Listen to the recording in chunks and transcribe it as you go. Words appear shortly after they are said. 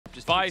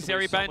Buy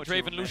Zeri ban,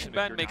 Draven Lucian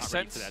ban makes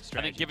sense.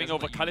 I think giving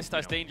over Kalista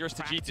is dangerous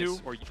to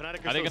G2.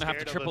 Are they going to have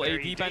to triple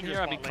AD ban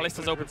here? I mean,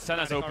 Kalista's open,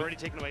 Senna's open.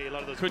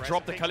 Could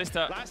drop the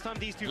Kalista,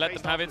 let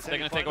them have it. They're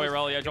going to take away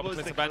Rally, drop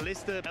the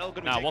Kalista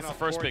ban. Now, what's the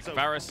first pick?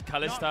 Varus,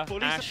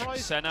 Kalista,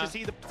 Ashe, Senna,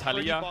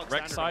 Talia,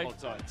 Rek'Sai.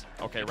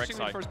 Okay,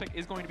 Rek'Sai. First pick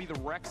is going to be the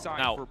Rek'Sai.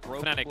 Now,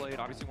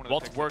 Fnatic,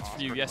 what worked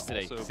for you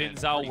yesterday? Xin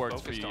Zhao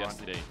worked for you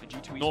yesterday.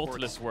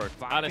 Nautilus worked,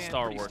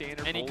 Alistar worked,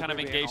 any kind of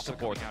engaged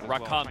support.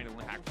 Rakan,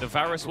 the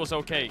Varus was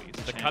okay.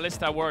 The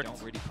Kalista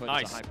worked.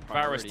 Nice.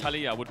 Varus,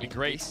 Talia would be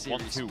great.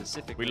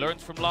 1-2. We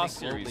learned from last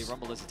series.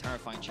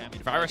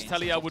 Varus,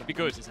 Talia would be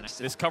good.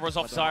 This covers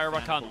off Zyra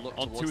Rakan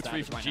on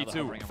 2-3 from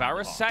G2.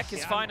 Varus Sack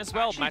is fine as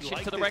well, matching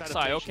to the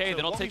Rek'Sai. Okay,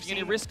 they're not taking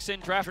any risks in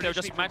draft, they're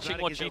just matching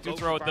what G2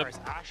 throw at them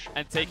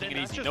and taking it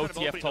easy. No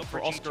TF top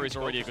for Oscar is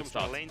already a good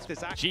start.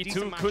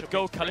 G2 could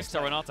go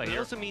Kalista Renata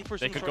here.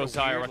 They could go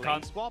Zyra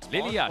Rakan.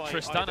 Lilia,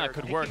 Tristana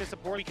could work.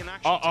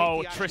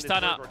 Uh-oh,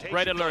 Tristana,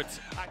 red alert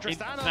in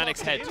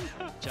Fnatic's head.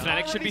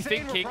 Fnatic should be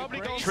thinking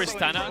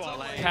Tristana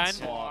can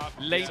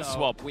lane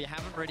swap.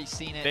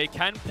 They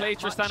can play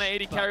Tristana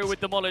AD carry with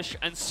Demolish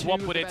and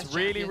swap with it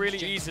really, really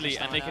easily,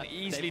 and they can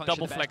easily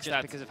double flex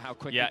that.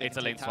 Yeah, it's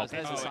a lane swap.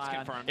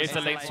 It's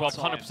a lane swap,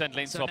 100%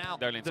 lane swap.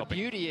 They're lane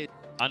swapping.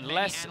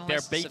 Unless they're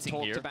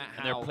baiting here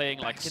and they're playing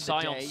like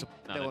Sion.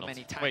 No,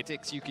 wait,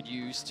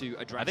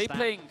 are they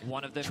playing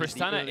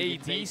Tristana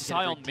AD,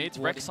 Sion mid,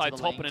 Rek'Sai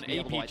top, and an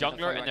AP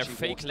jungler, and they're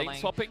fake lane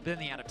swapping?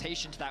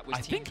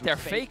 I think they're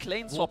fake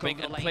lane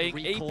swapping and playing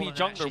AP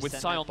jungler with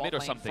Sion mid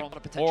or something.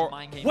 Or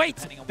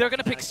wait, they're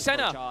gonna pick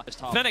Senna.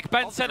 Fnatic,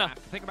 ban Senna.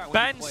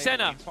 Ban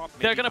Senna.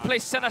 They're gonna play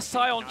Senna,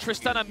 Sion,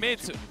 Tristana mid,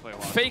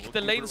 fake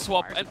the lane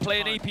swap, and play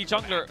an AP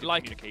jungler.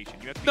 Like,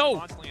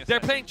 no, they're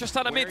playing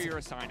Tristana mid.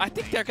 I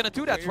think they're gonna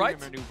do that, right?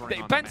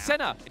 They ban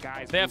Senna.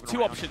 They have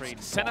two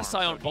options: Senna,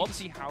 Sion bot,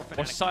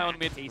 or Sion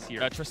mid,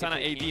 Tristana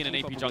AD and an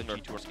AP jungler.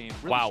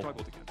 Wow.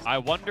 I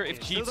wonder if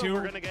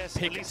G2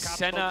 pick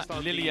Senna,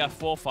 Lilia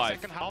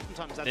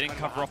 4-5. They didn't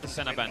cover off the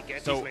Senna ban,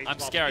 so I'm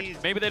scared.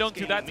 Maybe they don't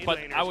do that, but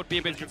I would be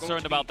a bit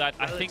concerned about that.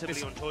 I think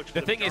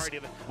the thing is,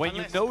 when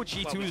you know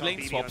G2's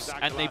lane swaps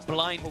and they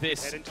blind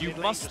this, you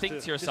must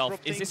think to yourself,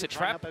 is this a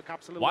trap?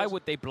 Why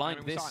would they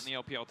blind this?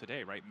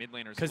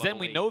 Because then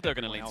we know they're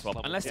going to lane swap,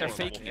 unless they're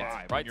faking it,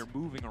 right?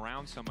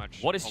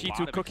 What is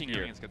G2 cooking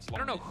here? I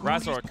don't know.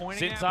 Razork,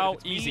 Xin Zhao,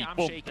 easy,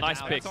 boom,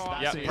 nice pick.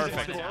 Yeah,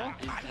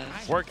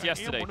 perfect. Worked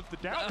yesterday.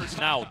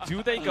 Now,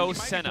 do they go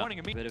Senna?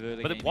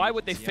 But why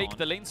would they fake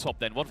the lane swap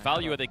then? What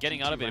value are they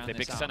getting out of it if they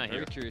pick Senna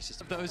here?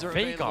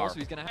 Veigar.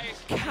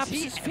 Caps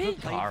is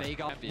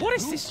Veigar. What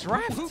is this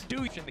draft?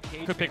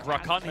 Could pick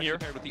Rakan here.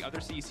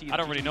 I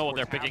don't really know what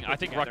they're picking. I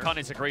think Rakan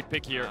is a great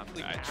pick here.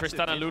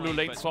 Tristana, Lulu,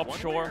 lane swap,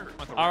 sure.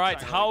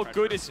 Alright, how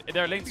good is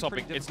their lane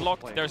swapping? It's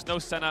locked. There's no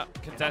Senna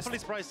contest.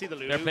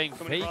 They're playing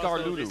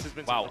Veigar, Lulu.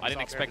 Wow, I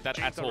didn't expect that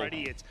at all.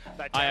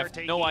 I have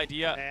no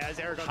idea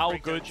how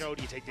good.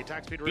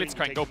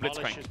 Blitzcrank, go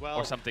Blitzcrank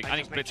or something. I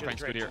think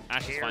Blitzcrank's good here.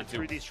 Ashe is fine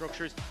too.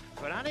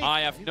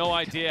 I have no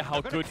idea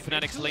how good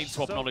Fnatic's lane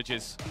swap knowledge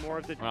is.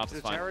 Renata's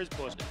fine.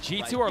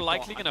 G2 are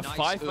likely going to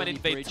 5-man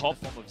invade top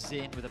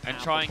and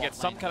try and get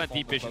some kind of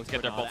deep vision to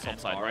get their bot top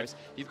side, right?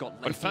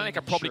 But Fnatic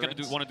are probably going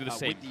to want to do the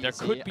same. There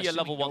could be a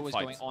level 1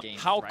 fight.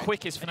 How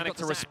quick is Fnatic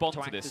to respond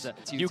to this?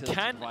 You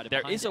can,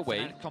 there is a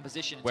way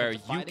where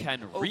you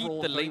can read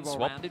the lane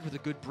swap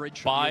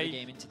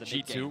by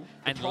G2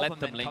 and let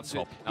them lane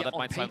swap. Now that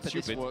might sound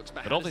stupid,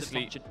 but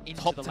obviously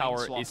top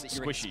tower is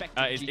squishy,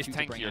 is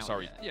tankier,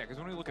 sorry,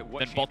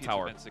 than bot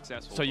tower.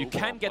 So you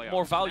can get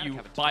more value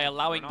by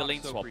allowing the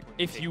lane swap.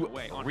 If you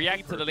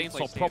react to the lane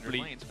swap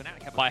properly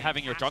by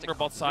having your jungler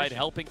bot side,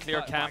 helping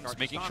clear camps,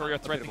 making sure you're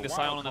threatening the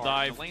Sion on the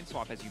dive,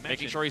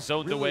 making sure he's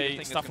zoned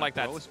away, stuff like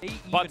that.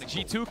 But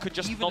G2 could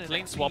just not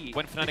lane swap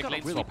when Fnatic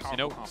lane swaps, you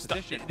know?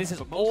 This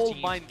is all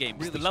mind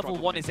games. The level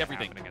 1 is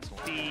everything.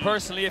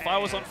 Personally, if I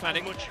was on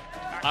Fnatic,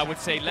 I would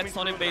say let's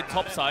not invade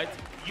top side,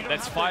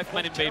 let's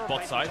 5-man invade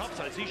bot side,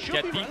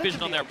 get deep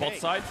vision on their bot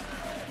side,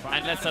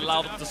 and let's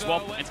allow them to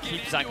swap and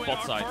keep Zac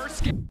bot side.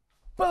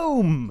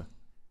 Boom!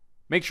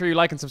 Make sure you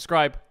like and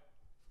subscribe.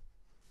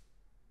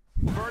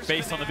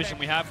 Based on the vision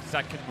we have,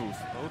 Zac can move.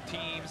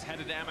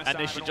 And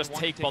they should just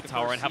take bot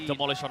tower and have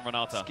Demolish on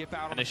Renata.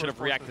 And they should have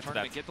reacted to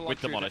that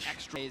with Demolish.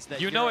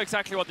 You know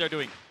exactly what they're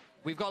doing.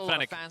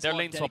 Fnatic, they're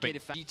lane swapping.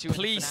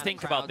 Please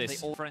think about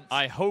this.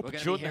 I hope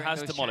Jun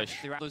has Demolish.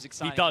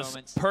 He does.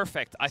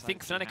 Perfect. I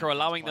think Fnatic are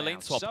allowing the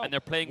lane swap and they're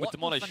playing with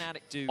Demolish.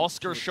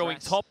 Oscar's showing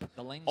top.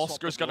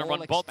 Oscar's going to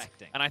run bot.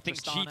 And I think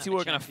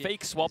G2 are going to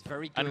fake swap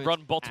and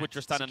run bot with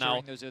Tristana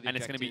now. And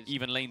it's going to be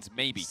even lanes,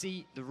 maybe.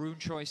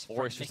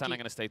 Or is Tristana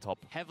going to stay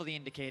top?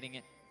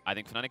 I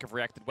think Fnatic have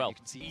reacted well.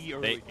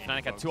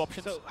 Fnatic had two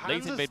options.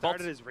 Late invade bot,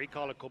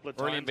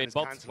 early invade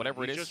bot,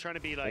 whatever it is.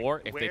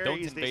 Or if they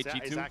don't invade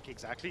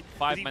G2,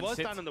 5-man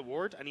sit,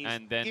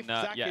 and then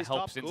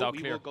help Xin Zhao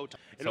clear.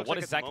 So what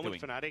is Zac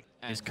doing?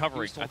 He's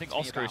covering. I think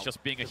Oscar is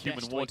just being a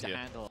human ward here.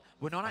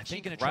 We're not actually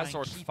going to try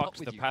and keep up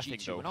with you,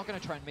 G2. We're not going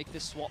to try and make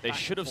this swap. They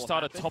should have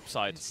started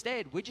topside.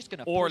 Instead, we're just going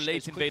to or push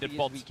late invaded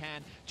bot.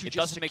 It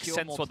doesn't make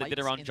sense what they did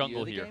around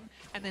jungle here.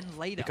 And then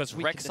later, because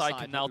Rek'Sai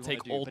can now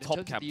take all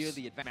top camps.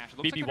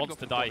 BB wants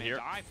to die here.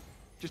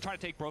 Just try to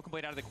take Broken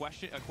Blade out of the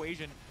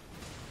equation.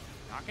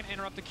 Not going to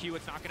interrupt the queue,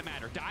 it's not going to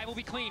matter. Dive will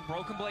be clean,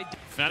 Broken Blade.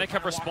 Fnatic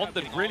have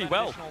responded really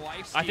well.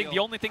 I think the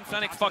only thing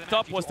Fnatic fucked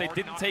up was they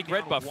didn't take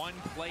red buff.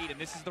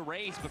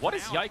 What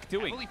is Yike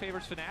doing?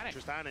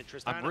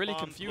 I'm really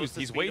confused.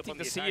 He's waiting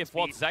to see if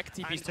what, Zac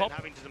TP's top?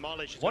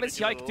 What is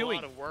Yike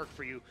doing?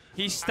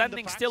 He's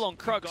standing still on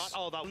Crux.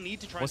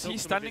 Was he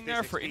standing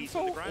there for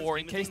info or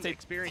in case they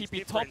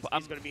TP top?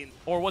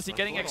 Or was he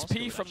getting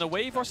XP from the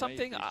wave or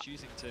something? I'm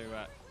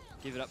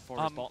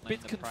a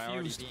bit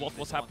confused what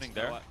was happening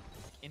there.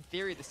 In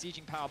theory, the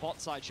sieging power bot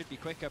side should be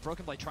quicker.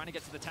 Broken Blade trying to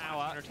get to the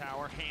tower.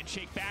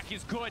 Handshake back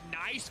is good.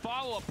 Nice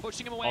follow-up,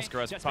 pushing him away. Oscar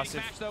has passive.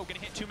 Match, though. Gonna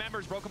hit 2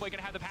 members. Broken Blade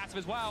gonna have the passive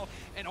as well.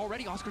 And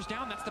already Oscar's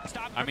down. That's the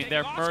stop. I mean,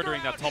 they're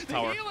murdering that top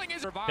tower.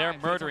 They're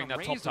murdering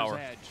that top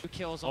tower.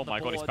 Oh my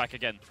god, he's back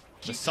again.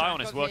 The Sion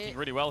is working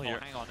really well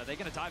here. Hang on, are they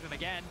going to dive him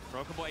again?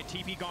 Broken Blade,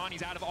 TP gone,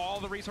 he's out of all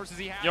the resources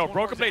he has. Yo,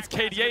 Broken Blade's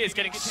KDA is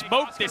getting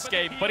smoked this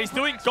game, but he's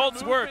doing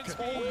God's work.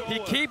 He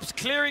keeps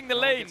clearing the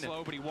lane.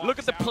 Look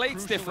at the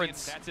plates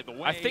difference.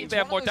 I think they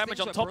have more damage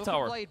on top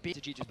tower.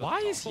 Why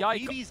is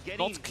Yike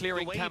not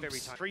clearing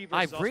camps?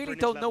 I really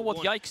don't know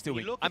what Yike's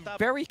doing. I'm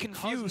very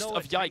confused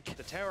of Yike.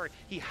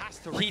 He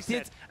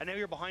did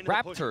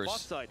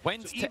Raptors,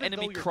 went to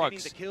enemy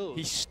Krugs.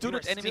 He stood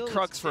at enemy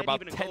Krugs for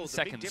about 10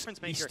 seconds.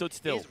 He stood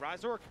still.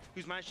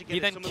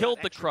 He then killed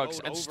the Krugs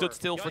and stood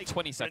still for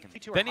 20 seconds.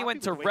 Then he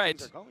went to red,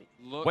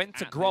 went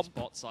to Gromp,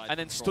 and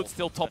then stood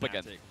still top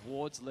again.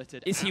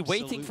 Is he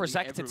waiting for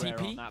Zac to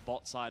TP?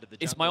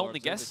 Is my only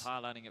guess.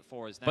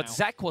 But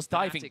Zac was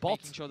diving bot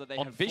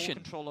on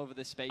Vision,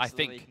 I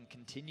think.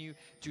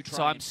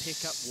 So I'm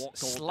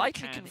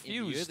slightly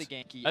confused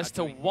as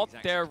to what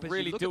they're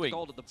really doing.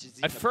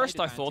 At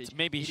first I thought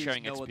maybe he's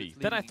sharing XP.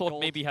 Then I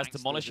thought maybe he has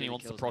Demolish and he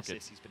wants to proc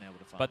it.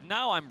 But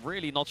now I'm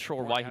really not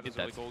sure why he did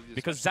that.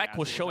 Because Zac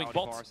was showing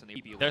bots.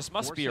 There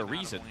must be a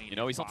reason, you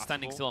know, he's not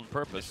standing still on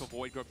purpose.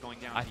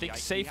 I think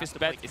safest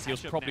bet is he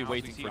was probably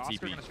waiting for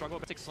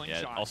TP.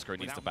 Yeah, Oscar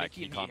needs to back,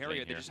 he can't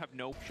lane here. Should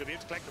be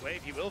able to collect the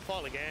wave, he will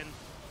fall again.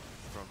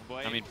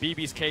 I mean,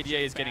 BB's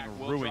KDA is getting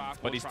ruined,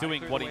 but he's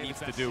doing what he needs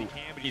to do.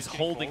 He's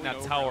holding that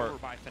tower,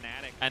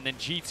 and then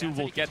G2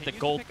 will get the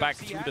gold back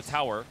through the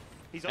tower.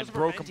 And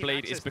Broken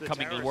Blade is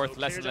becoming worth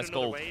less and less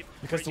gold.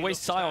 Because the way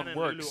Sion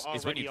works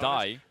is when you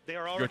die,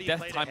 your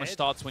death timer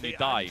starts when you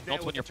die,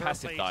 not when your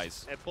passive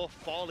dies.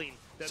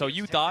 So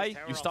you die,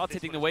 you start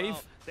hitting the wave,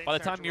 by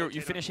the time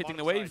you finish hitting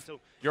the wave,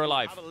 you're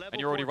alive,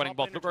 and you're already running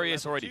bot. Look where he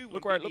is already.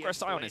 Look where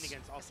Sion is.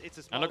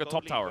 And look at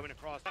top tower.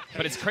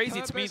 But it's crazy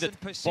to me that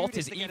bot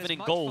is even in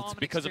gold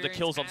because of the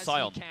kills on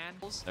Sion.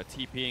 They're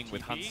TPing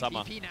with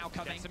Hansama.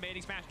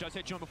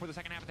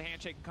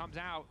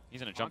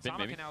 He's gonna jump in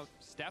maybe.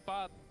 Step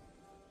up.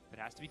 But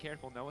has to be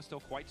careful. Noah's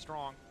still quite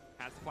strong.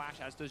 Has the flash,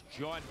 as does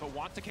Jun, but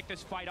wants to kick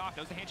this fight off.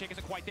 Knows the handshake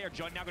isn't quite there.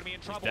 Jun now going to be in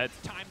trouble. Dead.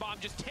 Time bomb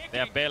just ticking. They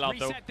have bailout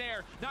though.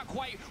 There. Not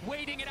quite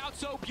waiting it out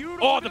so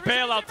beautiful. Oh, the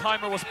bailout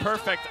timer was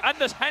perfect. And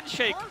the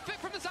handshake.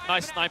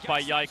 Nice snipe by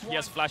Yike. He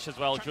has flash as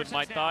well. Jun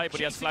might die, but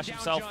he has flash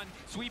himself.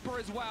 Sweeper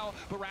as well,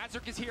 but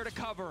Razork is here to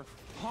cover.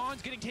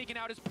 Hans getting taken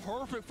out is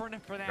perfect for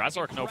that.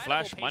 Razork no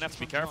flash. Might have to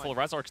be careful.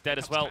 Razork's dead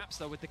as well.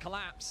 With the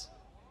collapse.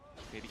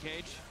 Baby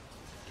Cage.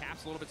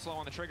 Caps a little bit slow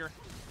on the trigger.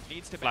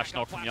 Needs to flash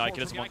knock from Yike.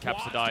 He doesn't want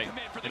Caps to die.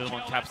 He doesn't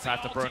want Caps to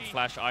have to burn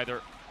flash either.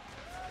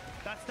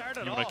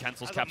 Humanoid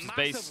cancels Caps'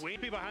 base.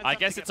 I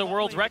guess it's a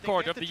world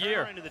record of the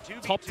year.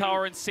 Top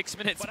tower in 6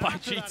 minutes by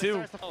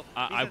G2.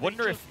 I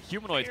wonder if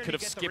Humanoid could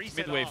have skipped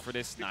mid-wave for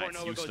this. Nah,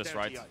 it's useless,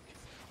 right?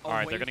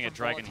 Alright, they're gonna get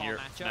Dragon here,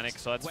 Fnatic,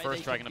 so that's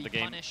first Dragon of the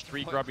game.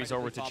 3 grubbies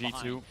over to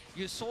G2.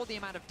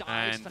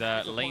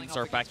 And lanes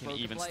are back in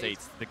even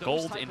states. The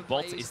gold in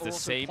bot is the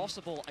same.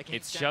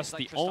 It's just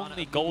the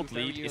only gold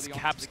lead is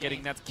Caps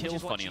getting that kill,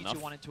 funny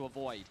enough.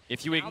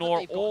 If you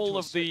ignore all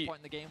of the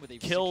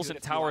kills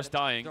and towers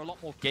dying,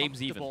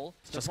 game's even.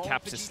 Just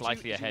Caps is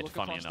slightly ahead,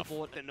 funny enough.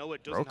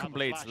 Broken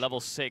Blade's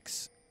level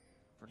 6.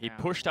 He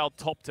pushed out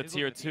top to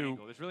tier 2,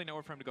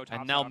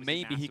 and now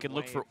maybe he can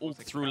look for ult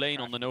through lane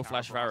on the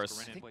no-flash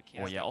Varus.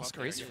 Oh yeah,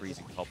 Oscar is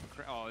freezing top.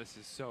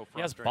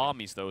 He has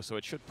bombies though, so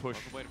it should push.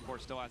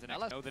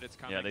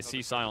 Yeah, they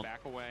see Sion.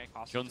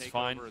 Jun's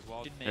fine.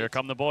 Here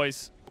come the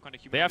boys.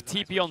 They have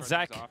TP on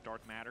Zac.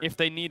 If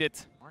they need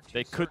it,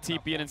 they could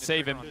TP in and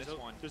save him.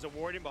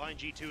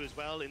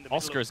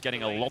 Oscar is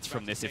getting a lot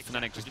from this if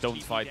Fnatic just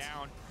don't fight.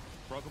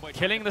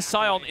 Killing the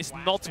Sion is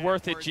not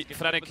worth it,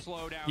 Fnatic.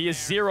 He is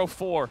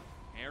 0-4.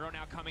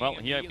 Well,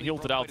 he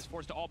ulted out.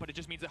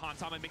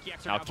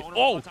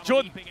 Oh,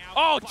 Jun!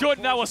 Oh,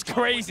 Jun, that was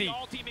crazy!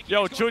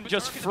 Yo, Jun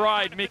just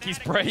fried Mickey's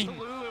brain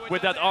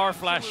with that R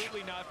flash.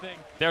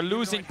 They're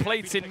losing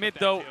plates in mid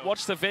though.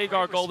 Watch the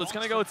Veigar gold. It's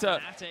gonna go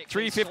to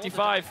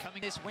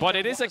 355. But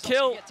it is a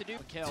kill.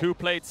 2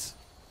 plates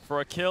for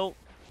a kill.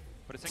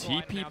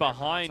 TP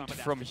behind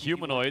from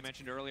Humanoid.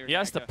 He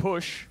has to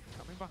push.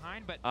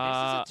 behind, but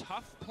this is a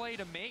tough play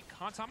to make.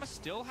 Hansama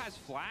still has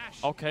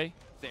flash. Okay.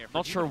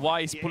 Not sure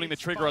why he's pulling the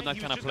trigger on that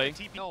kind of play.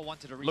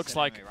 Looks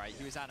like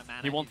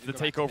he wanted to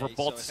take over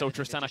bot, so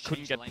Tristana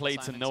couldn't get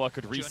played, so Noah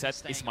could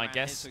reset, is my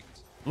guess.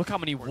 Look how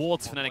many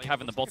wards Fnatic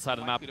have in the bot side of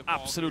the map.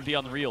 Absolutely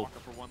unreal.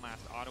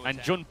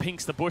 And Jun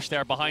pinks the bush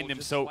there behind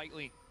him, so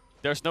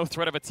there's no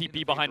threat of a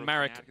TP behind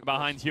Marc,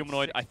 behind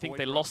Humanoid. I think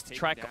they lost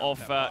track of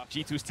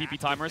G2's TP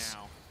timers.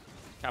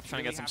 Caps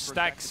trying to get some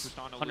stacks.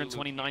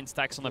 129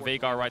 stacks on the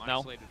Veigar right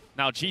now.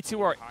 Now,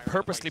 G2 are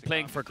purposely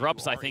playing for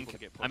grubs, I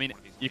think. I mean,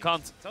 you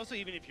can't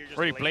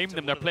really blame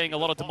them. They're playing a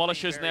lot of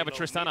Demolishers and they have a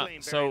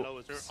Tristana.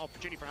 So,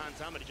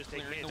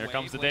 here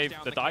comes the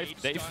dive.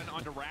 Dave.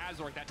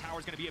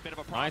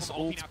 Nice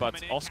ult,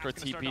 but Oscar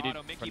TP'd it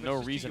for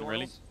no reason,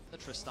 really.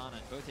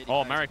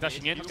 Oh, Marc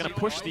dashing in. He's going to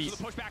push the...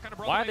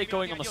 Why are they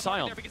going on the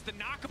Sion?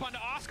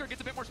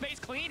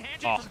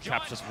 Oh,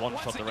 Caps just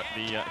one-shot the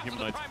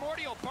Humanoid.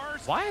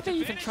 Why are they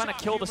even trying to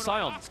kill the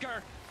Sion?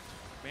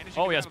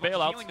 Oh, he has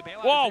bailout.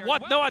 Whoa,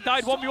 what? No, I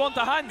died 1v1 to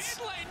Hans.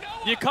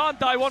 You can't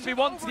die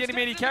 1v1 to the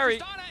enemy carry.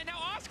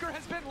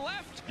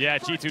 Yeah,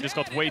 G2 just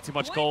got way too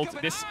much gold.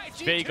 This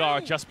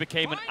Veigar just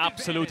became an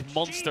absolute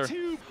monster.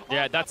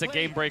 Yeah, that's a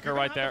game breaker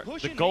right there.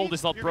 The gold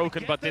is not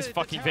broken, but this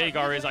fucking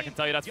Veigar is, I can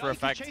tell you that for a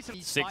fact.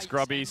 6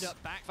 grubbies,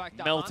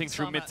 melting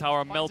through mid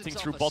tower, melting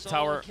through bot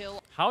tower.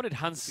 How did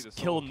Hans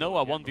kill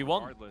Noah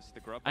 1v1?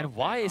 And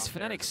why is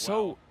Fnatic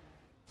so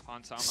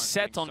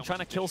set on trying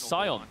to kill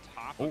Sion?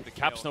 Oh,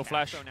 Caps no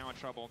flash.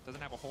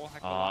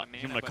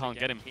 Humanoid can't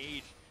get him.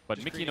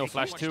 But Mickey no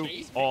flash too.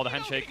 Oh, the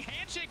handshake.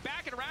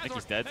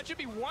 Mickey's dead.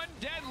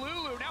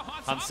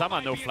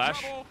 Hansama no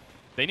flash.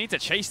 They need to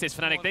chase this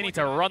Fnatic. They need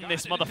to run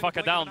this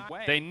motherfucker down.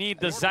 They need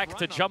the Zac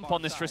to jump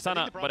on this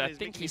Tristana, but I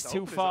think he's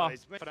too far.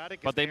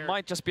 But they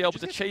might just be able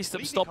to chase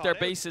them, stop their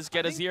bases,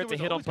 get Azir to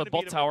hit onto the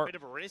bot tower.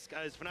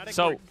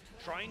 So,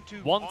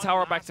 1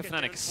 tower back to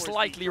Fnatic.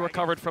 Slightly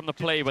recovered from the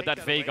play, but that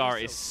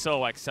Veigar is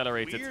so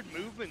accelerated.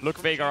 Look,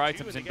 Veigar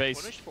items in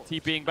base.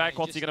 TPing back,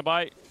 what's he gonna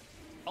buy?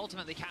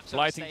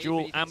 Lighting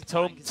Jewel, Amp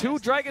Tome. 2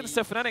 dragons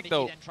to Fnatic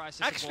though.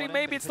 Actually,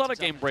 maybe it's not a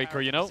game breaker,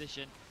 you know?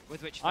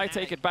 I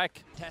take it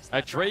back.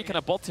 A Drake and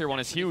a bot tier 1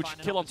 is huge.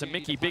 Kill onto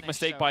Mickey, big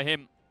mistake by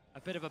him.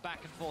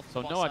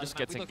 So Noah just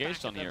gets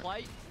engaged on here.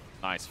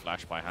 Nice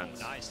flash by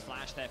Hans. Nice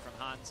flash there from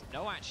Hans.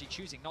 Noah actually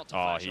choosing not to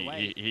flash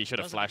away. He should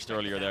have flashed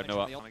earlier there,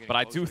 Noah. But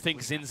I do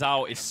think Xin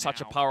Zhao is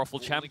such a powerful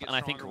champ, and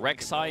I think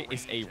Rek'Sai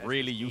is a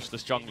really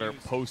useless jungler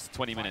post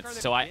 20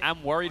 minutes. So I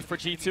am worried for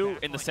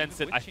G2 in the sense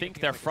that I think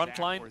their front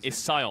line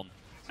is Sion.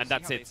 And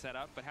that's it.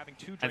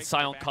 And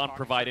Sion can't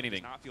provide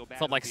anything.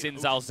 It's not like Xin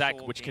Zhao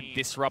Zac, which can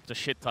disrupt a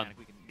shit ton.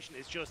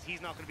 It's just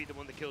he's not going to be the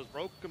one that kills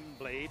Broken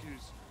Blade,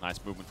 who's...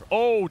 Nice movement.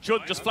 Oh,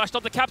 Jun just flashed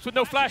on the Caps with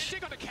no flash.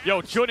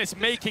 Yo, Jun is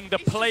making the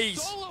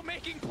plays.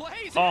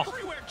 Oh,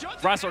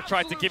 Razor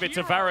tried to give it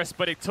to Varus,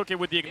 but he took it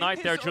with the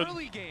Ignite there,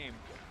 Jun.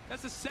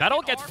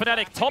 That'll get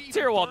Fnatic top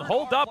tier 1.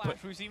 Hold up.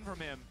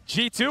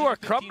 G2 are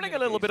crumbling a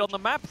little bit on the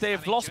map.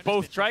 They've lost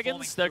both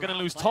dragons. They're going to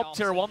lose top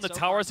tier 1. The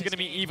towers are going to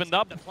be evened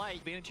up.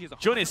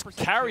 Jun is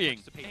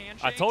carrying.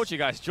 I told you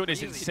guys, Jun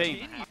is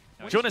insane.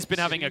 Jun has been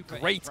having a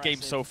great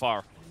game so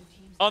far.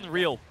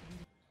 Unreal.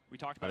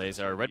 There's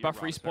a red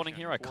buff respawning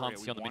here. I can't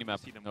see on the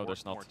minimap. No,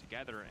 there's not.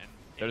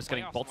 They're just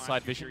getting bot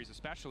side vision.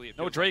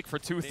 No Drake for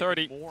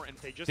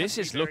 230. This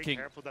is looking...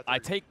 I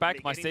take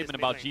back my statement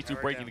about G2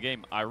 breaking the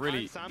game. I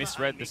really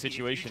misread the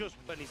situation.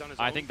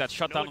 I think that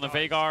shutdown on the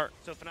Veigar,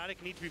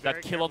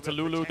 that kill onto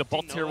Lulu, the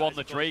bot tier 1,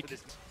 the Drake,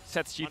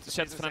 sets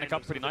Fnatic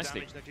up pretty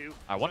nicely.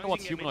 I wonder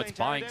what Humanoid's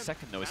buying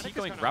second though. Is he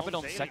going Rabbit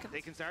on second?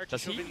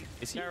 Does he?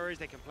 Is he?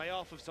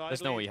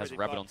 There's no way he has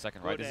Rabbit on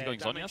second, right? Is he going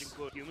Zhonya's?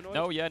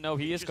 No, yeah, no,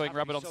 he is going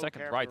Rabbit on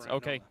second. Right,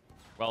 okay.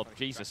 Well,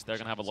 Jesus, they're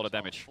going to have a lot of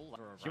damage.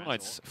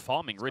 Humanoid's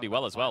farming really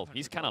well as well.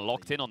 He's kind of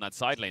locked in on that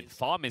side lane.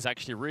 Farm is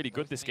actually really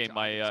good this game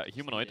by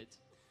Humanoid.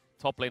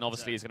 Top lane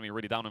obviously is going to be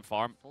really down in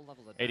farm.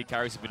 80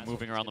 carries have been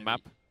moving around the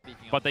map.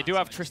 But they do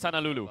have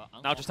Tristana Lulu.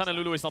 Now, Tristana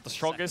Lulu is not the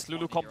strongest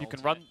Lulu comp you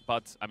can run,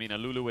 but I mean, a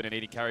Lulu with an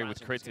 80 carry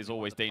with crit is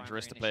always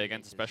dangerous to play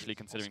against, especially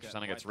considering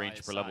Tristana gets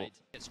range per level.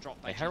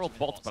 They Herald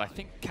bot, but I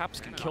think Caps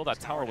can kill that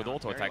tower with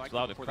auto attacks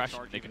without it crashing.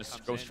 They can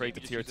just go straight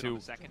to tier 2.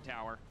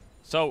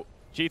 So,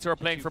 G2 are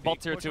playing for bot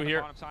tier 2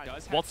 here.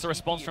 What's the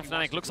response from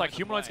Fnatic? Looks like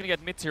Humanoid's going to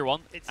get mid tier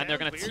 1, and they're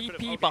going to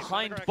TP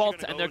behind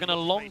bot, and they're going to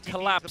long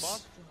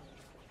collapse.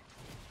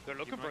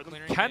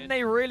 Can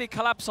they really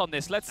collapse on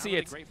this? Let's see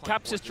it.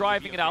 Caps is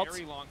driving it out.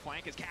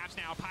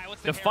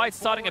 The fight's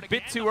starting a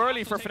bit too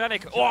early for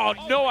Fnatic. Oh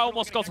no, I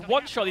almost got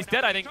one shot. He's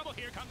dead, I think.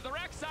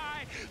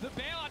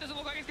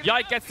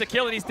 Yike gets the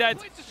kill and he's dead.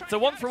 It's a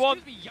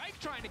 1-for-1.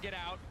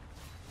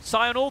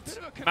 Sion ult.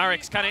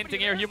 Maric's kind of hinting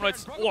here.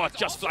 Humanoid's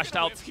just flashed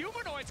out.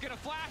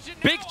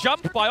 Big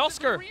jump by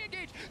Oscar.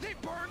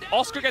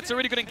 Oscar gets a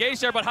really good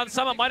engage there, but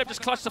Hansama might have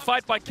just clutched the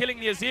fight by killing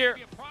the Azir.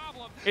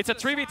 It's a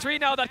 3v3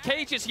 now. That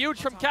cage is huge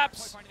from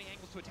Caps.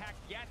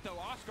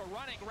 Oscar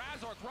running,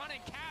 Razork running,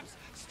 Caps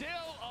still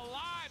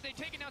alive.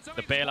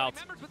 The bailout.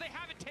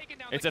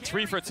 It's a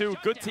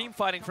 3-for-2. Good team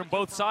fighting from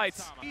both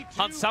sides.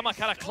 Hansama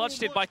kind of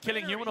clutched it by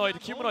killing Humanoid.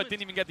 Humanoid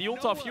didn't even get the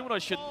ult off.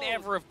 Humanoid should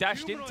never have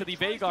dashed into the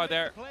Veigar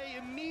there.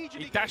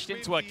 He dashed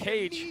into a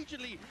cage.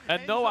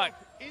 And Noah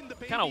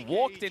kind of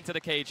walked into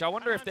the cage. I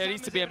wonder if there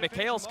needs to be a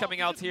Mikhails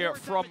coming out here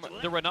from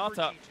the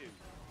Renata.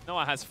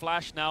 Noah has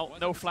flash now.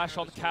 No flash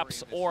on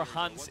Caps or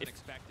Hans. If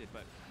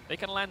they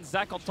can land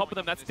Zac on top of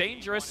them, that's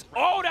dangerous.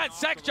 Oh, that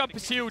Zac jump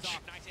is huge.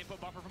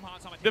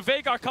 The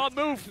Veigar can't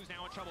move.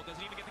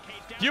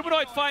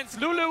 Humanoid finds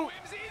Lulu.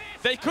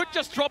 They could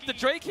just drop the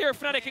Drake here.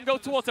 Fnatic can go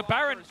towards a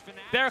Baron.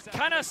 They're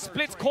kind of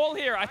split call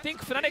here. I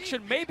think Fnatic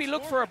should maybe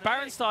look for a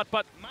Baron start,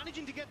 but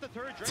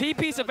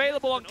TP's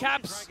available on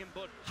Caps.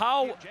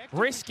 How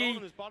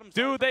risky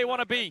do they want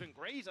to be?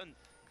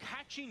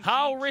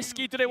 How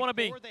risky do they want to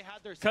be?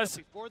 Because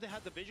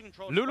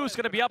Lulu's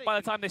going to be up by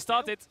the time they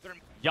start it.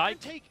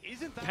 Yike,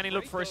 can he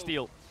look for a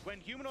steal?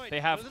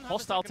 They have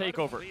hostile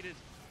takeover.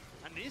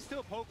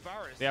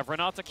 They have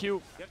Renata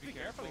Q.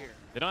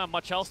 They don't have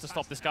much else to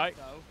stop this guy.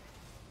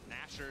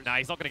 Nah,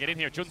 he's not going to get in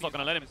here. Jun's not going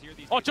to let him.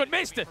 Oh, Jun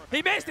missed!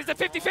 He missed! It's a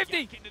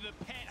 50-50!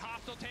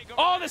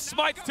 Oh, the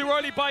smite's too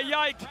early by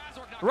Yike.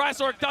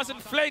 Razork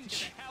doesn't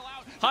flinch.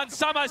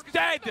 Hansama's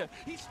dead!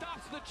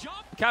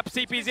 Cap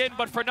CP's in,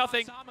 but for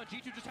nothing.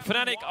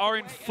 Fnatic are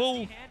in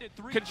full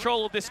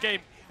control of this game.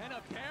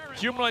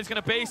 Humanoid's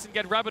going to base and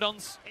get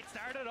Rabadons.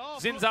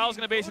 Xin Zhao's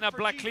going to base and have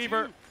Black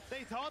Cleaver.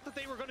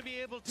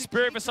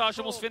 Spirit Visage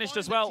almost finished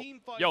as well.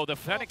 Yo, the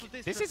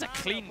Fnatic, this is a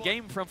clean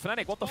game from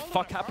Fnatic. What the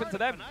fuck happened to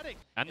them?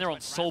 And they're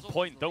on Soul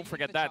Point, don't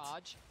forget that.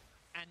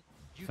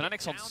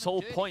 Fnatic's on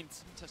Soul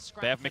Point.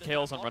 They have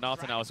Mikhails on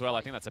Renata now as well.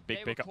 I think that's a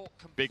big pickup.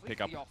 Big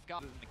pickup.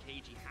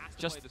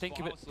 Just think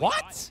of it.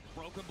 What?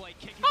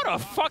 How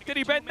the fuck did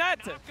he bend that?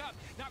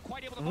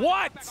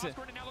 What?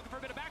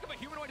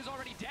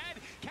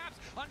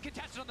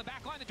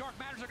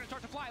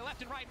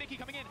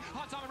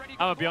 I'm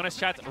gonna be honest,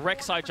 chat.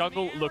 Rek'Sai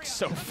jungle looks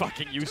so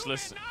fucking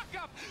useless.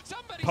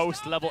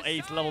 Post level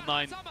 8, level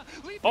 9.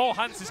 Oh,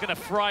 Hans is gonna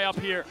fry up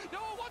here.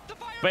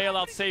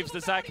 Bailout saves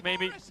the Zac,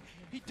 maybe.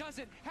 He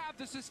doesn't have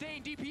the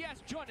sustained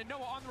DPS. Jun and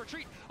Noah on the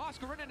retreat.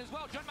 Oscar Renan as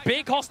well.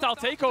 Big hostile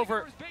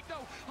takeover.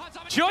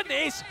 Jun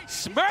is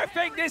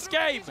smurfing this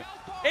game.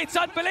 It's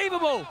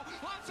unbelievable.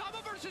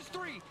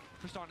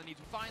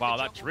 Wow,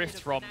 that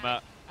drift from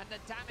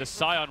the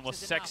Scion was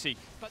sexy.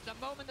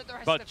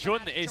 But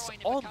Jun is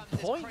on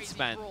point,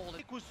 man.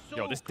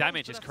 Yo, this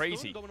damage is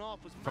crazy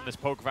from this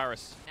poke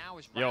Varus.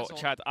 Yo,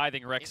 chat, I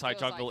think Rek'Sai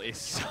jungle is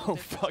so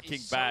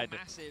fucking bad.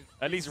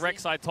 At least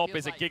Rek'Sai top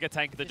is a Giga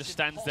Tank that just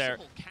stands there.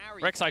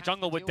 Rek'Sai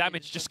jungle with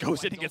damage just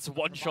goes in and gets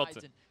one-shot.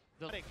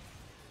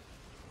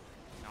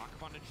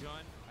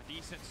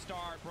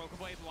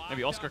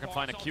 Maybe Oscar can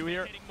find a Q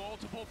here.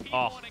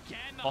 Oh,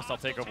 hostile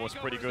takeover was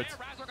pretty good.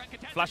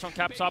 Flash on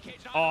Caps up.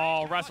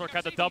 Oh, Razork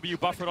had the W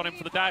buffered on him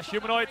for the dash.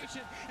 Humanoid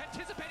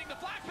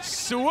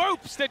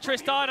swoops the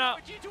Tristana.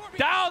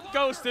 Down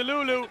goes the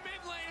Lulu.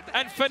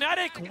 And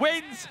Fnatic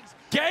wins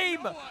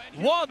game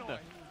 1.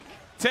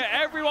 To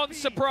everyone's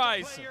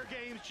surprise.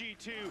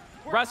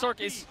 Razork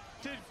is...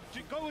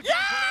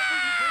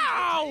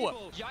 Yeah!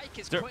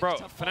 Bro,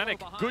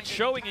 Fnatic, good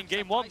showing in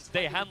game 1.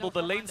 They handled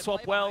the lane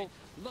swap well.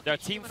 Their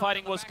team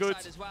fighting was good.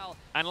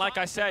 And like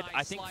I said,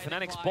 I think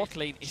Fnatic's bot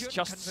lane is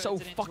just so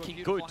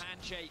fucking good.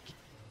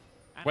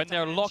 When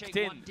they're locked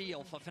in,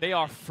 they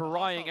are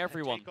frying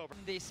everyone.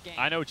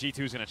 I know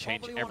G2 is going to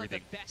change everything.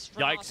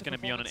 Yike's going to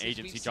be on an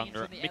agency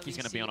jungler. Mickey's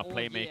going to be on a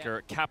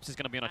playmaker. Caps is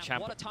going to be on a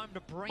champ.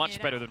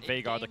 Much better than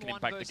Veigar that can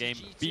impact the game.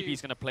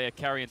 BB's going to play a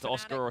carry into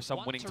Oscar or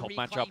some winning top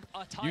matchup.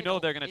 You know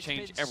they're going to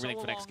change everything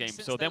for next game.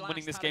 So them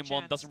winning this game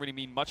 1 doesn't really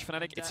mean much for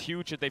Fnatic. It's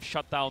huge that they've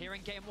shut down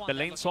the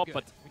lane swap,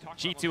 but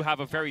G2 have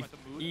a very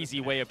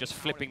easy way of just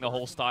flipping the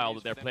whole style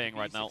that they're playing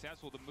right now.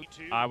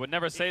 I would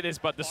never say this,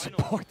 but the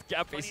support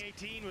gap is...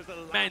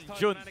 Man,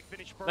 Jun,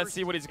 let's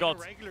see what he's got.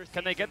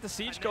 Can they get the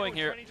siege going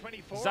here?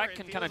 Zac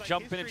can kind of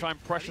jump in and try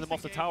and pressure them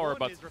off the tower,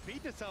 but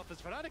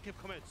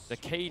the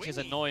cage is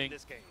annoying.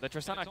 The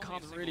Tristana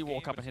can't really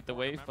walk up and hit the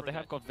wave, but they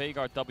have got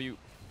Veigar W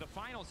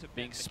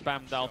being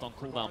spammed out on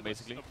cooldown,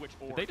 basically.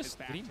 Did they just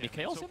leave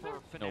Mikhails in there?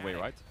 No way,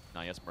 right?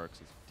 Nah, yes, Mercs.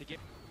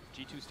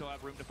 G2 still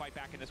have room to fight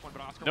back in this one,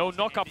 but Oscar no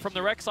knock-up from the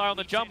Rek'Sai on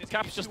the jump.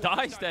 Caps just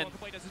dies then.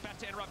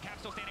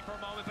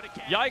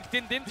 Yike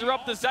didn't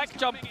interrupt the Zac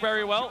jump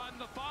very well.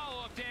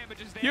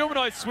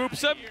 Humanoid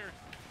swoops him.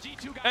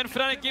 And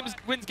Fnatic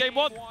wins game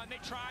 1. 3-0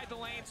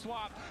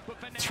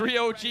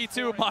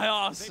 G2, my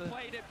ass.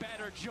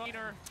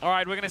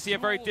 Alright, we're going to see a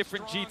very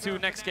different G2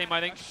 next game,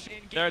 I think.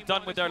 They're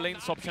done with their lane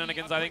swap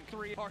shenanigans, I think.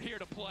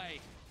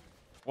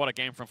 What a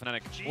game from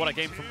Fnatic. What a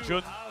game from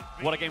Jun.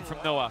 What a game from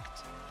Noah.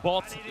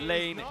 Bot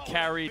lane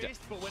carried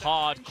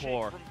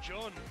hardcore.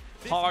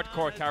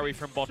 Hardcore carry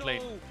from bot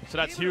lane. So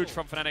that's huge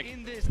from Fnatic.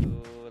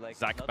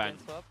 Zac banned.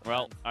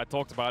 Well, I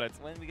talked about it.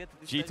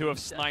 G2 have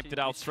sniped it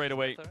out straight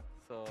away.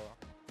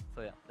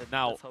 So yeah,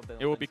 Now,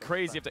 it would be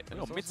crazy if they...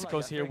 No,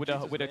 Mitsuko's here with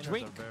a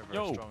drink.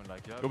 Yo,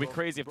 it would be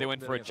crazy if they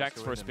went for a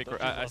Jax first pick or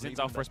a Xin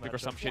Zhao first pick or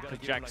some shit, because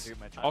Jax.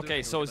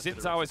 Okay, so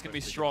Xin Zhao is going to be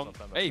strong.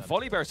 Hey,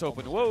 Volibear's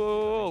open. Whoa,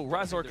 whoa, whoa.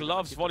 Razork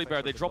loves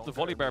Volibear. They dropped the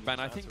Volibear ban.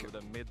 I think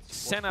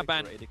Senna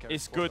ban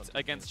is good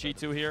against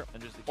G2 here,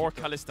 or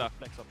Kalista.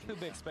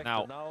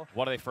 Now,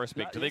 what do they first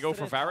pick? Do they go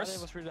for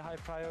Varus?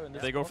 Do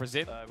they go for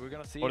Xin?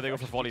 Or do they go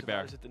for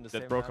Volibear?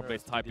 That Broken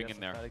Blade's typing in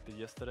there.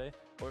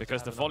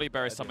 Because the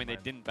Volibear is something they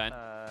didn't ban.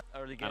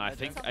 And I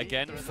think,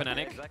 again,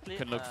 Fnatic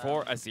can look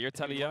for Azir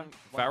Talia,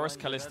 Varus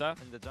Kalista,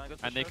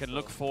 and they can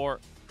look for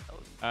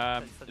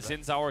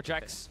Xin Zhao or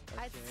Jax.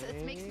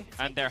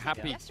 And they're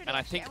happy. And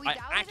I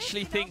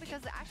actually think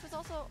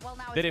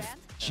that if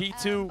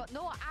G2...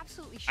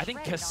 I think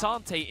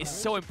Cassante is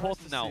so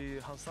important now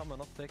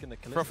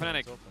for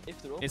Fnatic.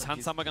 Is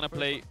Hansama going to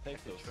play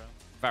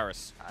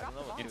Varus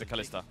into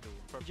Kalista?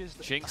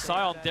 Jinx,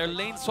 Sion, they're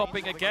lane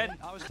swapping again.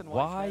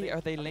 Why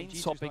are they lane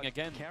swapping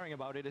again?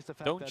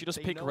 Don't you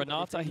just pick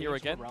Renata here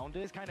again?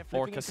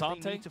 Or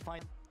Cassante?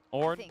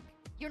 Or...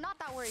 You're not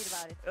that worried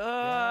about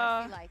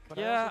it.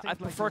 Yeah, I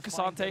prefer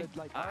Cassante.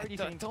 I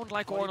don't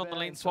like Ornn on the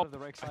lane swap.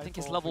 I think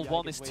his level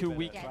 1 is too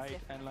weak.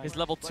 His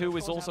level 2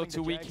 is also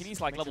too weak. He needs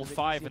like level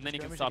 5 and then he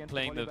can start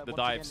playing the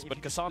dives.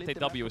 But Cassante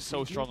W is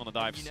so strong on the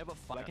dives.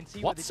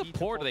 What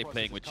support are they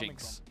playing with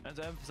Jinx?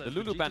 The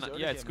Lulu ban,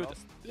 yeah, it's good.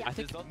 I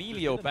think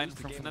Melio ban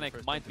from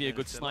Fnatic might be a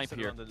good snipe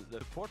here.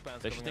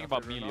 They should think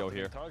about Melio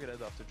here.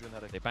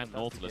 They banned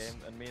Nautilus.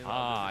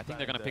 I think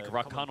they're going to pick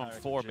Rakan on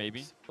 4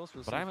 maybe.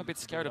 But I'm a bit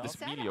scared of this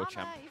Melio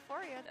champ.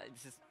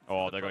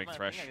 Oh, they're going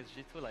Thresh.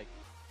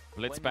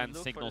 Blitzband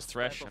signals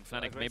Thresh, and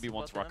Fnatic maybe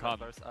wants Rakan.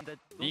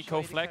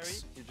 Eco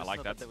Flex, I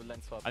like that.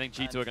 I think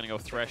G2 are going to go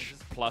Thresh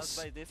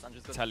plus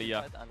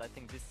Talia,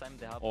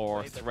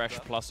 or Thresh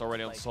plus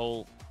Aurelion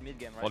Sol.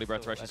 Volibear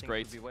Thresh is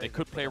great. They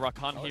could play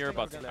Rakan here,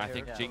 but I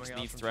think Jinx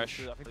needs Thresh,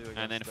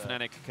 and then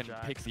Fnatic can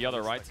pick the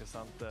other, right?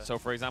 So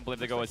for example, if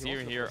they go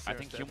Azir here, I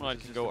think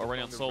Humanoid can go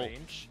Aurelion Sol.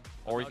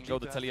 Or he can go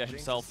the Talia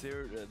himself.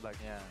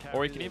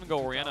 Or he can even go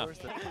Orianna.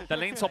 The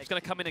lane swap's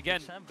going to come in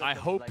again. I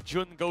hope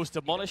Jun goes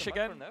Demolish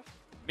again.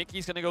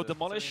 Mickey's going to go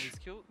Demolish.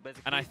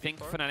 And I think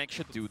Fnatic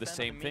should do the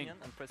same thing.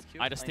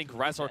 I just think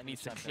Razork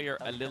needs to clear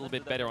a little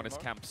bit better on his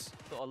camps.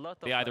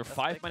 They either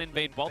 5-man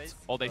invade bot,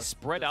 or they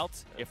spread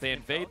out. If they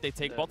invade, they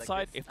take bot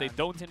side. If they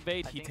don't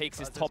invade, he takes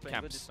his top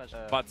camps.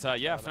 But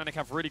yeah, Fnatic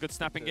have really good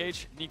snap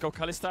engage. Nico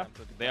Kalista.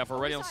 They have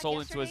Aurelion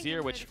Sol into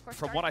Azir, which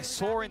from what I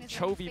saw in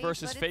Chovy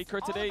versus Faker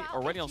today,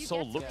 Aurelion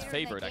Sol looked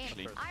favored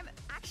actually.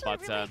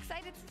 But really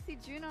excited to see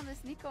June on this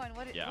Nico and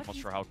what yeah, I'm not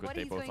sure how good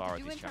they both are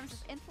at these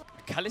champs.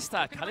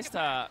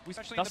 Kalista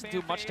doesn't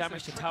do much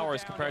damage to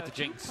towers compared to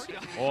Jinx.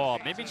 Oh,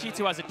 maybe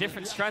G2 has a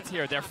different strat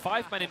here. They're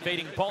 5-man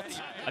invading bot.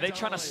 Are they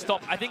trying to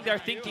stop? I think they're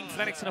thinking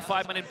Fnatic's gonna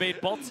 5-man invade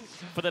bot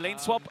for the lane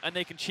swap, and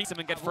they can cheat them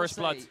and get first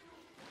blood.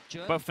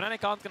 But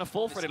Fnatic aren't going to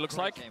fall for it, it looks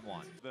like.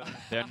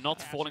 They're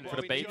not falling for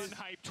the bait.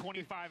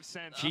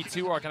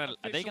 G2 are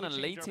they going to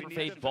late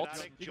invade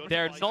bot?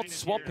 They're not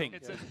swapping.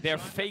 They're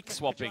fake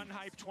swapping.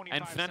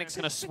 And Fnatic's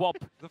going to swap.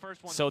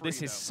 So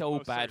this is so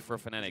bad for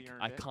Fnatic.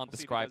 I can't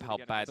describe how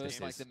bad this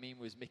is.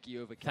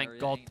 Thank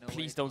God,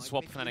 please don't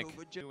swap Fnatic.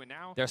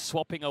 They're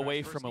swapping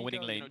away from a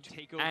winning lane.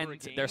 And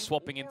they're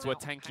swapping into a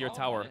tankier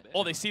tower.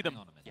 Oh, they see them.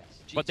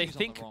 But they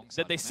think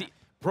that they see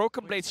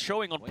Broken Blade's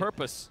showing on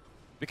purpose.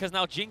 Because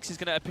now Jinx is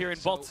going to appear in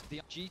bot.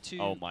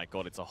 Oh my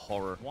God, it's a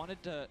horror.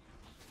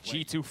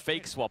 G2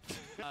 fake swapped.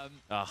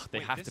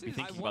 They have to be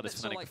thinking about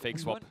this Fnatic fake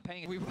swap.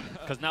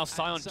 Because now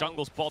Sion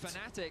jungles bot.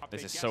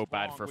 This is so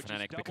bad for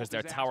Fnatic because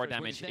their tower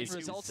damage is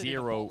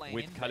 0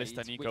 with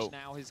Kalista Nico.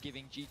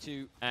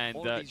 And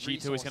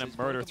G2 is going to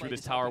murder through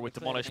this tower with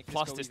Demolish.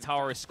 Plus this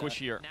tower is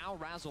squishier.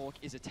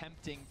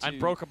 And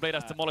Broken Blade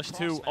has Demolish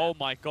too. Oh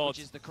my God.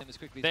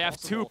 They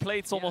have 2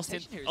 plates almost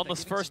on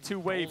those first 2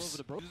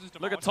 waves.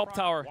 Look at top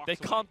tower. They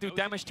can't do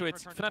damage to it.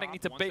 Fnatic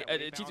need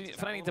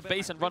to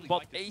base and run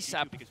bot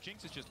ASAP.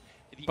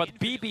 But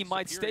BB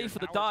might stay for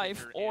the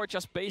dive, or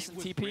just base and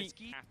TP.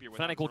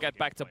 Fnatic will get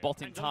back to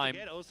bot in time.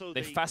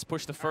 They fast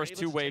push the first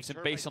 2 waves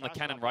and base on the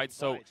cannon, right?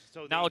 So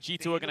now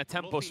G2 are going to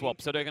tempo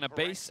swap. So they're going to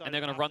base and they're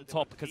going to run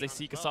top because they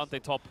see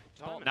Cassante top.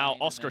 Now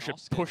Oscar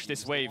should push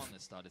this wave.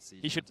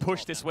 He should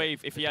push this wave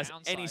if he has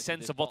any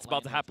sense of what's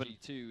about to happen.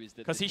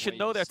 Because he should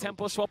know they're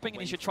tempo swapping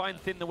and he should try and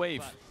thin the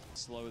wave.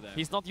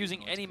 He's not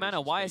using any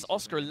mana. Why is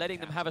Oscar letting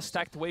them have a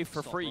stacked wave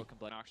for free?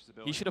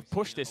 He should have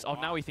pushed this. Oh,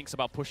 now he thinks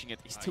about pushing it.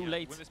 He's too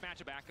late.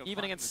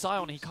 Even against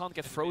Sion, he can't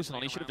get frozen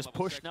on. He should have just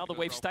pushed. Now the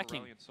wave's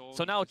stacking.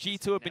 So now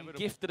G2 have been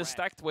gifted a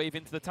stacked wave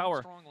into the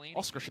tower.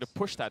 Oscar should have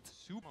pushed that.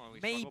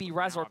 Maybe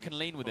Razork can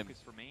lane with him,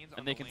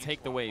 and they can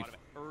take the wave.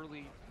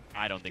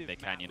 I don't think they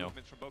can, you know.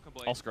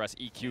 Oscar has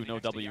EQ, no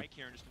W.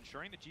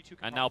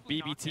 And now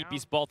BB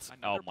TP's bot.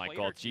 Oh my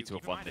god, G2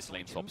 have won this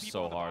lane swap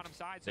so hard.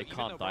 They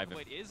can't dive him.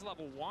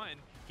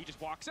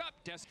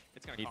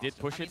 He did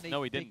push it?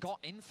 No, he didn't.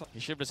 He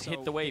should have just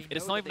hit the wave. It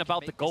is not even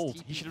about the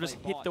gold. He should have just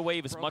hit the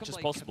wave as much as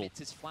possible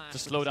to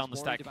slow down the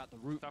stack. Oh,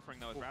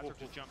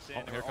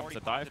 here comes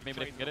the dive. Maybe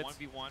they can get it.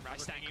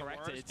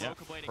 Yeah,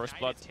 first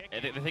blood.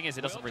 The thing is,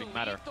 it doesn't really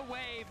matter.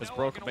 Because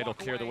Broken Blade will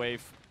clear the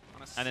wave.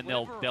 And then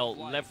they'll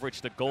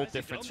leverage the gold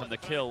difference from the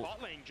kill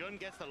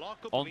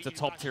onto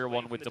top tier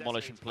 1 with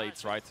demolition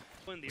plates, right?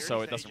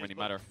 So it doesn't really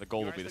matter. The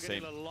gold will be the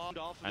same.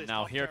 And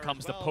now here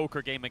comes the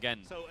poker game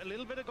again.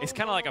 It's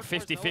kind of like a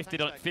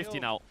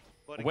 50-50 now.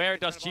 Where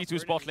does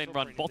G2's bot lane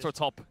run? Bot or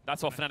top?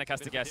 That's what Fnatic has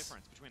to guess.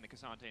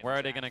 Where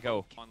are they going to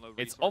go?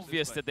 It's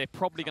obvious that they're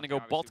probably going to go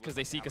bot because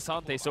they see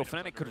Cassante, so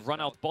Fnatic could run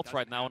out bot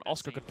right now, and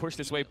Oscar could push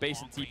this wave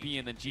base and TP,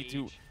 and then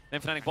G2,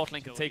 then Fnatic bot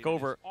lane can take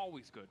over.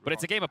 But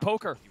it's a game of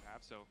poker,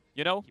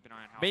 you know?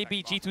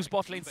 Maybe G2's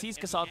bot lane sees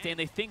Cassante and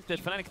they think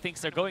that Fnatic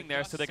thinks they're going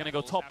there, so they're going to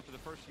go top.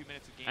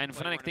 And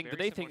Fnatic think that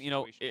they think, you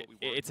know,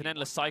 it's an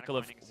endless cycle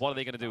of what are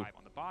they going to do.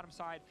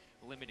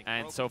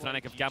 And so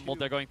Fnatic have gambled,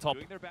 they're going top.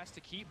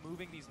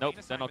 Nope,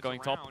 they're not going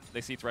top. They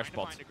see Thresh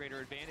bot.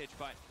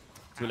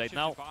 Too late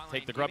now.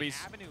 Take the grubbies.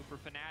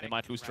 They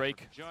might lose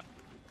Drake.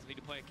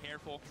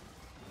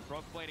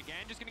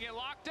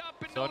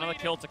 So another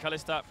kill to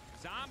Kalista.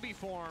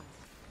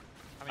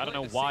 I don't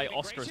know why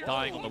Oscar's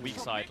dying on the weak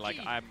side. Like,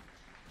 I'm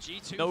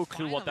no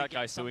clue what that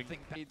guy's doing.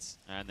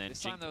 And then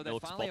Jinx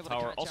builds bot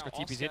tower. Oscar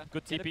TP's in.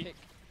 Good TP.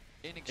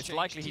 It's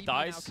likely he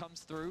dies.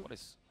 What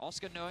is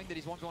Oscar knowing that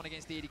he's 1v1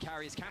 against the AD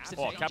carries. Caps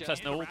oh, Caps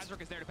has no ult.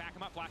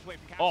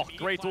 Oh,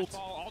 great ult.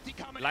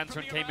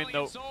 Lantern came in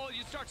though.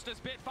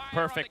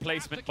 Perfect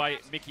placement by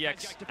Mickey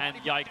X and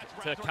Yike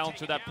to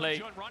counter that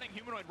play.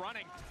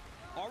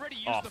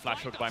 Oh,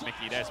 flash hook by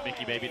Mickey. There's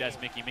Mickey, baby.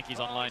 There's Mickey. Mickey's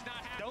online.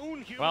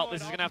 Well,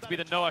 this is going to have to be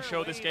the Noah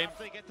show this game.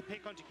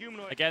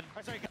 Again.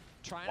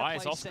 Why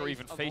is Oscar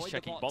even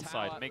face-checking bot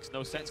side? Makes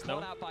no sense,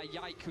 no?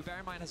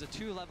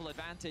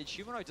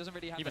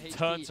 Even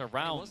turns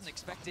around.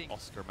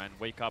 Oscar, man,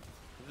 wake up.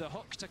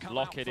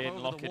 Lock it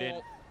in, lock it in.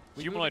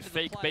 Humanoid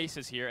fake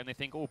bases here, and they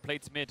think, oh,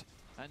 plate's mid.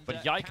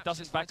 But Yike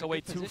doesn't back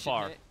away too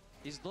far.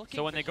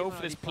 So when they go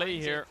for this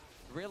play here,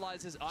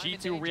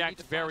 G2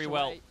 react very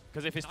well.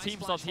 Because if his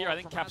team's not here, I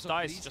think Caps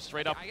dies just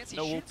straight up.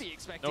 No ult,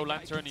 no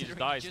Lantern, he just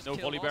dies. No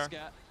Volibear.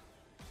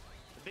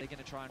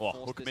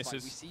 Oh, hook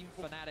misses.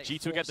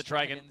 G2 get the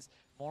dragon.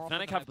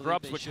 Fnatic have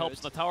grubs, which helps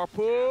the tower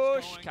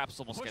push. Caps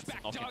almost gets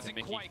knocked into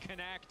Mickey.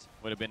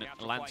 Would have been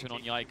a Lantern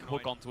on Yike.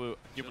 Hook onto a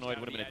Humanoid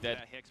would have been a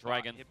dead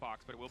dragon.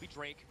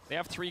 They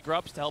have 3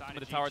 grubs to help them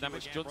with the tower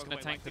damage. Jun's going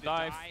to tank the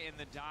dive.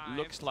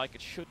 Looks like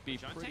it should be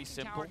pretty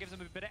simple.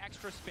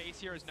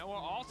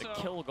 The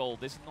kill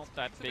gold is not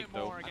that big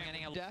though.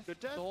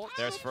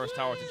 There's first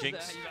tower to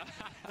Jinx.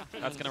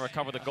 That's going to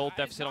recover the gold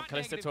deficit on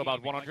Kalista to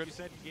about 100,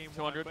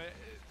 200.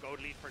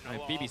 I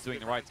mean, BB's doing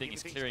the right thing.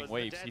 He's clearing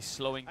waves. He's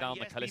slowing down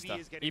the Kalista.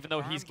 Even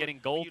though he's getting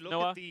gold,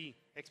 Noah,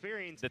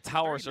 the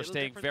towers are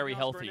staying very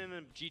healthy.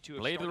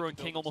 Blade of the Ruined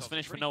King almost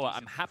finished for Noah.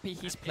 I'm happy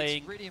he's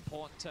playing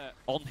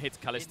on-hit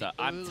Kalista.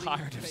 I'm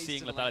tired of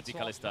seeing lethality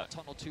Kalista.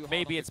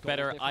 Maybe it's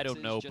better, I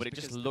don't know, but it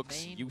just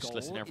looks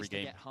useless in every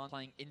game.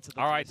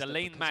 Alright, the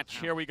lane match,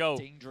 here we go.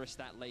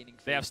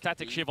 They have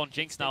static Shiv on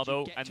Jinx now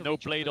though, and no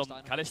Blade on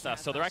Kalista,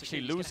 so they're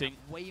actually losing.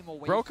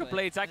 Broken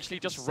Blade's actually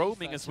just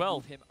roaming as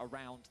well.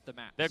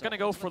 They're gonna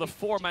go for the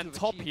 4-man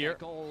top here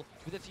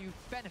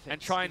and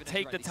try and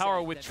take the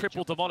tower with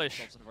triple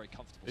demolish.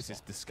 This is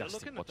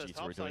disgusting what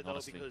G2 are doing,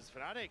 honestly.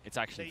 It's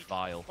actually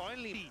vile.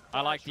 I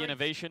like the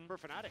innovation,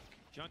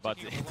 but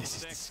this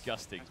is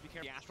disgusting.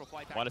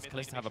 Why does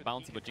Kalista have a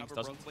bounty but Jinx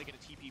doesn't?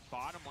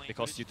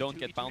 Because you don't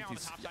get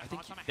bounties. I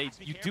think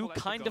you do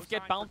kind of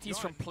get bounties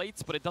from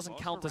plates, but it doesn't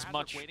count as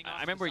much.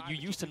 I remember you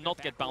used to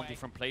not get bounty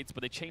from plates,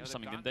 but they changed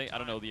something, didn't they? I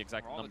don't know the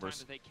exact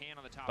numbers.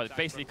 But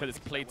basically because it's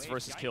plates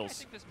versus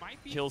kills.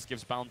 Kills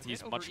gives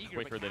bounties much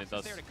quicker than it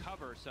does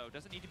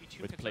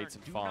with plates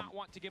and farm.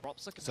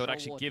 So it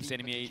actually gives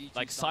enemy,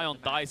 like Sion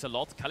dies a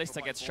lot,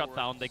 Kalista gets shut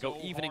down, they go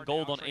even in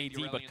gold on AD,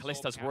 but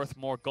Kalista's worth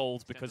more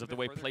gold because of the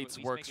way plates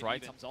works,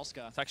 right?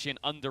 It's actually an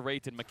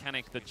underrated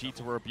mechanic that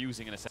G2 were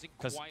abusing in a sense,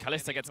 because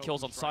Kalista gets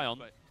kills on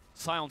Sion.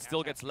 Sion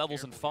still gets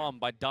levels in farm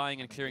by dying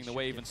and clearing the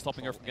wave and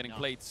stopping her from getting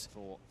plates.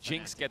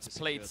 Jinx gets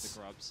plates,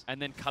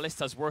 and then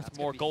Kalista's worth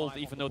more gold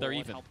even though they're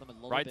even,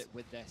 right?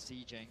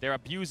 They're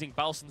abusing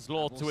Balsan's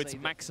Law to its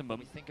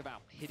maximum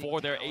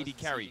for their AD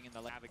carry.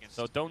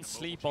 So don't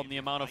sleep on the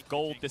amount of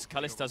gold this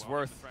Kalista's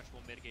worth.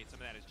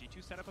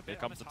 Here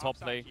comes the top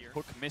play.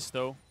 Hook missed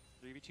though.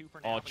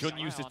 Oh, Jun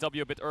used his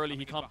W a bit early,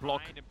 he can't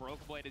block.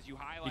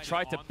 He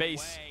tried to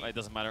base, it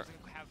doesn't matter.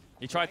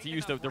 He tried to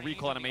use the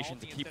recall animation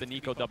to keep the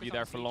Nico W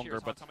there for longer,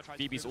 but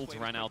BB's ult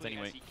ran out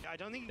anyway.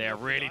 They're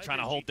really trying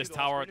to hold this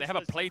tower. They have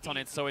a plate on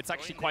it, so it's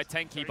actually quite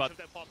tanky, but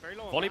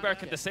Volibear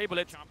can disable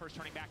it.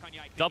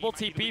 Double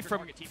TP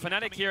from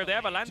Fnatic here. They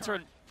have a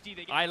Lantern.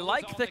 I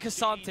like the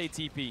Cassante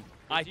TP.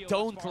 I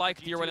don't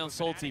like the Aurelion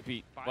Sol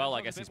TP. Well,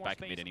 I guess he's back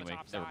mid anyway.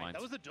 Never mind.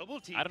 That was a double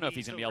TP, I don't know if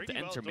he's going to be able to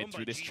really enter well mid done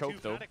through by this G2.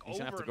 choke, though. Fnatic He's going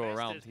to have to go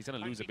around. He's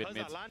going to lose a bit mid.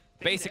 because that land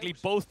Basically,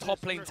 both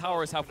top lane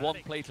towers have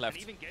one plate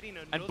left.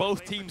 And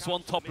both teams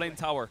want top lane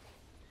tower.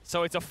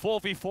 So it's a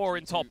 4v4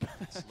 in top.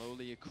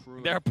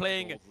 They're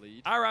playing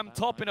Aram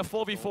top in a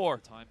 4v4.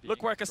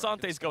 Look where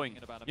Casante's going.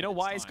 You know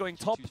why he's going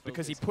top?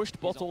 Because he pushed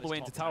bot all the way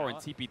into tower and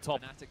TP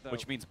top,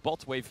 which means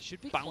bot wave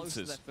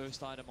bounces.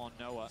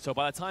 So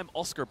by the time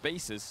Oscar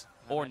bases,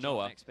 or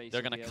Noah,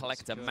 they're going to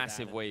collect a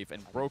massive wave,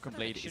 and Broken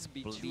Blade is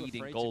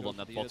bleeding gold on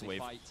that bot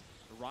wave.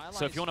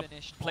 So if you want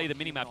to play the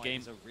minimap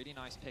game,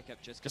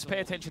 just pay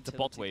attention to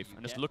bot wave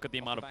and just look at the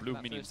amount of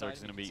blue minions there's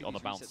going to be on the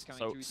bounce.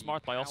 So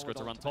smart by Oscar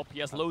to run top.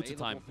 He has loads of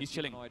time. He's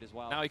chilling.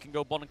 Now he can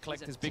go bot and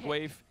collect his big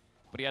wave,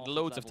 but he had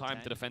loads of time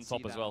to defend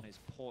top as well. He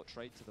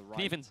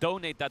can even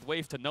donate that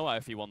wave to Noah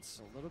if he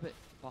wants.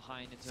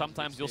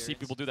 Sometimes you'll see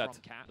people do that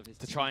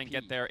to try and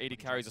get their AD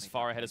carries as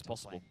far ahead as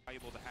possible.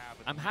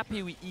 I'm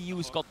happy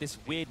EU's got this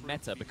weird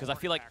meta, because I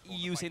feel like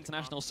EU's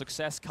international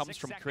success comes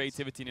from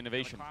creativity and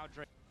innovation.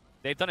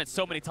 They've done it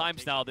so many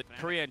times now that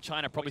Korea and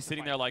China are probably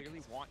sitting there like,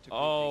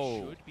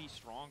 oh,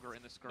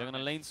 they're going to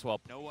lane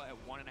swap.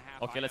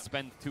 Okay, let's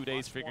spend 2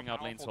 days figuring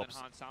out lane swaps,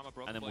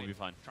 and then we'll be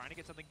fine.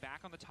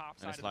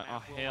 And it's like,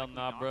 oh, hell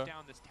nah, bro.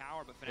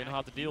 They know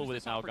how to deal with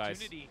it now,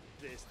 guys.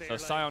 So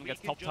Sion gets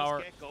top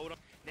tower.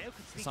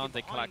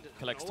 Sante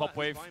collects top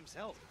wave.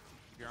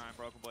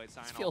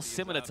 This feels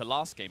similar to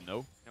last game,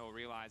 no?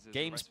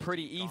 Game's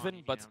pretty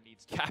even, but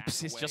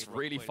Caps is just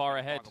really far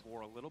ahead.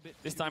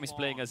 This time he's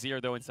playing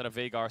Azir, though, instead of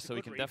Veigar, so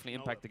he can definitely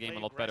impact the game a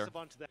lot better.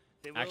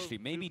 Actually,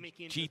 maybe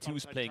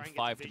G2's playing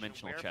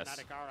 5-dimensional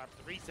chess.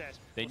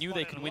 They knew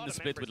they can win the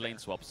split with lane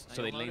swaps,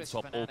 so they lane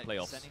swap all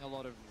playoffs.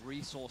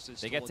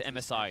 They get to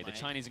MSI. The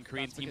Chinese and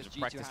Korean teams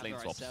practice lane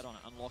swaps.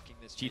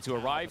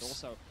 G2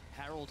 arrives.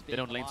 They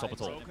don't lane swap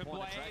at all.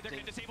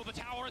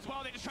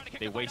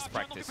 They waste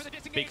practice.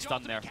 Big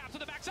stun there.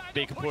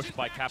 Big push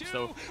by Caps,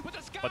 though.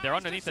 But they're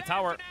underneath the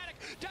tower.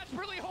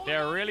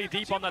 They're really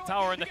deep on the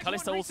tower, and the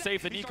Kalista will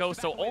save the Nico,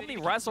 so only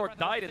Razork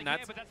died in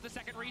that.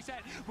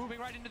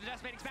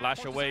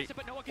 Flash away.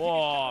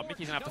 Oh,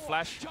 Mickey's gonna have to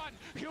flash.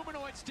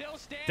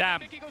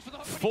 Damn.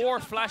 4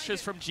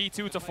 flashes from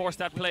G2 to force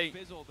that play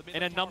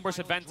in a numbers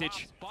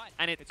advantage,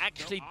 and it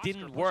actually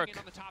didn't work.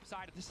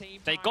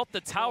 They got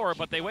the tower,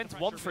 but they went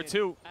 1 for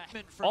 2.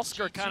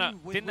 Oscar kind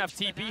of didn't have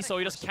TP, so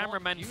he just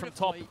cameraman from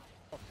top.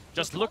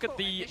 Just look at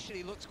the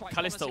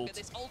Kalista ult.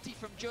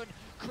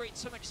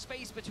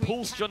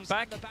 Pulls Jun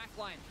back.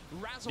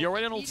 The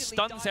original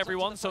stuns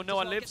everyone, so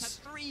Noah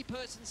lives.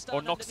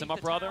 Or knocks him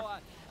up, rather.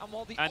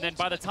 And then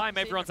by the time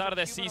everyone's out of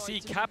their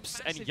CC,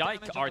 Caps and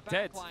Yike are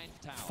dead.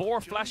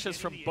 4 flashes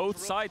from both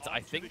sides,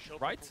 I think,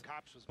 right?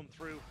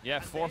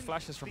 Yeah, 4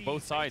 flashes from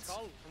both sides.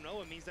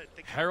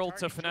 Herald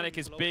to Fnatic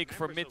is big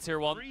for mid-tier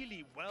 1,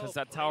 because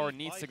that tower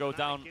needs to go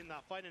down.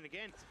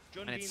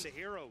 And it's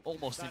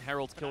almost in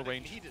Herald's kill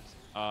range. He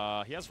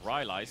has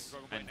Rylai's,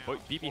 and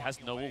BB has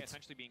no ult,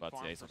 but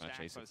yeah, he's not going to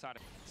chase it.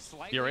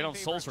 The Aradon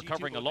Soul's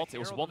recovering a lot. It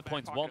was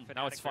 1.1,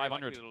 now it's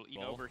 500.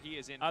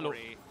 Hello.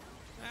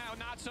 Now,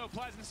 not so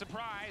pleasant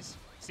surprise.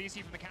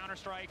 CC from the counter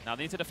strike. Now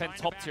they need to defend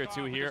top tier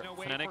 2 here,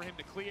 Fnatic.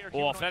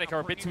 Oh, Fnatic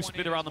are a bit too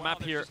split around the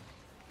map here.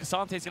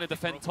 Casante's going to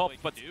defend top,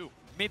 but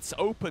mid's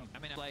open.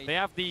 They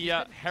have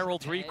the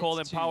Herald recall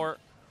and power.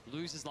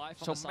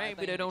 So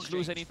maybe they don't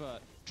lose any.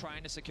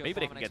 Maybe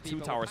they can get 2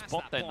 towers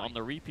bot then on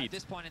the repeat.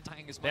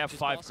 They have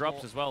 5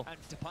 grubs as well.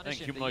 I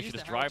think Humanoid should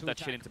just drive that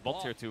shit into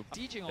bot tier 2.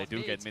 They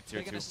do get mid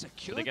tier 2.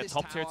 Do they get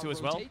top tier 2 as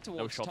well?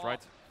 No shot,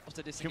 right?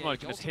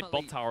 Humanoid can just hit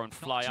bot tower and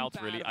fly out,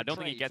 really. I don't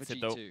think he gets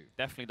it, though.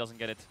 Definitely doesn't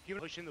get it.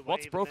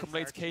 What's Broken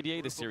Blade's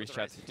KDA this series,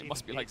 chat? It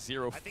must be like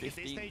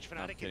 0-15.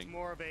 No, I'm kidding.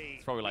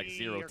 It's probably like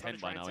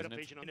 0-10 by now, isn't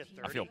it?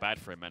 I feel bad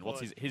for him, man.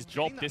 What's his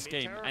job this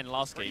game and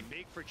last game?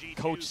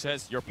 Coach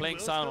says, you're playing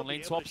Sion on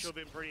lane swaps,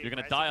 you're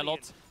going to die a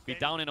lot, be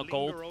down in a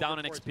gold, down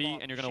in XP,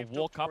 and you're going to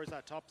walk up,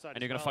 and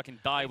you're going to fucking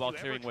die while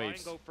clearing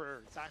waves.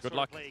 Good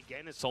luck,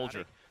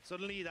 soldier.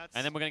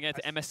 And then we're going to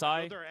get to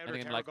MSI, and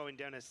then like,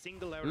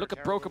 look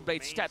at Broken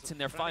Blade's stats in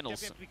their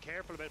finals.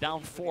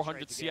 Down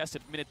 400 CS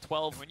at minute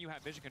 12,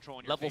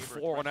 level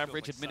 4 on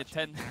average at minute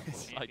 10.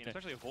 It's like,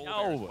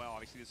 no,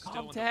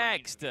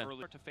 context.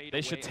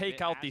 They should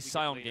take out these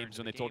Sion games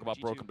when they talk about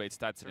Broken Blade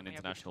stats in an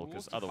international,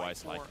 because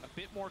otherwise, like,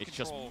 it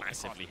just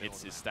massively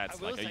hits his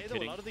stats. Like, are you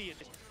kidding?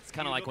 It's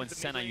kind of like when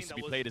Senna used to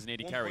be played as an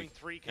AD carry,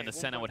 and the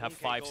Senna would have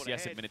 5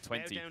 CS at minute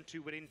 20,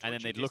 and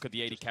then they'd look at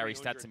the AD carry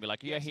stats and be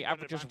like, yeah, he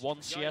averages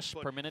 1 CS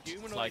per minute.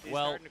 It's like,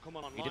 well,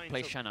 he did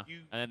play Senna,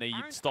 and then they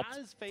stopped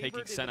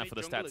taking Senna for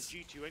the stats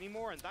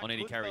on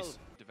AD carries.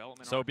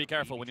 So be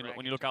careful when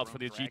you look out for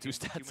the G2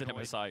 stats in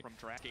MSI.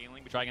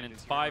 Dragon in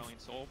 5.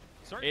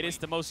 It is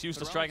the most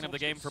useless Dragon of the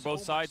game for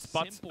both sides,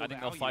 but I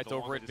think they'll fight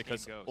over it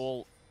because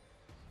all...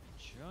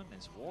 Jun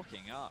is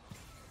walking up.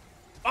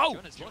 Oh!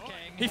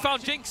 He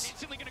found Jinx!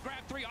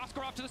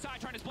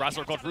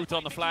 Razor got rooted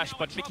on the flash,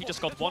 but Mickey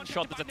just got 1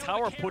 shot. There's a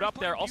tower put up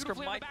there. Oscar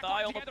might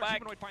die on the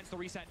back.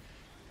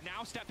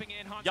 Now stepping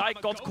in,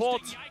 Yike got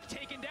caught. Yike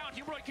taken down.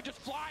 Humanoid can just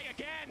fly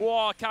again.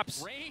 Whoa,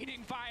 Caps.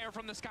 Raining fire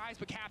from the skies,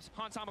 but Caps,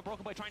 Hansama,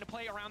 Broken Blade trying to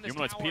play around this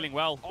Humanoid's tower. peeling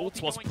well.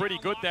 Ult was pretty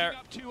good there.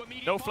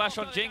 No flash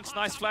on Jinx.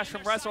 Nice flash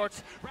from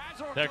Razork.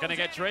 They're gonna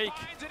get Drake.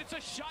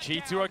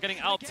 G2 are getting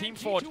out team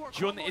fought.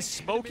 Jun is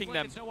smoking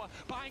them.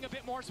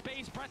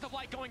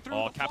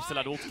 Oh, Caps still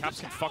had ult.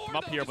 Caps can fuck them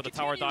up here, but the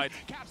tower died.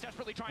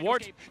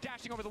 Ward.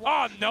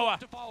 Oh, Noah.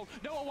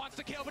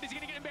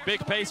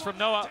 Big pace from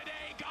Noah.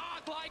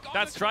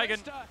 That's Dragon.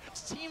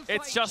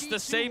 It's just the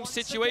same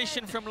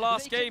situation from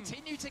last game.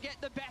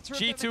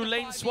 G2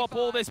 lane swap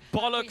all this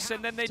bollocks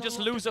and then they just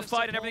lose a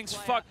fight and everything's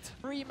fucked.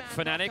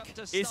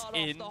 Fnatic is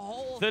in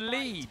the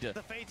lead.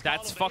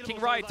 That's fucking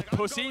right,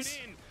 pussies.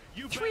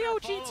 3-0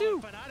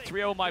 G2.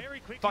 3-0 my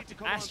fucking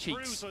ass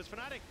cheeks.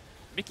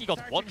 Mickey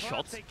got one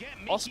shot.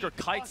 Oscar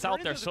kites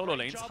out their solo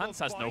lanes. Hans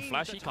has no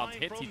flash. He can't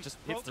hit. He just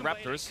hits the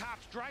Raptors.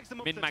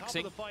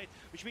 Min-maxing.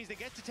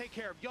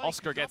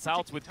 Oscar gets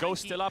out with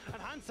Ghost still up.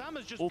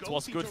 Ult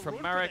was good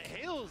from Marc.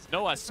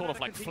 Noah's sort of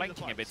like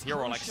flanking a bit here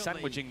or like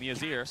sandwiching the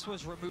Azir.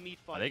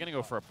 Are they going to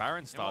go for a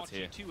Baron start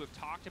here?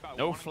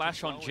 No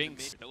flash on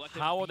Jinx.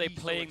 How are they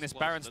playing this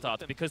Baron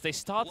start? Because they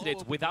started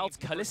it without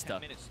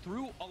Kalista.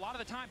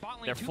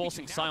 They're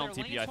forcing Sion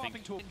TP, I think.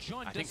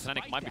 I think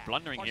Fnatic might be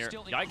blundering here.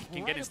 Yike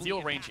can get in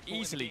steal range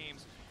easily.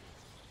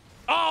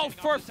 Oh,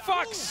 for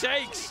fuck's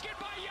sakes!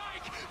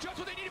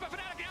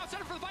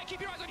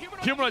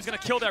 Humanoid's gonna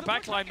kill their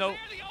backline though.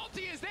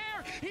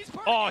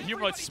 Oh,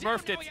 Humanoid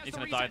smurfed it. He's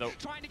gonna die though.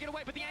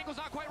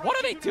 What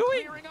are they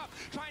doing?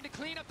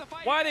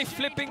 Why are they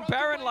flipping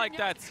Baron like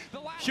that?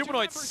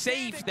 Humanoid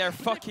saved their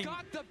fucking...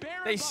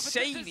 He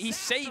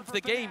saved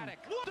the game.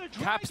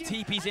 Caps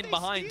TP's in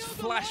behind.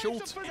 Flash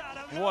ult.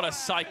 What a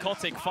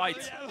psychotic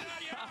fight.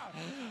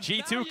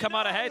 G2 come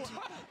out ahead.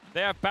 They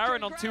have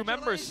Baron on 2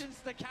 members,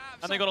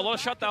 and they got a lot of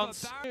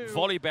shutdowns.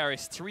 Volibear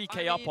is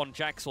 3k up on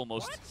Jax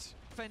almost.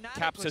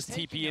 Caps'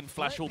 TP in,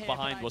 flash ult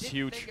behind was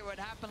huge.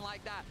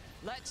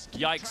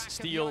 Yikes,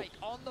 steal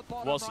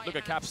was, look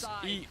at Caps,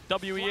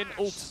 EWE in,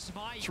 ult,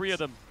 3 of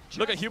them.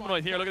 Look at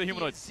Humanoid here, look at the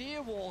Humanoid.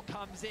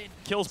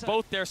 Kills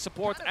both their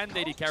support and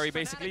AD carry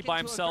basically by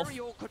himself.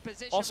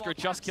 Oscar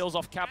just kills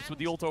off Caps with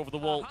the ult over the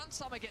wall.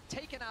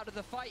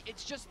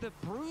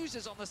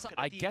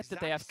 I get that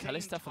they have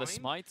Kalista for the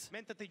smite,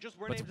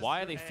 but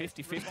why are they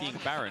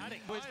 50-50ing Baron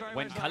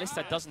when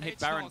Kalista doesn't hit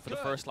Baron for the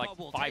first like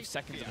 5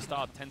 seconds of the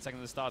start, 10 seconds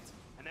of the start?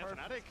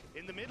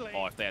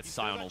 Oh, if they had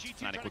Sion ult,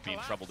 Fnatic would be in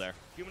trouble there.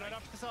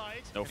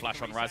 No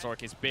flash on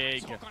Razork is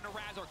big.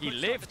 He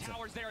lived.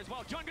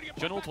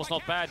 Jun ult was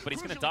not bad, but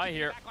he's going to die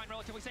here.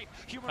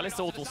 Kalista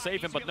ult will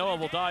save him, but Noah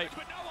will die.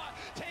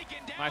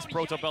 Nice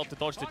proto belt to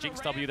dodge the Jinx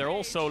W. They're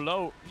all so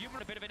low.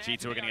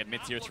 G2 are going to get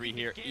mid-tier 3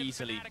 here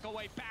easily.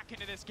 Going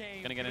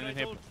to get an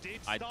inhib.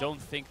 I don't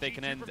think they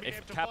can end.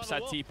 If Caps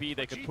had TP,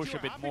 they could push a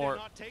bit more.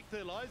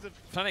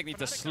 Fnatic need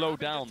to slow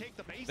down.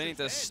 They need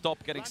to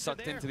stop getting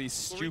sucked into these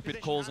stupid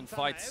calls and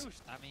fights.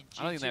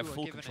 I don't think they have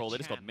full control. They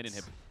just got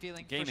mid-inhib.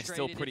 The game is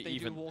still pretty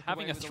even.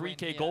 Having a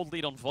 3k gold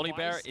lead on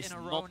Volibear is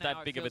not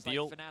that big of a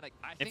deal.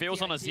 If it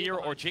was on Azir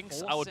or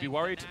Jinx, I would be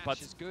worried,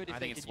 but I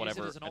think it's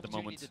whatever at the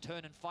moment.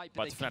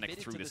 But Fnatic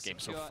threw this game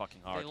so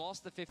fucking hard.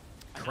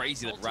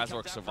 Crazy that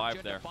Razork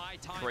survived there.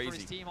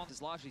 Crazy.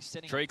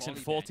 Drake's in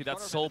 40,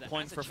 that's soul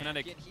point for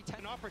Fnatic.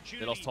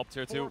 They lost top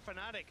tier 2.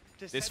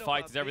 This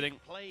fight is everything.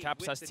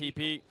 Caps has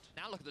TP.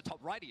 Now look at the top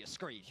right of your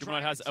screen.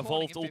 Humanoid has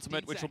evolved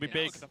ultimate, which will be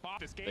big.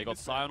 They got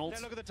Sion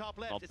ult.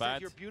 Not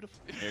bad.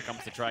 Here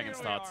comes the Dragon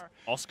start.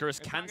 Oscar is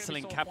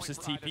cancelling Caps'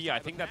 TP. I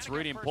think that's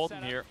really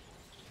important here.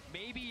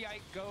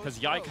 Because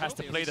Yike has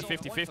to play the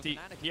 50-50.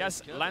 He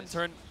has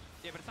Lantern.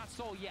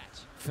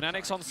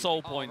 Fnatic's on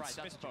soul points.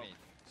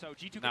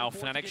 Now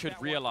Fnatic should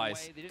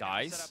realize,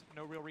 guys,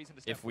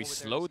 if we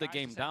slow the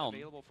game down,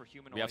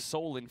 we have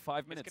soul in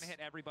 5 minutes.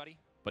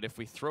 But if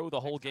we throw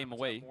the whole game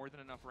away,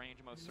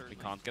 we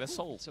can't get a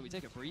soul. So we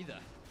take a breather.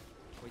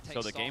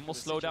 So the game will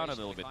slow down a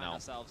little bit now.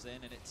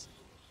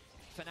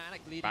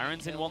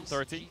 Baron's in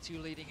 130.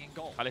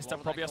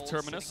 Kalista probably has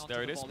Terminus.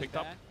 There it is, picked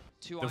up.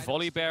 The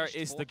Volibear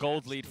is the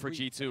gold lead for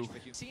G2.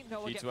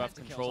 G2 have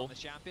control.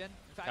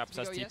 Caps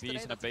has TP,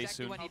 he's in a base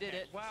soon.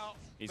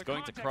 He's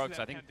going to Krugs.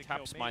 I think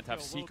Caps might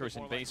have Seekers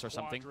in base or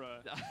something.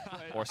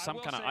 Or some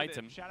kind of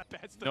item.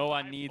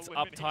 Noah needs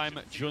uptime,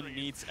 Jun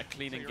needs a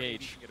clean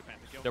engage.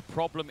 The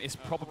problem is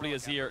probably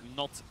Azir,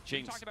 not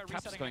Jinx.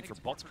 Caps is going for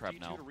bot crab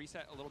now.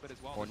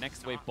 Or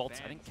next wave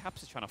bots. I think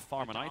Caps is trying to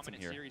farm an item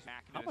here.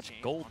 How much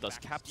gold does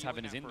Caps have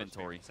in his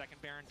inventory? Is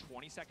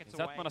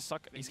that gonna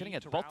suck? He's gonna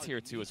get bot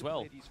tier 2 as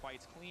well.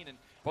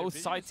 Both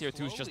side tier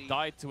 2s just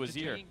died to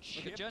Azir.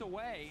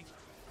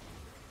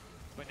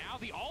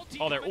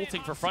 Oh, they're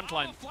ulting for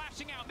frontline.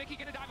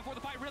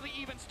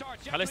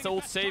 Kalista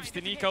ult saves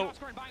the Nico.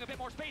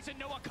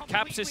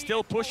 Caps is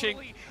still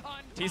pushing.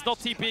 He's not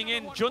TPing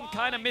in. Jun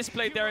kind of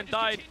misplayed there and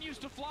died.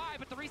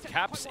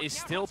 Caps is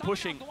still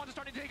pushing.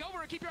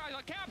 keep your eyes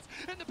on Caps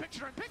in the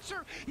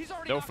picture-in-picture. He's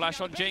already No flash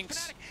on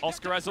Jinx.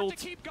 Oscar has ult.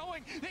 He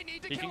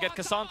can get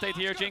Cassante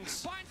here,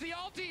 Jinx.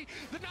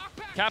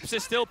 Caps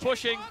is still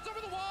pushing.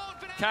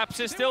 Caps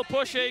is still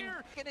pushing.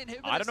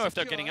 I don't know if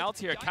they're getting out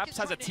here. Caps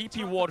has a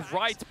TP ward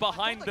right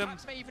behind them.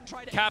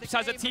 Caps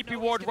has a TP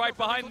ward right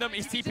behind them.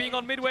 He's TPing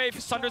on midwave.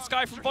 Sundered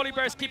Sky from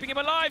Volibear is keeping him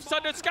alive.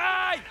 Sundered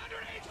Sky!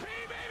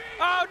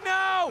 Oh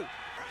no!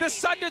 The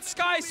Sundered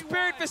Sky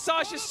Spirit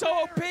Visage is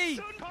so OP!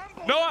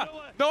 Noah!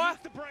 Noah!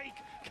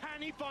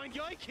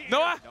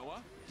 Noah!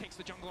 Takes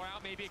the jungler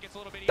out, maybe it gets a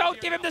little bit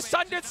Don't give him the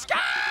Sundered Sky!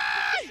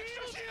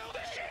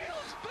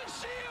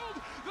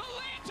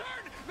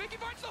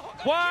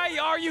 Why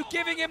are you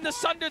giving him the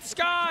Sundered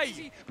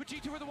Sky?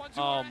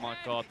 Oh my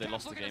god, they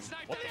lost the game.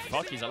 What the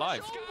fuck? He's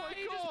alive.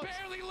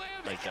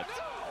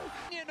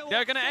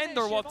 They're gonna end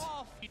or what?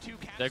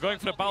 They're going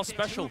for the Bao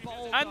special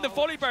and the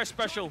Volibear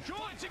special.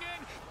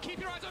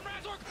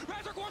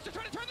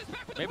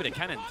 Maybe they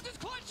can end.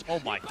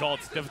 Oh my god,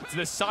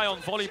 the Scion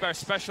Volibear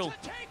special.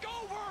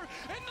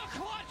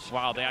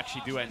 Wow, they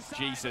actually do end.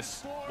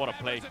 Jesus, what a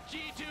play.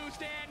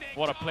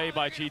 What a play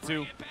by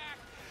G2.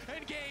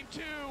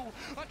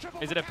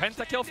 Is it a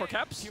pentakill for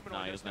Caps?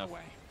 No, he doesn't have.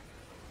 Wait,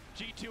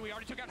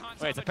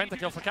 it's a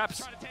pentakill for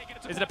Caps.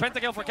 Is it a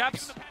pentakill for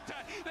Caps?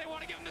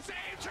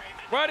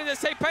 Where did it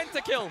say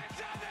pentakill?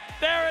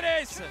 There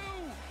it is!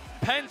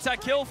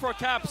 Pentakill for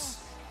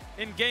Caps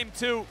in game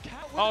 2.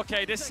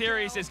 Okay, this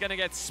series is gonna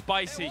get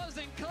spicy.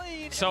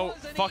 So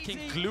fucking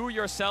glue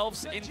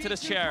yourselves into the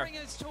chair.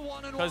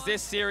 Because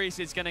this series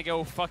is gonna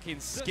go fucking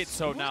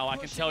schizo now, I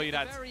can tell you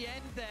that.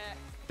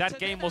 That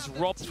game was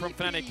robbed from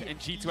Fnatic and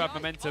G2 have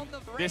momentum.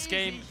 This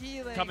game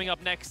coming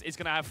up next is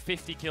going to have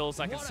 50 kills.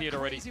 I can see it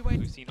already.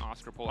 We've seen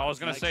Oscar pull I was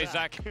going to say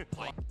Zach.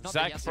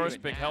 Zach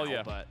first pick, hell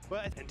yeah.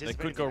 They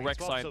could go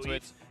Rek'Sai into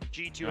it.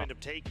 G2 end up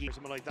taking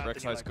something like that.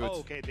 Rek'Sai is good. Oh,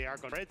 okay, they are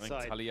going red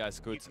side. Talia is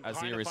good.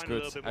 Azir is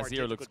good.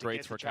 Azir looks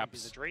great for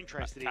Caps.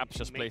 Caps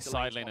just plays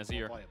side lane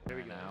Azir.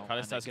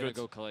 Kalista is good.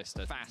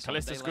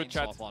 Kalista's good,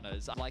 chat.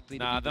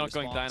 Nah, they're not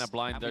going Diana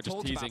blind. They're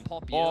just teasing.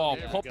 Oh,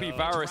 Poppy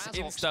Varus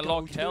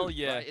insta-locked. Hell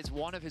yeah.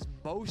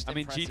 I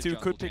mean, G2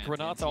 could pick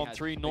Renata on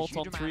 3, Nolt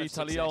on 3,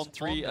 Talia on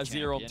 3,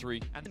 Azir on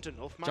 3.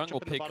 Jungle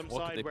pick.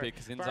 What could they pick?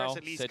 Zinzao?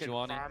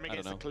 Sejuani? I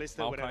don't know.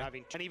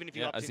 Maokai?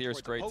 Yeah, Azir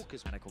is great.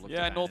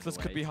 Yeah, Nautilus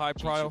could be high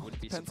prio.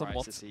 Depends on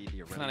what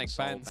Fnatic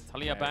bans.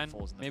 Talia ban.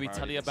 Maybe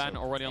Talia ban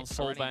already on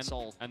Soul ban.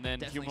 And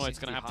then Humanoid's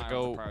going to have to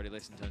go.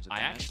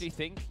 I actually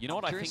think, you know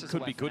what I think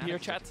could be good here,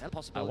 chat?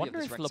 I wonder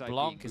if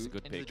LeBlanc is a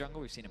good pick.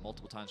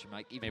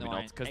 Maybe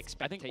not, because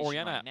I think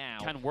Orianna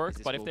can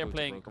work, but if they're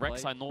playing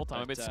Rek'Sai Nolt,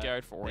 I'm a bit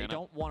scared for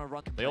Orianna.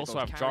 They also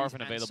have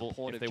Jarvan available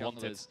if they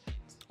want it.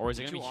 Or is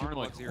it going to be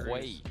Humanoid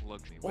Hwei?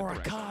 Or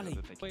Akali?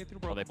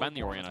 Oh, they banned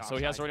the Orianna, so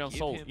he has already on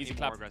Soul. Easy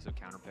clap.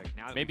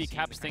 Maybe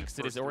Caps thinks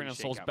that his Orianna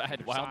Soul's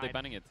bad. Why aren't they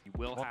banning it?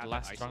 What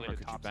last jungler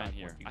could you ban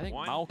here? I think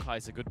Maokai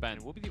is a good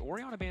ban. Will be the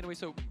Orianna ban away,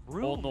 so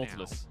all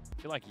Nautilus.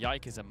 I feel like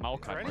Yike is a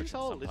Maokai merchant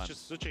sometimes. It's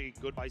just such a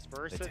good vice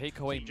versa. They take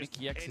away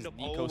Mickey X's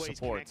Nico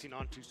support.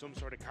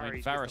 I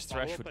mean, Varus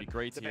Thresh would be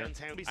great here.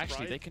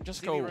 Actually, they can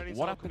just go,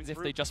 what happens if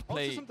they just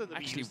play...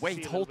 Actually,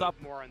 wait, hold up.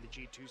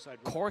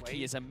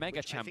 Corki is a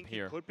mega champ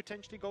here.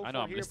 I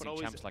know I'm listing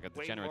champs like a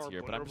degenerate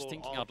here, but I'm just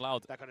thinking out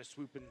loud.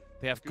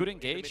 They have good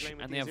engage,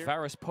 and they have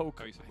Varus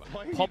poke.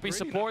 Poppy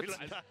support,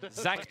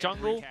 Zac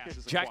jungle,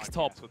 Jax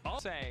top.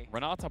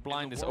 Renata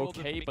blind is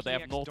okay, but they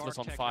have Nautilus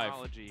on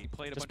 5.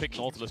 Just pick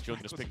Nautilus, Jun,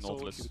 just pick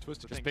Nautilus.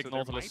 Just pick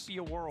Nautilus.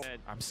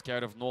 I'm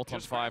scared of Naut on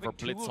 5 or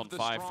Blitz on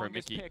 5 for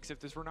Mickey. I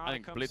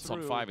think Blitz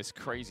on 5 is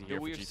crazy here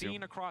for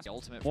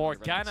G2.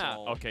 Morgana!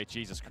 Okay,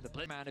 Jesus.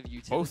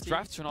 Both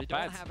drafts are not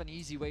bad.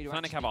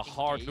 Fnatic have a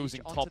hard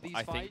losing top,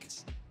 I think.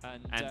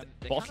 And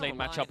bot lane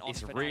matchup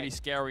is really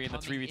scary in the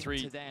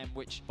 3v3.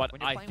 But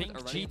I think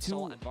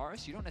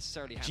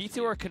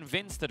G2 are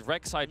convinced that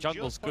Rek'Sai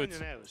jungle's good.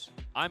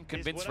 I'm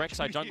convinced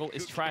Rek'Sai jungle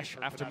is trash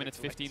after minute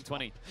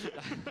 15-20.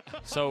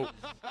 So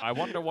I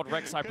wonder what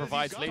Rek'Sai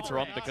provides later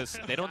on, because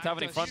they don't have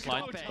any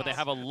frontline, but they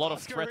have a lot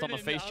of threat on the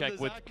face check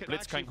with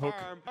Blitzcrank hook.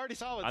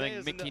 I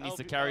think Mickey needs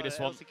to carry this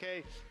one.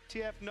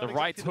 The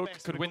right hook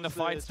could win the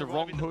fight, the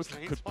wrong hook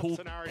could pull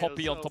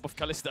Poppy on top of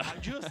Kalista.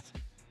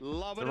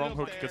 The wrong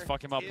hook could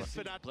fuck him up.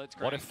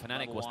 What if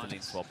Fnatic was the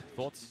lane swap?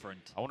 Thoughts?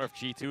 I wonder if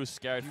G2 is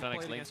scared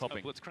Fnatic's lane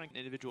swapping.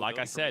 Like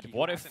I said,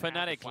 what if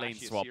Fnatic lane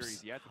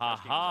swaps?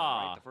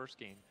 Haha!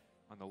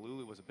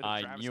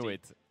 I knew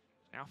it.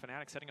 Now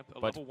Fnatic setting up a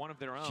level 1 of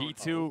their own.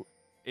 G2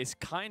 is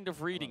kind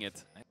of reading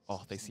it.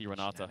 Oh, they see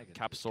Renata.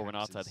 Cap saw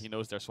Renata. He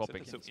knows they're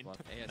swapping.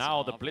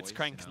 Now the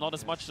Blitzcrank is not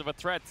as much of a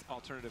threat.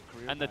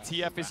 And the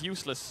TF is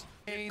useless.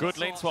 Good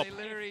lane swap.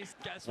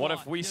 What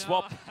if we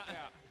swap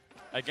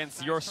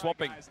against your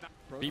swapping?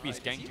 BB's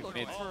ganked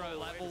mid.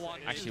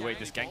 Actually, wait,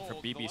 this gank from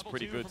BB is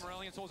pretty good.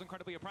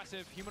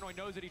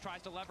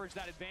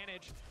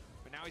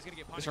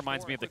 This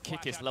reminds me of the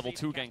Kickis level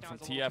 2 gank from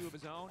TF.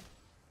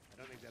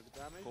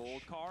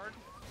 Gold card,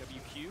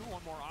 WQ,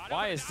 one more auto.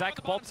 Why is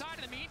Zac bot?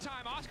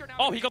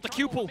 Oh, he got the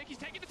Q pull. He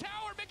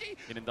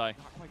didn't die.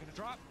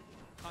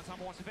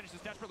 Hansama wants to finish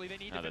this desperately. They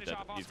need No, to finish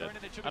off he's Oscar, dead.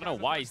 and it should I be don't know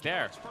down why to he's the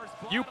there. first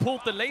blood. You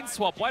pulled the lane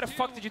swap. Why the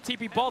fuck did you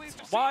TP bot?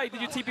 Why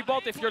did you TP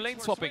bot if you're lane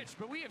swapping?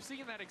 But we have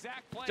seen that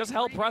exact play Just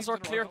help 3 games Razor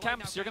in a clear row.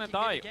 camps. Now You're gonna Fnatic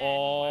die. again.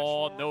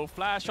 Oh, Flash no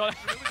flash on.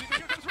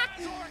 Here comes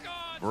Razor.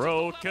 God,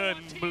 Broken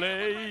just a level 1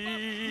 blade.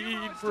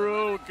 Heroes to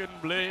Broken Every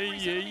blade.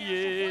 second he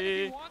has to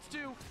play if he wants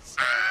to.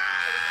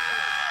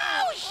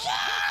 Oh,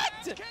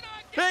 shit!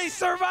 Cannot He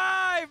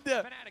survived!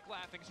 Fnatic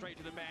laughing straight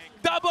to the bank.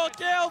 Double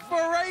kill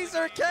for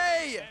Razor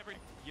K!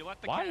 You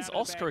let the Why cat is out of the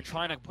Oscar bag,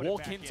 trying to put it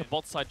walk back into in.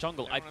 bot side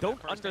jungle? I Everyone on don't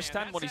that first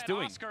understand hand. what he's That's it,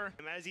 doing. Oscar.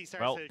 As he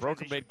starts Well, to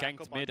Broken transition Blade back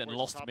ganked up on mid and towards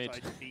lost the top mid.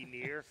 side to be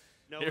near.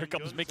 No Here one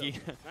comes does, Mickey. so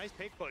nice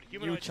pick, but New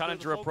Humanoid's still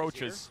challenger the focus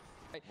approaches.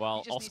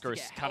 While Oscar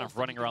is kind of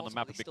running around the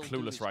map a bit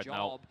clueless right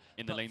now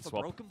in the lane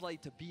swap.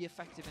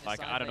 Like,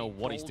 I don't know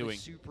what he's doing.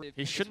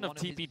 He shouldn't have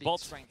TP'd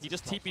bot. He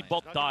just TP'd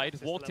bot, died,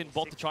 walked in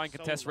bot to try and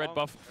contest red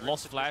buff,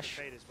 lost flash.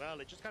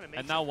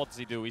 And now what does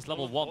he do? He's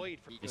level 1.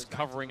 He's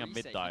covering a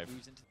mid dive.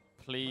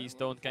 Please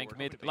don't gank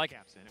mid. Like,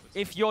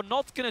 if you're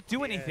not gonna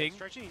do anything,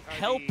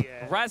 help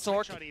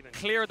Razor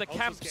clear the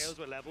camps.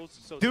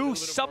 Do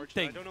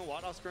something.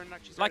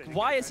 Like,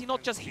 why is he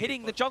not just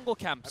hitting the jungle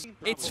camps?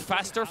 It's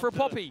faster for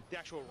Poppy.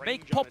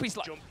 Make Poppy's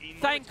like,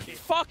 thank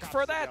fuck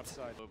for that.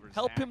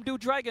 Help him do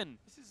dragon.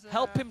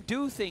 Help him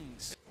do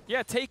things.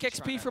 Yeah, take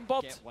XP from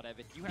bot.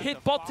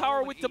 Hit bot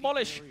tower with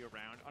demolish.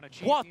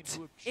 What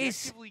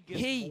is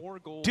he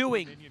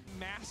doing?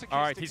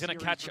 All right, he's going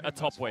to catch a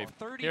top wave.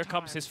 Here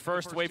comes his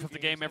first wave of the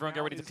game. Everyone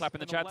get ready to clap in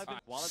the chat.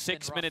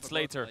 6 minutes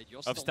later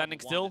of standing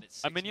still.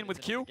 A minion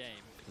with Q.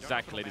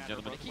 Zach, ladies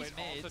and gentlemen.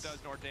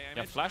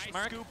 Yeah, flash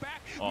Marc.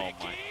 Oh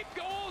my.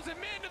 Goals and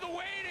into the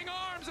waiting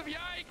arms of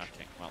Yike.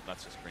 Okay, well,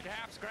 that's just cringe.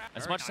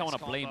 As much as I want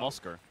to blame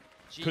Oscar,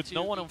 could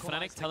no one on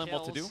Fnatic tell him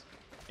what to do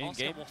in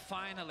game?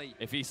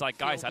 If he's like,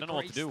 guys, I don't know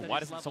what to do, why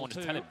doesn't someone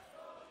just tell him?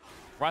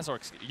 Razor,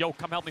 yo,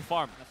 come help me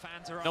farm.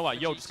 Noah,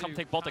 yo, just come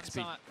take bot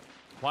XP.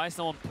 Why is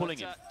no one pulling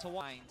it?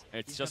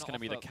 It's just going to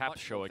be the cap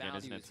show again,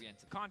 isn't it?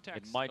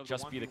 It might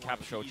just be the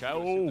cap show.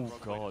 Oh,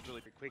 God.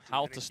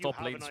 How to stop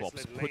lane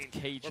swaps. Put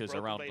cages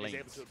around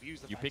lanes.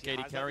 You pick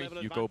AD carry,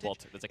 you go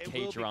bot. There's a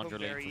cage around your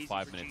lane for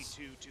 5 minutes.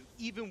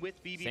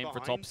 Same for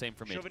top, same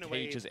for mid.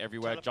 Cages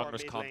everywhere.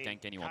 Junglers can't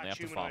gank anyone. They have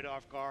to farm.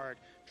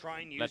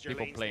 Let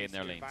people play in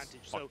their lanes.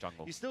 Fuck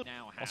jungle.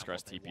 Oscar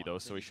has TP though,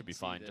 so he should be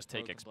fine. Just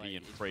take XP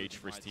and rage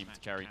for his team to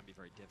carry.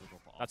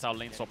 That's how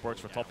lane swap works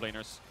for top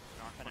laners.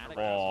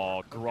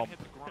 Oh, Grump.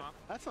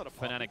 That's not a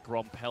Fnatic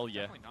Grump, hell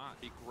yeah.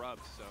 Big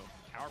grubs, so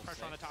power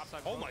pressure on the top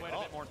side. Oh my God. A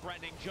bit more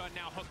threatening. Jun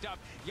now hooked up.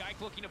 Yike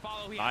looking to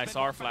follow. Nice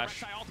R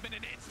flash.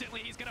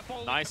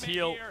 Nice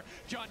heal.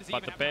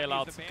 But the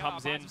bailout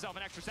comes in.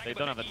 They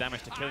don't have the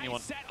damage to kill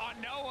anyone.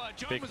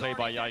 Big play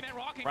by Yike.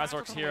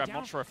 Razor's here. I'm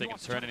not sure if they can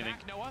turn anything.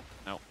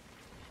 No.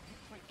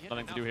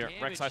 Nothing to do here.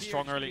 Rek'Sai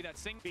strong early.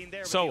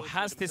 So,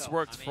 has this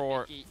worked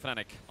for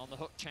Fnatic?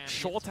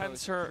 Short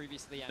answer,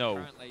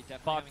 no.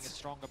 But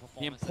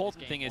the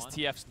important thing is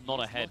TF's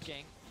not ahead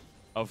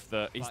of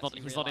the... He's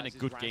not in a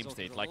good game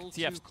state. Like,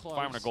 TF's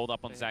 500 gold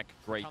up on Zac,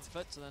 great.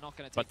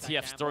 But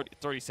TF's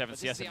 37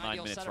 CS in 9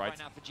 minutes, right?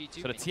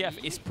 So the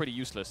TF is pretty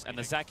useless, and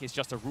the Zac is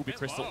just a Ruby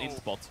Crystal in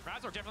spot.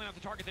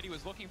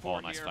 Oh,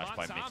 nice flash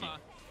by Mickey.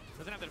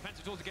 Doesn't have the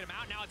defensive tools to get him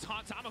out. Now it's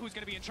Hansama who's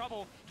going to be in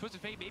trouble.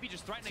 Twisted Fate maybe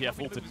just threatening.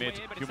 TF ulted mid.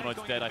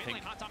 Humanoid's dead, I think.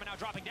 Hansama now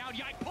dropping down.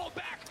 Yike pulled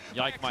back.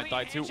 Yike might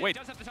die too. Wait,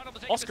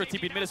 Oscar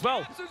TP'd mid as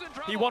well.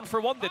 He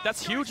 1-for-1'd it.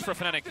 That's huge for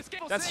Fnatic.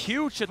 That's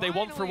huge that they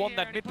 1-for-1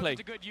 that mid play.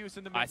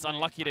 It's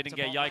unlucky they didn't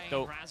get Yike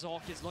though.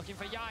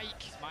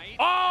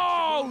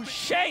 Oh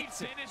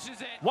shit!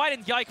 Why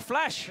didn't Yike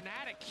flash?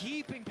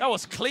 That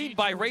was clean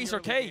by Razor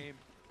K.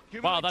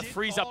 Wow, that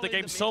frees up the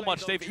game so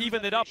much. They've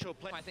evened it up.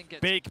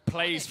 Big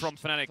plays from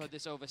Fnatic.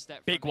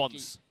 Big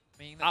ones.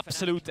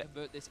 Absolute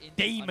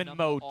demon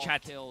mode,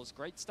 chat.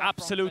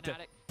 Absolute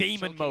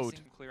demon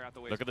mode.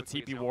 Look at the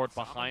TP ward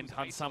behind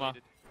Hansama.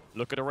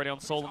 Look at already on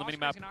Soul on the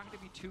minimap.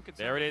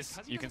 There it is.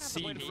 You can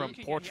see from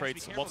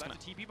portraits what's gonna...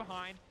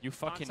 You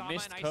fucking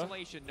missed, huh?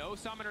 No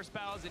summoner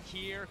spells, and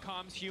here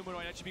comes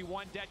Humanoid. That should be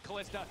one dead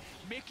Callista.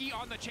 Mickey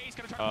on the chase,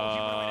 gonna try to pull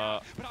Humanoid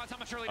out, but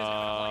Hansama surely doesn't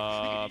have enough life.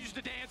 He can use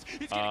the dance.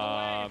 He's getting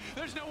away.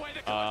 There's no way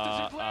that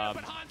Callista's declared,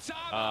 but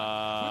Hansama,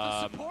 with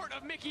the support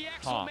of Mickey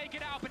X, will make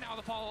it out. But now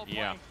the follow-up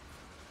play.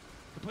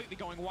 Completely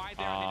going wide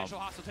there on the initial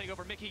hostile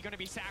takeover. Mickey going to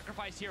be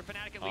sacrificed here.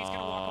 Fnatic at least going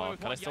to walk away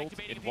with one. Yike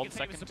debating if he can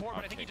save the support,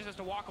 but I think he just has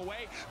to walk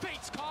away.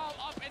 Fate's call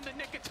up in the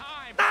nick of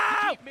time.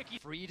 Ah!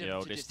 Freedom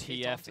yo, this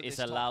TF is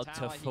allowed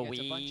to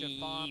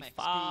free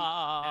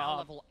farm.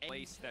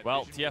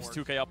 Well, TF's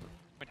 2k up.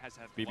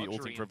 BB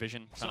ulting for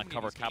vision, trying to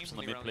cover caps on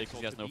the mid play because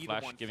he has no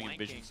flash, giving him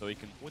vision so he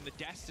can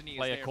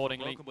play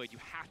accordingly.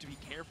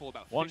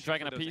 One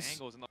dragon apiece.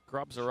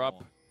 Grubs are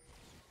up.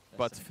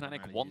 But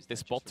Fnatic want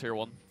this bot tier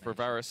 1 for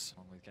Varus.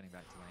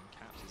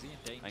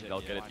 I think they'll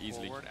get it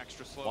easily.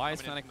 Why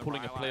is Fnatic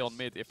pulling a play on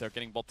mid if they're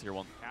getting bot tier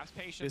 1?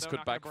 This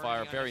could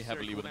backfire very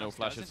heavily with no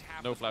flashes.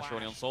 No flash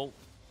only on Soul.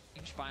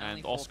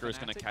 And Oscar is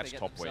going to catch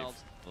top wave.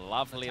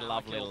 Lovely,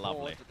 lovely,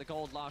 lovely. The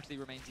gold largely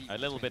remains A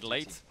little bit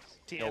late.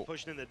 TF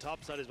pushing in the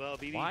top side as well.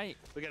 BB. Why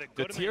We got a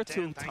the good tier amount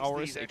 2 down thanks to towers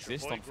these extra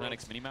exist on point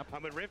Fnatic's growth. minimap?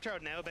 And with Rift Tower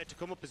now about to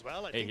come up as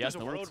well, I Hey, think he has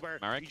there's a no world ult. where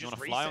Marek, you want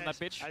to fly on that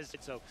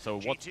bitch? So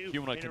what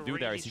Humanoid can do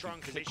there is he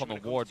can click on the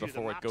ward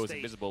before it goes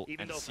invisible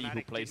and see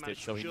who placed it,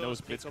 so he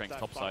knows Blitzcrank's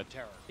top side.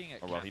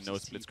 Or well, he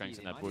knows Blitzcrank's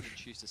in that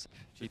bush.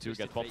 G2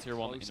 get bot tier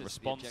 1 in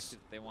response.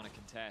 They want to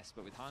contest,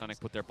 but with Fnatic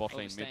put their bot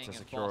lane mid to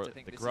secure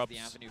the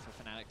grubs.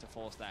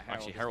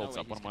 Actually, Herald's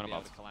up, what am I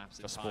about?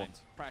 Just spawned.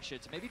 Pressure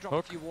to maybe drop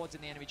Hook. a few wards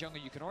in the enemy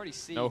jungle. You can already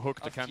see No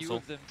hook to a few cancel.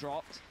 of them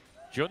dropped.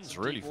 Jun's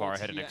really far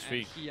ahead in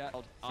XP.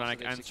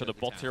 Fnatic answer the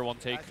bot tier 1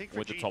 take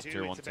with the top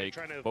tier 1 take.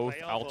 Both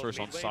altars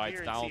on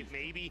sides down.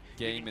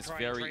 Game is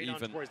very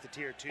even.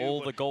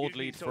 All the gold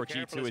lead for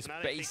G2 is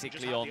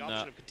basically on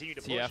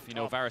TF. You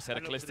know, Varus had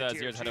a Kalista,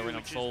 Azir's had a Reign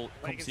of Soul.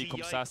 Come see,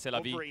 come ça, c'est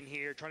la vie.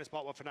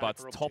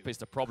 But top is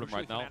the problem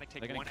right now.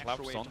 They're getting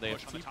collapsed on. They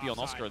have TP on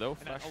Oscar though.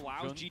 Flash,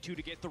 allows G2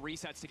 to get the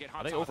resets to get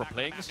are they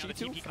overplaying this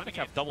G2? Fnatic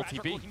have double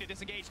TP.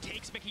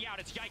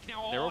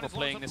 They're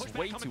overplaying this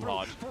way too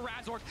hard.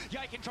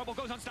 Yike in trouble,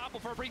 goes unstoppable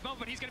for a brief moment,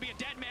 but he's going to be a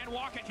dead man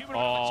walking.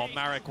 Oh,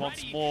 Marek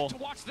once more. To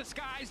watch the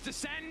skies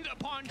descend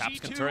upon Caps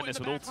G2 can turn this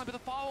with ult. with a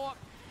follow-up.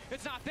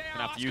 It's not there.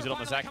 Gonna have to use it on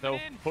the Zac though.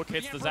 Hook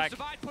hits the Zac.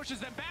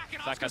 Pushes them back,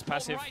 and Zac has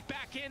passive. right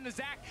back in. The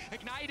Zac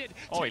ignited.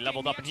 Oh, he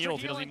leveled up and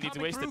healed. He doesn't even need to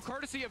waste it.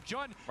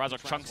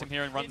 Razork chunks him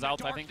here and runs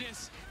out, I think.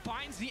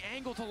 Finds the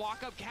angle to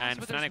lock up Caps, And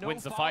Fnatic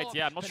wins the fight.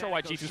 Yeah, I'm not sure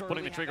why G2's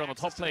pulling the trigger on the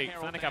top plate.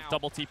 Fnatic have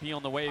double TP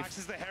on the wave.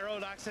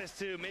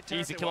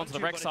 Easy kill onto the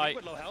Rek'Sai.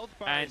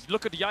 And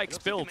look at the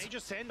Yikes build.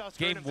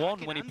 Game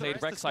 1 when he played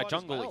Rek'Sai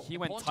jungle, he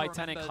went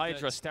Titanic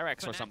Hydra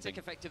Sterex or something.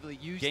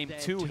 Game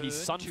 2 he's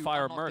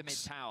Sunfire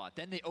Mercs.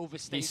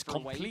 He's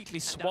completely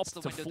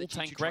swapped to full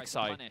tank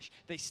Rek'Sai.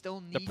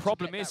 The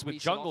problem is with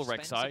jungle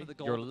Rek'Sai,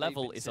 your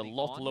level is a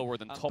lot lower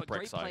than top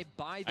Rek'Sai,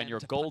 and your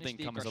gold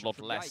income is a lot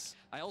less.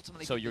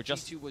 So you're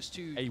just a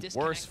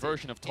worse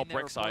version of top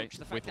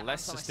Rek'Sai with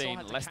less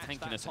sustain, less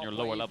tankiness on your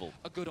lower level.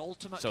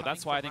 So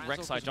that's why I think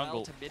Rek'Sai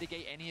jungle,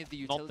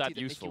 not that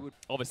useful.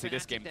 Obviously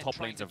this game top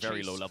lanes are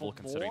very low level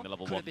considering the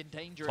level 1.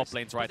 Top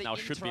lanes right now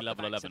should be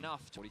level 11.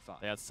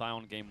 They had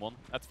Sion game 1.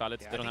 That's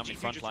valid. They don't have any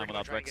front line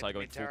without Rek'Sai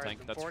going full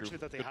tank. That's true.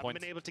 Good point.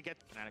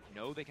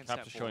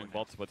 Caps is showing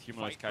bots, but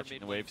Humanoid's catching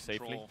the wave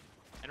safely.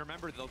 And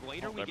remember, the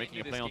later we they're get making a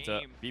into play this onto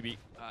game, BB.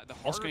 the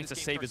Oscar needs to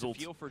save his ult.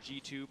 feel for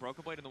G2.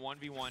 Broken Blade in the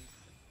 1v1.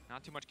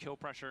 Not too much kill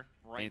pressure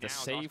right need now. to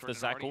save Oscar the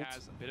Zac ult.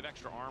 has a bit of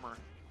extra armor.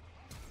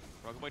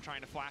 Broken Blade trying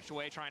to flash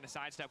away, trying to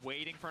sidestep,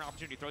 waiting for an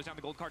opportunity. Throws down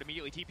the gold card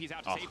immediately. TP's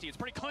out to safety. It's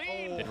pretty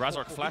clean. Did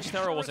Razork flash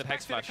there or was it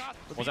Hex Flash?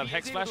 Was that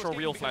Hex Flash or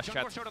real Flash,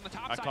 chat?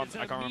 I can't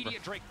remember.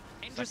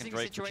 Second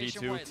Drake for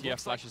G2,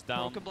 TF flashes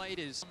down.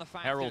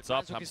 Herald's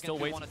up. I'm still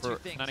waiting for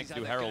Fnatic to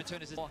do Herald.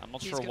 I'm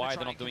not sure why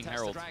they're not doing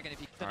Herald.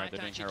 Alright, they're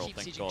doing Herald,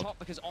 thank God.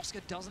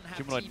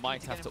 Humanoid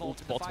might have to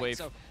ult bot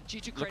wave.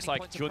 Looks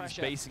like Jun's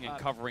basing and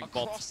covering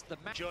bot.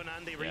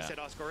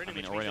 I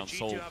mean, already on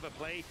Soul.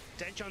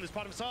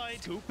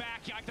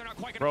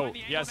 Bro,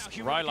 he has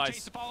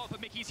Rylai's.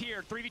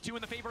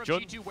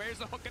 Jun,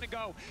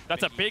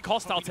 that's a big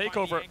hostile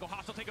takeover.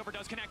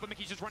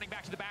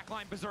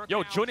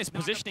 Yo, Jun's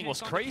positioning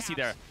was crazy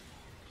there.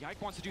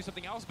 Yike wants to do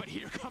something else, but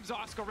here comes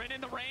Oscar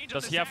in the range.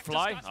 Does he have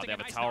fly? Oh, they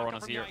have a tower on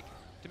us here.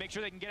 To make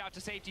sure they can get out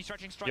to safety,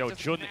 stretching strikes. Yo,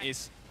 Jun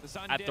is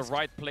at the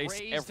right place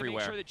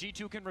everywhere. To make sure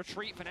that G2 can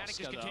retreat. Fnatic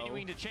is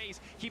continuing to chase.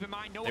 Keep in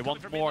mind, Noah they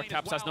want more.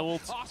 Caps has no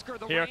ult.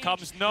 Here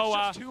comes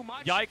Noah.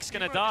 Yike's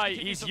gonna die.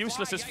 He's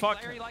useless as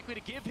fuck. Very likely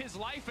to give his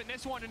life in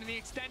this one, and in the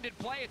extended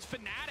play, it's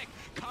Fnatic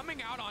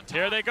coming out on top.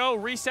 Here they go.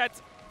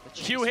 Reset.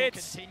 Q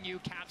hits.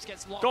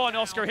 Go on,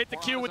 Oscar. Hit the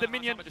Q with the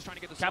minion.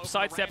 Cap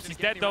sidesteps. He's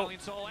dead, though.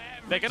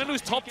 They're going to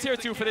lose top tier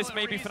 2 for this,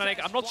 maybe, Fnatic.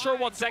 I'm not sure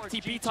what Zac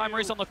TP timer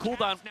is on the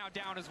cooldown.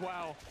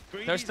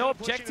 There's no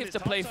objective to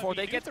play for.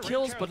 They get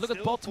kills, but look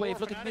at bot wave.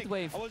 Look at mid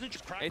wave.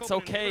 It's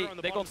okay.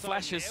 They got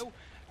flashes.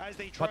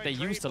 But they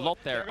used a lot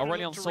there.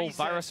 Aurelion Soul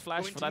Virus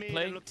Flash for that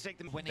play.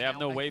 They have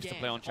no waves to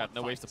play on, chat.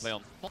 No waves to play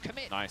on.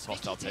 Nice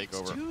hostile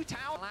takeover.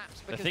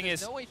 The thing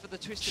is,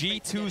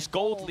 G2's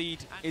gold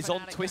lead is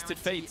on Twisted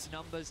Fate.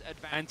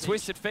 And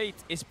Twisted Fate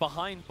is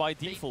behind by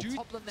default.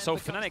 So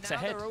Fnatic's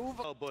ahead.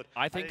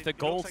 I think the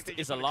gold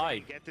is a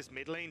lie.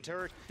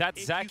 That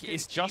Zac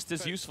is just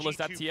as useful as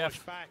that TF.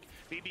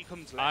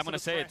 I'm going to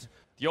say it.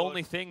 The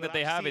only thing that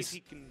they have is...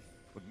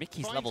 But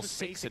Mickey's level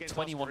 6 at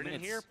 21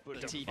 minutes.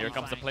 Here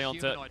comes the play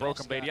onto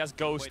Broken Blade. He has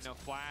Ghost.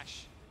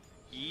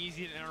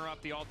 Easy to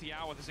interrupt the ulti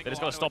out with a single. They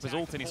just gotta stop his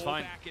ult and he's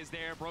fine. Is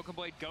there. Broken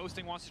Blade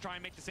ghosting, wants to try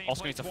and make the same.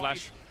 Oscar needs to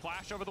flash.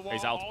 Flash over the wall.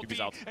 He's out. He's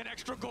out. An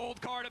extra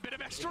gold card, a bit of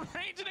extra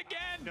range, and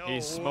again.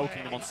 He's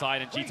smoking them on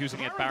side, and G2's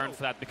gonna get Baron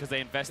for that because they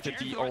invested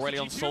the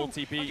Aurelion Soul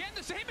TP. Again,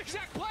 the same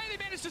exact play.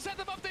 They managed to set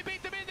them up. They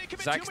beat them in. They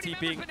commit Zac's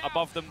TPing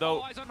above them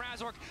though.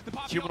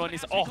 Humanoid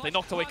is. Oh, they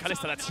knocked away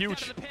Kalista. That's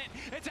huge.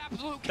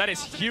 That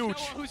is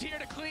huge.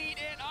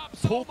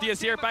 Pulled the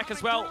Azir back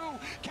as well.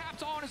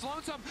 on his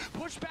lonesome.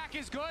 Pushback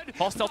is good.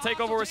 Hostile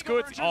takeover was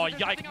good. Oh,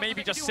 Yike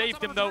maybe just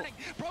saved him though.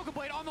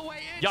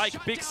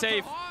 Yike, big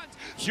save.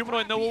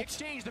 Humanoid no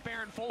ult.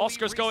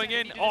 Oscar's going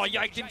in. Oh,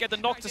 Yike didn't get the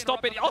knock to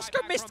stop it.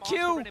 Oscar missed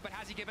Q.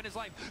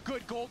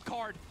 Good gold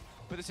card.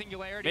 The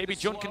singularity, maybe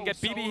Jun can get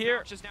BB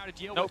here.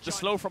 Nope, the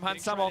slow from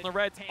Hansama on the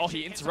red. Oh,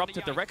 he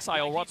interrupted the Rek'Sai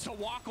rot.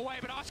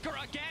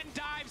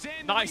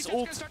 Nice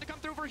ult.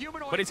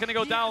 But he's going to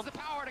go down.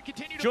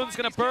 Jun's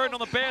going to burn on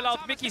the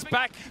bailout. Mickey's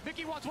back.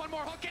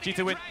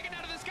 G2 win.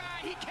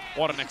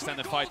 What an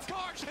extended fight.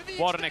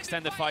 What an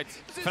extended fight.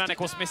 Fnatic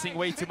was missing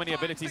way too many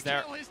abilities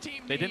there.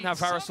 They didn't have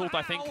Varus ult,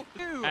 I think.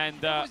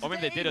 And, or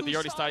maybe they did at the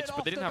early stage,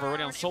 but they didn't have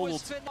already on Soul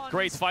ult.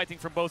 Great fighting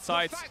from both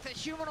sides.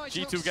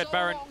 G2 get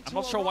Baron. I'm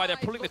not sure why they're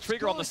pulling the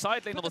trigger on the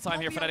side lane all the time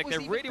here, Fnatic. They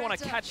really want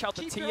to catch out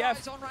the TF. I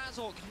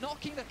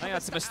think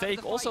that's a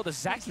mistake. Also, the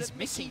Zac is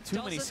missing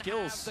too many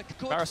skills.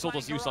 Varus ult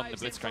was used on the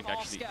Blitzcrank,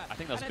 actually. I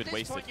think that's a bit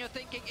wasted.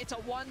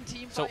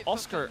 So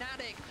Oscar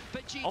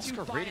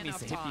really needs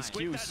to hit these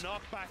Qs.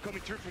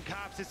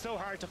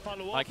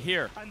 Like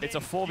here, it's a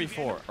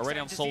 4v4, already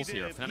on Souls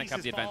here. Fnatic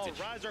have the advantage.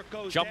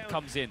 Jump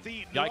comes in.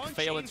 Yike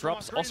fail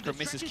interrupts, Oscar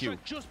misses Q.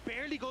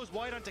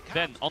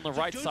 Then on the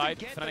right side,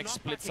 Fnatic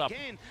splits up.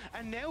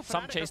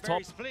 Some chase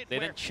top, they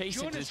then chase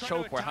into this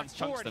choke where Hans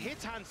chunks them.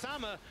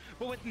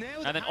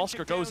 And then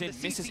Oscar goes in,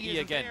 misses E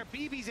again.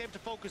 The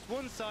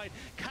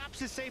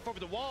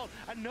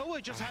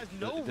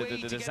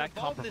Zac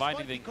can't provide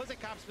anything.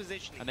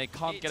 And they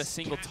can't get a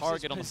single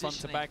target on the front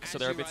to back, so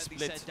they're a bit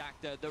split.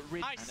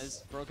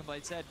 As Broken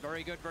Blade said,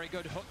 very good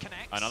hook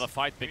connect. Another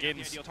fight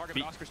begins.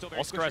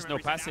 Oscar has no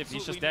passive,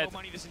 he's just dead.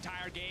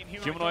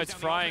 Humanoid's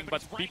frying,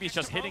 but BB's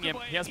just hitting him.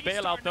 He has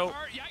bailout though.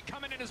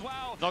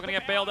 Not gonna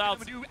get bailed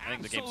out. I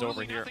think the game's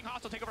over here.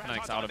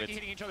 Fnatic's out of it.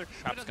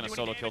 Cap's gonna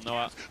solo kill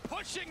Noah.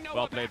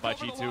 Well played by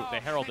G2. They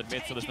heralded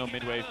mid, so there's no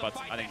mid wave, but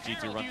I think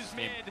G2 runs this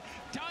game.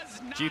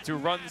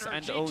 G2 runs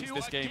and owns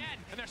this game.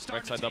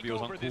 Rek'Sai W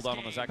is on cooldown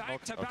on the Zac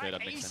knock. Okay, that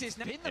makes sense.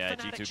 Yeah,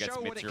 G2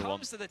 gets mid tier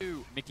 1.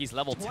 Mickey's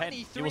level 10.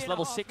 He was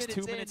level 6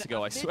 2 minutes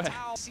ago, I swear.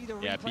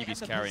 Yeah,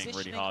 BB's carrying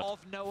really hard.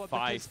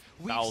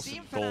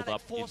 5,000 gold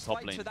up in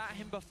top lane.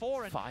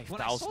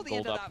 5,000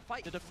 gold up.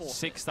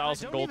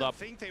 6,000 gold up.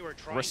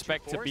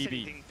 Respect to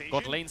BB.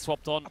 Got lane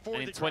swapped on,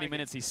 and in 20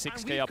 minutes he's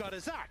 6k up.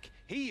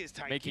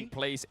 Making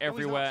plays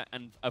everywhere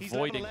and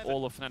avoiding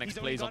all of Fnatic's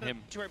plays on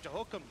him.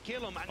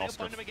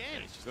 Oscar.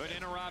 Good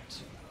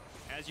interrupt.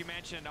 As you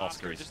mentioned,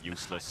 Oscar is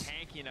useless.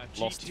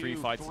 Lost 3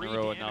 fights in a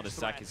row, and now the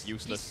Zac is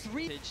useless.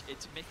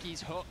 It's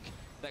Mickey's hook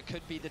that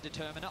could be the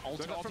determiner.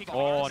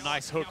 Oh,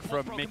 nice hook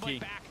from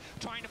Mickey.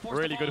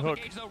 Really good hook.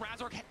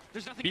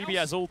 BB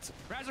has ult.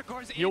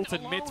 He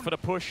ulted mid for the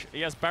push.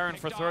 He has Baron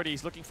for 30.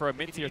 He's looking for a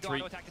mid tier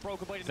 3.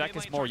 Zac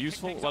is more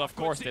useful. Well, of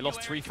course, they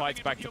lost 3 fights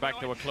back to back.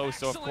 They were close,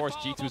 so of course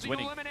G2's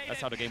winning.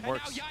 That's how the game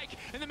works.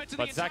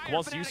 But Zac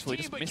was useful. He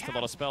just missed a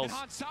lot of spells.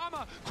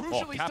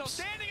 Oh,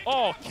 Caps.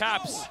 Oh,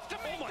 Caps.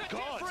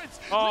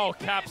 Oh,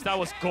 Caps. That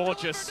was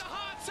gorgeous.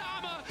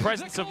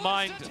 Presence of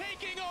mind.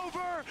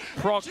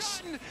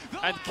 Procs.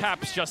 And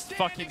Caps just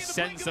fucking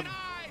sends them.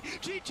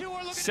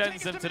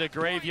 Sends them to the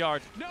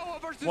graveyard.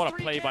 What a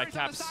play by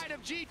Caps.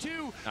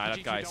 Nah,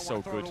 that guy is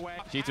so good.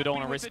 G2 don't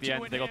want to risk the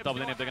end. They got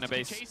double in if they're going to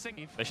base.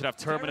 They should have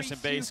Terminus in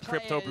base,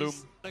 Crypto Bloom.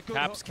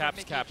 Caps.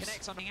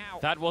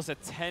 That was a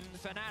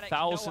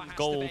 10,000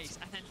 gold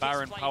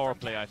Baron power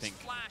play, I think.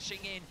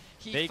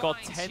 They got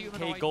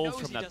 10k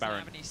gold from that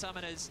Baron.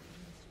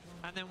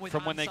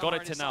 From when they got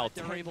it to now,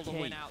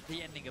 10k.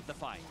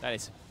 That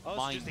is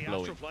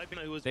mind-blowing.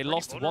 They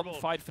lost 1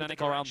 fight Fnatic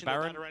around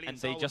Baron, and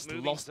they just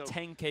lost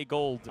 10k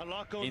gold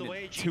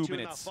in 2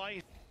 minutes.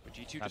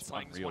 That's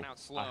unreal.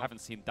 I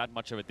haven't seen that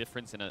much of a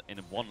difference in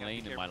one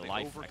lane in my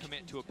life,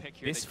 actually.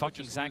 This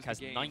fucking Zac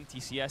has 90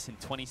 CS in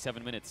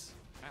 27 minutes.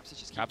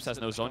 Caps has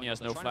no Zhonya,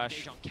 has no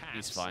flash.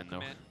 He's fine though.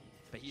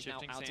 But he's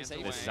now out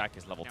to this Zac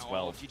is level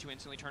 12. G2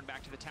 instantly turn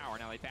back to the tower.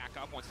 Now they back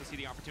up once they see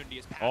the opportunity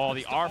is passed. Oh,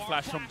 the R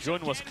flash from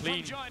Jun was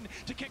clean.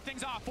 To kick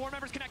things off. 4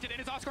 members connected, and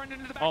it's Oscar into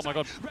the back. Oh my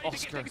god,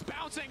 Oscar.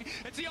 Bouncing.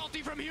 It's the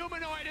ulti from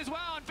Humanoid as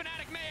well, and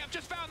Fnatic may have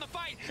just found the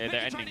fight. Yeah, they're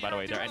ending, by the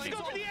way. They're ending.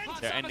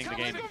 They're ending the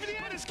game.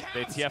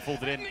 They TF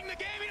ulted in. He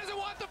doesn't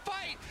want the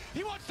fight.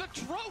 He wants the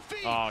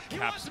trophy. Oh,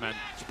 Caps, man.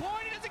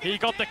 He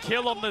got the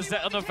kill on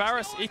the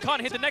Varus. He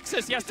can't hit the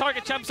Nexus. He has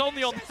target champs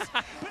only on.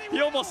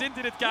 He almost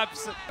hinted it,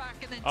 Caps.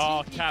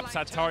 Oh, Caps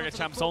had target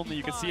champs only.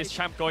 You can see his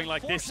champ going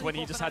like this when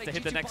he just had to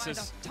hit the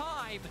Nexus.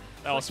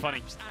 That was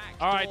funny.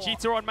 All right,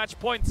 G2 on match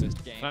point.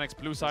 Fnatic's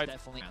blue side.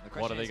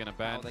 What are they going to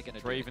ban?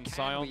 Draven,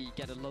 Sion,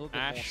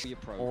 Ashe,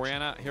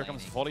 Orianna. Here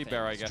comes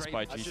Volibear, I guess,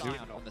 by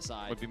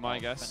G2. Would be my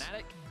guess.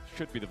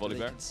 Should be the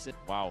Volibear.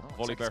 Wow,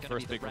 Volibear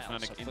first pick for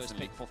Fnatic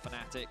instantly.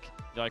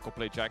 Yike will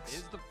play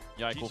Jax.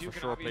 Yike will for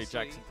sure play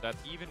Jax into that.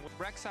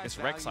 This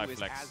Rek'Sai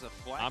flex,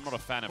 I'm not a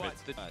fan of it,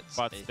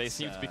 but they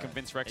seem to be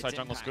convinced Rek'Sai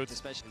jungle's good.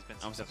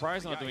 I'm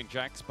surprised they're not doing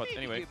Jax, but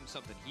anyway.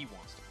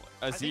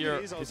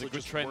 Azir is a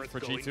good trend for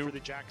G2.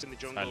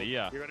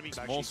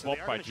 Aliyah, small swap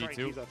by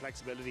G2.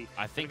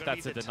 I think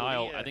that's a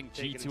denial. I think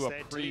G2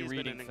 are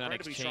pre-reading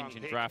Fnatic's change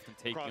in draft and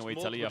taking away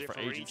Talia for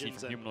agency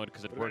from Humanoid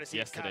because it worked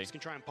yesterday.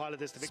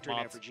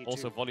 Smart.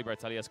 Also, volley by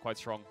Talia is quite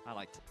strong. I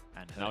liked it.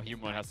 And now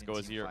Humanoid has to go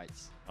Azir.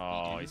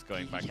 Oh, he's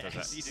going back to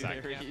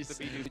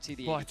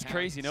that. Well, it's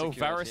crazy, no?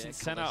 Varus and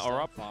Senna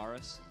are up.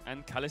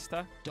 And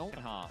Kalista? Don't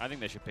I think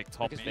they should pick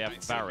top. They have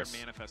Varus,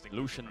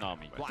 Lucian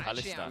Nami,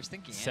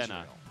 Kalista,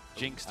 Senna,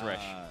 Jinx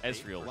Thresh,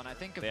 Ezreal.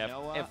 They have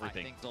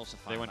everything.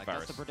 They went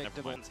Varus.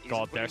 Never mind.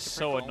 God, they're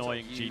so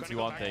annoying,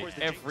 G2, aren't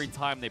they? Every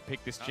time they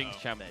pick this Jinx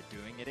champ.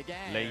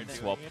 Lane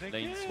swap,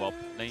 lane swap,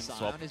 lane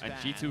swap. And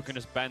G2 can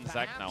just ban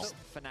Zac now.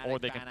 Or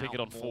they can pick it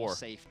on 4.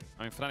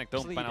 I mean, Fnatic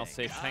don't ban out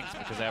safe tanks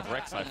because they have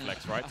Rek'Sai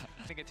Flex, right?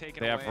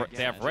 They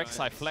have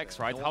Rek'Sai Flex,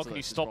 right? How can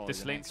you stop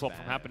this lane swap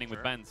from happening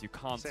with bans? You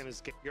can't.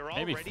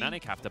 Maybe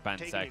Fnatic have to ban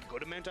Zac.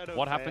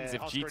 What happens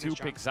if G2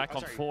 picks Zac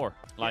on 4?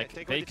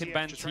 Like, they can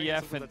ban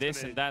TF and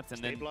this and that,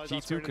 and then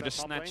G2 could just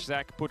snatch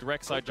Zac, put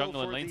Rek'Sai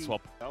jungle and lane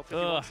swap.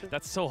 Ugh,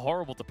 that's so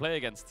horrible to play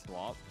against.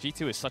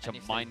 G2 is such a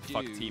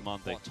mindfuck team,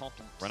 aren't they?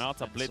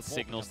 Renata Blitz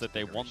signals that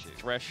they want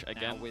Thresh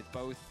again.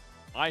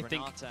 I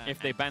think if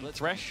they ban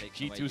Thresh,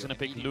 G2's gonna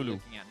pick Lulu.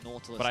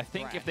 But I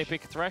think if they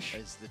pick Thresh,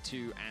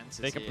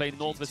 they can play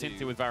Nautilus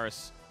into with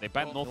Varus. They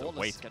ban Nautilus.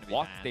 Wait,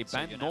 what? They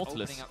ban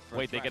Nautilus?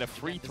 Wait, they get a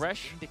free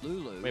Thresh?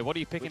 Wait, what are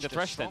you picking to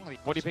Thresh then?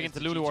 What are you picking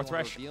to Lulu or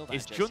Thresh?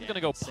 Is Jun gonna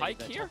go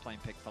Pyke here?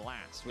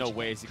 No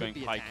way is he going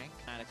Pyke.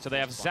 So they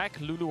have Zac,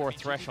 Lulu or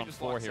Thresh on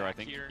 4 here, I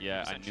think.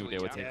 Yeah, I knew they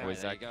would take away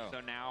Zac.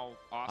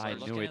 I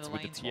knew it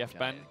with the TF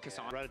ban.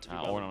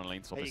 Ornn on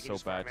lane swap is so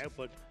bad.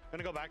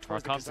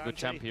 Rakan's a good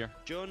champ here.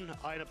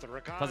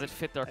 Does it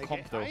fit their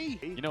comp though?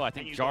 You know, I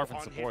think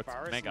Jarvan supports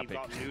mega pick.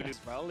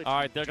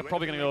 Alright, they're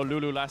probably gonna go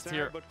Lulu last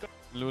here.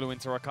 Lulu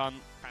into Rakan.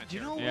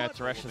 Yeah,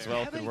 Thresh as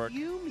well could work.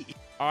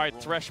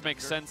 Alright, Thresh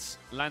makes sense.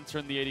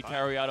 Lantern the 80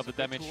 carry out of the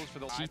damage.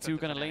 G2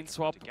 gonna lane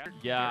swap?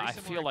 Yeah, I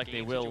feel like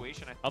they will.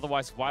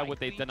 Otherwise, why would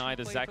they deny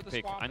the Zac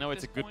pick? I know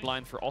it's a good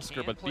blind for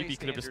Oscar, but BB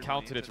could have just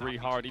counted it really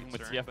hard, even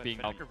with TF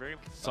being out.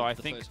 So I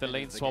think the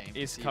lane swap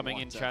is coming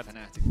in, chat.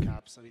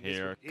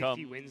 Here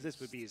comes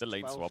the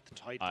lane swap.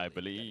 I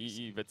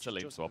believe it's a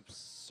lane swap.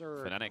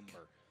 Fnatic,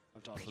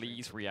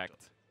 please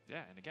react.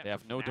 Yeah, and again, they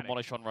have no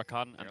Demolish on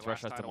Rakan, and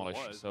Thresh has Demolish,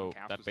 so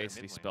that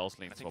basically spells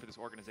lane swap.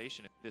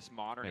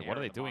 Wait, what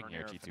are they doing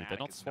here, G2? They're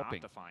not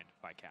swapping.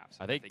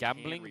 Are they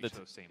gambling that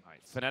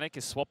Fnatic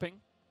is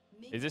swapping?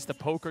 Is this the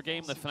poker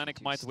game that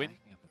Fnatic might win?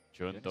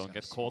 Jun, don't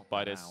get caught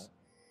by this.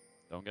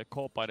 Don't get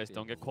caught by this.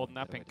 Don't get caught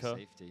napping, Kerr.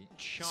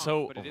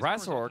 So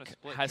Razork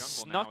has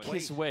snuck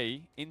his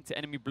way into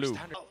enemy blue.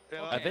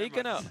 Are they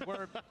gonna...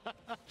 What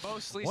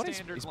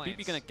is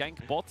BB gonna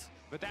gank bot?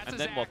 And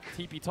then what,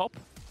 TP top?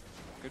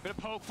 Good bit of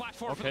poke, flash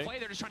forward for the play.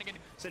 They're just trying to get...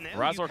 So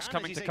Razork's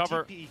coming to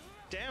cover.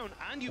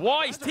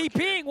 Why? He's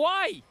TPing!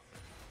 Why?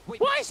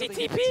 Wait, why is he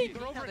TPing?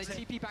 They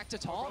TP back to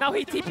top. Now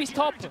he TP's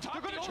top.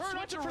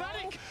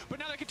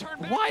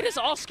 Why does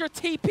Oscar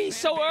TP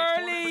so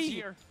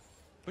early?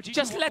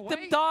 Just let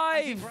them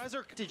dive!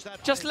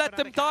 Just let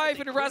them dive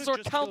and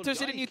Razork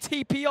counters it and you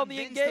TP on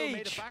the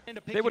engage!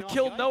 They would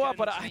kill Noah,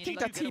 but I think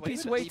that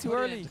TP's way too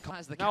early.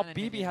 Now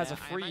BB has a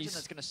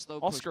freeze.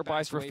 Oscar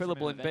buys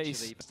refillable in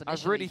base. I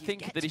really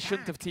think that he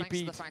shouldn't have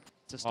TP'd.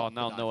 Oh,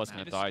 now Noah's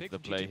gonna die to the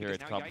play. Here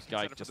it comes.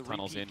 Gyke just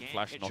tunnels in.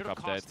 Flash knock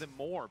up dead.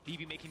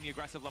 BB making the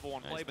aggressive level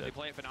 1 play, but they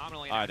play it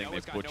phenomenally. I think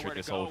they've butchered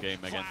this whole game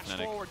against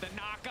Fnatic. Forward, the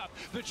knock up,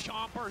 the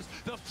chompers,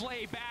 the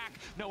flay back.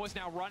 Noah's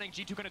now running.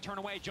 G2 gonna turn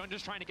away. Jun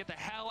just trying to get the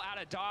hell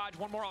out of dodge.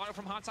 One more auto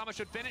from Hansama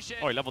should finish it.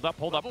 Oh, he leveled up.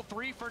 Hold up. Level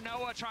 3 for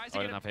Noah. Tries to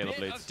get a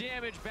bit of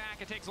damage back.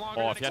 It takes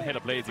longer. Oh, if he had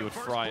Halo Blades, he would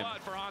fry him.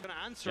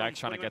 Gyke's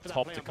trying to get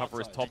top to cover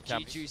his top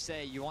cap. G2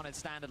 say you wanted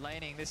standard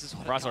laning. This is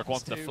what Razork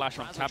wants the flash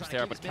on Caps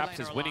there, but Caps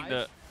is winning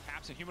the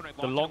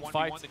long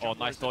fight. Oh,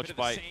 nice dodge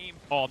by...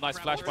 Oh, nice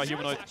flash by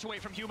Humanoid.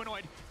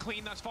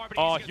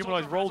 Oh,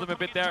 Humanoid rolled him a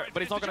bit there,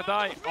 but he's not going to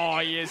die. Oh,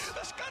 he is.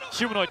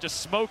 Humanoid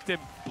just smoked him.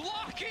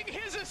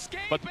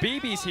 But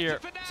BB's here,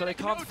 so they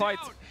can't fight.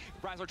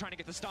 Razor trying to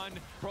get the stun.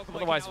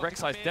 Otherwise,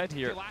 Rek'Sai's dead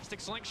here. Elastic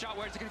slingshot.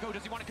 Where's it going to go?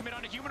 Does he want to commit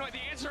on a Humanoid?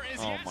 The answer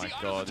is yes. Oh my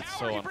god, it's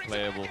so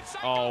unplayable.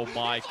 Oh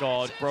my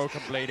god, Broken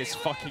Blade is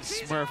fucking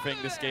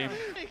smurfing this game.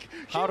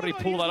 How did he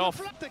pull that off?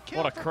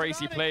 What a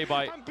crazy play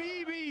by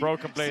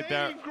Broken Blade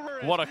there.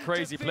 What a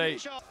crazy play.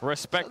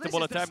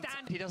 Respectable attempt.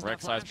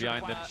 Rek'Sai's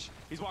behind him.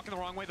 He's walking the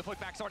wrong way. The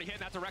footback's already hit.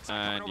 That's a Rek'Sai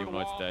and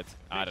Humanoid's dead.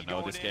 I don't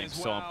know. This game's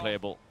so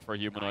unplayable for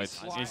Humanoid.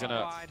 He's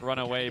gonna run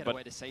away,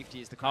 but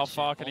how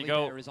far can he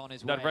go?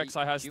 That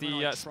Rek'Sai has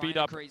the speed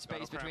up. But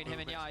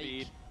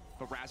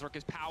Razork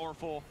is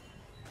powerful.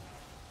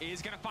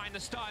 is going to find the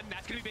stun.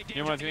 That's going to be big damage.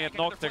 Humanoid's going to get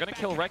knocked. They're going to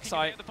kill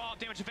Rek'Sai.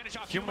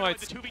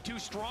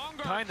 Humanoid's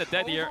kind of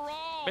dead here.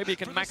 Maybe he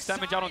can max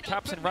damage out on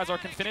Caps and Razor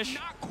can finish.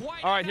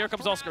 All right, here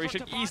comes Oscar. He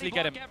should easily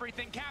get him.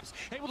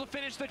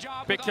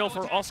 Big kill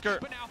for Oscar.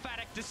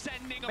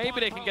 Maybe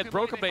they can get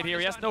Broken Blade here.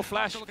 He has no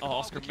flash. Oh,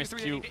 Oscar missed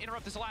Q.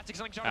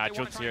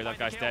 Jun's here. That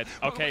guy's dead.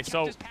 Okay,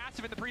 so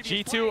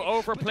G2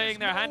 overplaying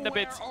their hand a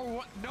bit.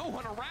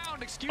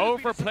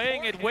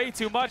 Overplaying it way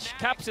too much.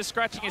 Caps is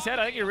scratching his head.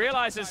 I think he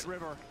realizes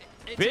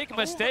big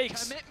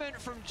mistakes.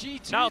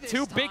 Now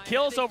 2 big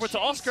kills over to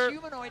Oscar.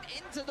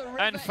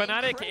 And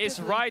Fnatic is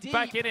right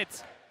back in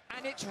it.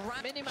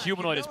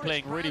 Humanoid is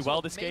playing really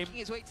well this game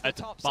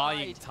at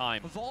buying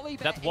time.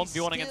 That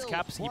 1v1 against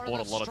Caps, he bought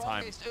a lot of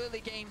time.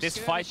 This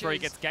fight where he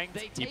gets ganked,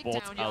 he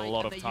bought a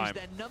lot of time.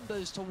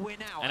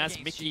 And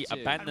as Mickey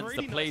abandons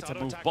the play to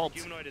move bot,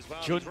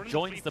 Jun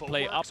joins the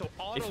play up.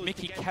 If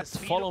Mickey kept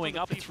following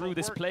up through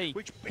this play,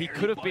 he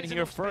could have been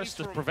here first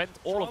to prevent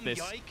all of this.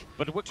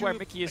 But look where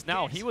Mickey is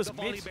now. He was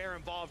mid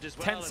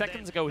 10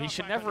 seconds ago. He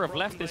should never have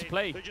left this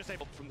play.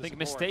 I think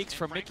mistakes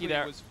from Mickey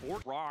there.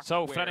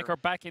 So Fnatic are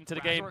back into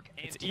the game.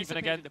 It's even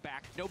again.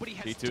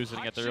 G2's going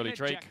to get the early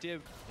Drake.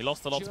 He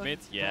lost a lot mid,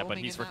 yeah, but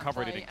he's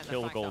recovered it in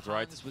kill gold,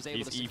 right?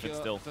 He's even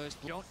still.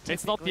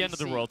 It's not the end of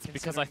the world,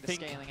 because I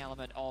think,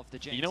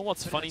 you know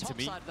what's funny to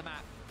me?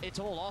 It's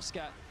all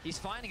Oscar. He's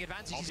finding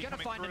advantage. He's going to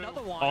find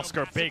another one.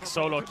 Oscar, big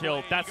solo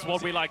kill. That's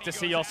what we like to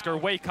see, Oscar.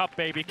 Wake up,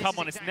 baby. Come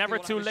on, it's never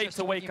too late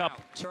to wake up.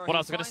 What I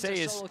was going to say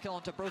is,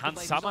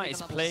 Hansama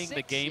is playing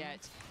the game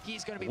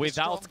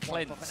without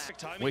cleanse,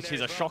 which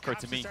is a shocker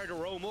to me.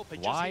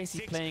 Why is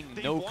he playing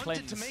no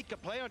cleanse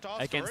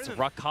against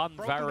Rakan,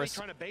 Varus,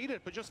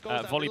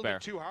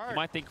 Volibear? You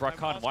might think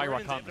Rakan, why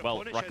Rakan?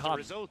 Well,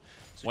 Rakan,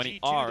 when he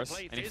Rs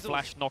and he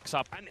flash knocks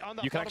up,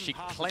 you can actually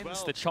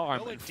cleanse the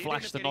charm and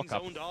flash the knock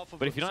up.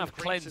 But if you don't have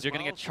cleanse, you're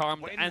going to get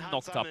charmed and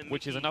knocked up,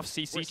 which is enough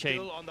CC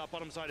chain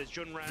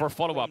for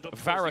follow-up.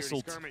 Varus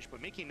ult,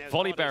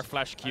 Volibear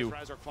flash Q.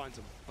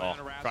 Oh,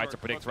 tried to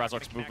predict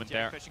Razork's movement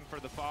there.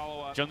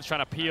 Jun's trying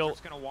to peel.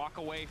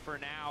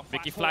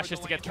 Mickey flashes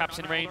to get Caps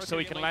in range so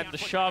he can land the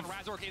shove.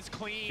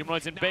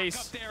 Humanoid's in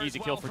base. Easy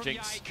kill for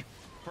Jinx.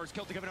 Noah's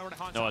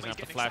gonna have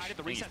to flash.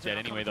 He's dead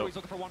anyway though. Yeah,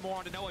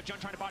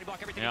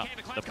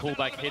 the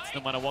pullback hits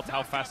no matter what,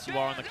 how fast you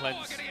are on the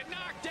cleanse.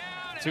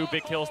 2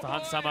 big kills to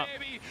Hansama.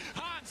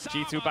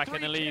 G2 back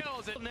in the lead.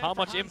 How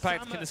much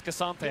impact can this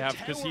Cassante have?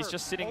 Because he's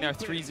just sitting there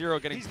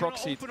 3-0 getting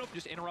proxied.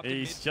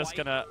 He's just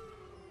gonna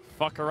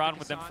fuck around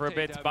with them for a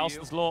bit.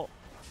 Bowson's low.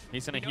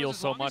 He's going to heal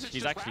so much.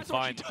 He's actually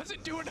fine.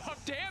 Doesn't do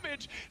enough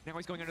damage. Now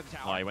he's going under the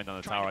tower. Oh, he went down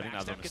the tower. I think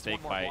that was a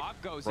mistake by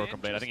Broken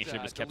Blade. I think he should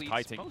have just kept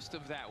kiting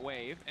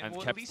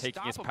and kept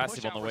taking his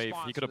passive on the wave.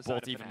 He could have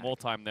bought even more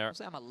time there.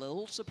 I'm a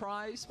little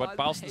surprised. But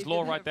Bowson's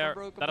low right there.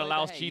 That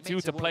allows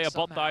G2 to play a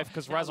bot dive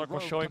because Razork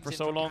was showing for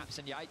so long.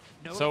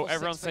 So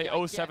everyone say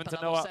 0-7 to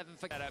Noah.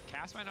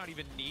 Cass might not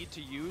even need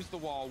to use the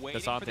wall.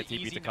 Cassante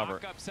TP to cover.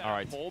 All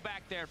right.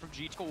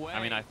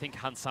 I mean, I think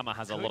Hansama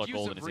has a lot of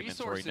gold in his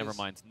inventory. Never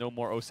mind. No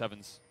more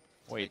 0-7s.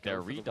 Wait,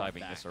 they're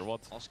rediving this or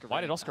what?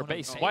 Why did Oscar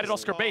base? Why did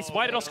Oscar base?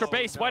 Why did Oscar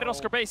base? Why did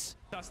Oscar base?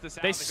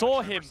 They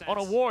saw him on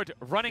a ward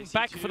running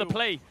back for the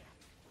play.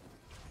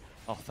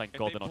 Oh, thank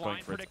God they're not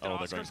going for it. Oh,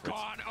 they're going for it.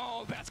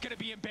 Oh, that's going to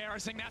be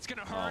embarrassing. That's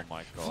going to hurt. Oh,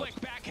 my God. Flick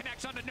back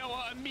connects onto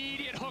Noah.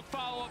 Immediate hook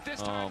follow-up.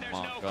 This time there's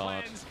no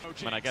cleanse.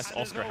 I mean, I guess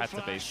Oscar had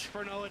to base.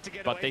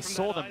 But they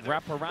saw them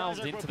wrap around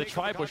into the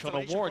tri-bush on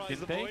a ward,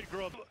 didn't they?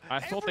 I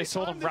thought they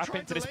saw them wrap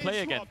into this play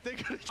again.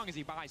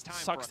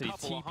 Sucks that he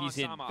TPs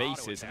in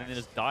bases and then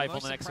just dive on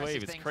the next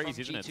wave. It's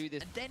crazy, isn't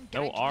it?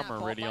 No armor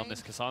really on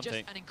this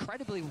Cassante.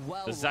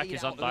 The Zac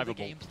is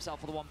undivable.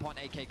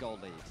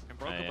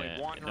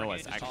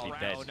 Noah's actually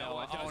dead.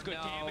 Does good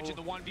damage in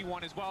the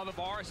 1v1 as well. The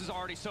Varus is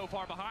already so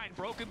far behind.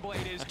 Broken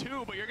Blade is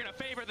too, but you're going to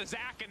favor the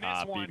Zac in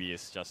this one. BB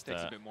is just...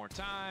 Takes a bit more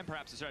time.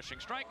 Perhaps a stretching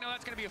strike. No,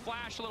 that's going to be a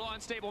flash. A little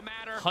unstable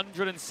matter.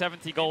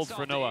 170 gold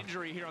for Noah.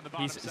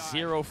 He's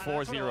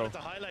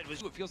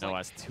 0-4-0. Noah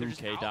has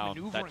 2k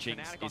down. That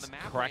Jinx is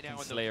cracking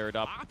Slayered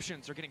up.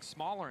 Options are getting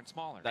smaller and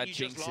smaller. That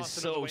Jinx is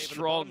so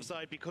strong.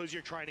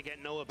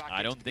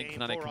 I don't think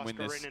Fnatic can win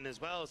this.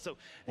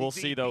 We'll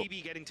see though.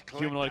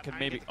 Humanoid can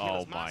maybe...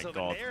 Oh my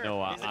God.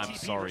 Noah, I'm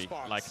sorry.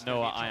 Like,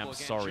 Noah, I am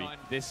sorry.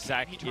 This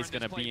Zac is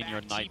going to be in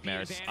your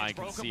nightmares. I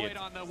can see it.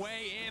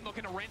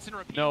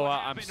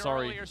 Noah, I'm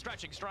sorry.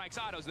 Stretching strikes.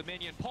 Otto's the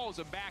minion. Pulls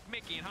him back.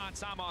 Mickey and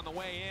Hansama on the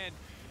way in.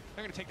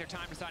 They're going to take their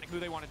time deciding who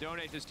they want to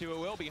donate this to. It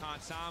will be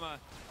Hansama.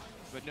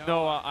 But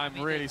Noah, I'm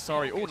really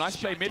sorry. Oh, nice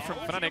play mid from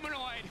Fnatic.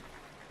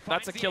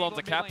 That's a kill on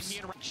the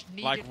Caps.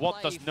 Like,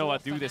 what does Noah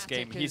do this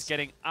game? He's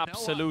getting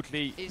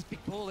absolutely...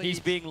 He's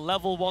being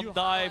level 1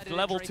 dived,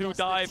 level 2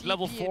 dived,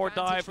 level 4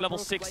 dived, level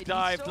 6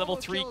 dived, level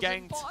 3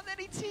 ganked.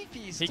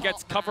 He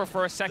gets cover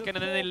for a second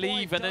and then they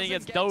leave and then he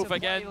gets dove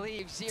again.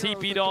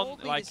 TP'd on.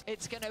 Like,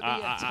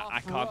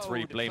 I can't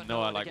really blame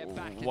Noah. Like,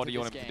 what do you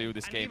want him to do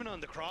this game?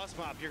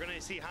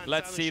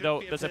 Let's see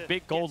though. There's a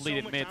big gold lead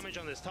in mid.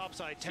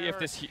 See if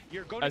this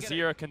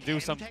Azir can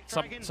do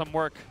some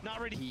work.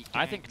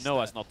 I think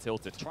Noah's not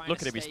tilted.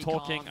 Look at him, he's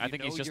talking. I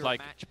think he's just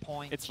like,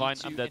 it's fine,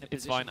 I'm dead,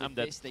 it's fine, I'm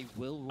dead.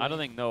 I don't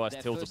think Noah's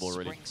tiltable,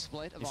 really.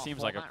 He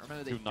seems like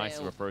too nice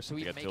of a person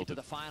to get tilted.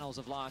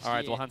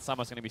 Alright, well,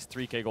 Hansama's going to be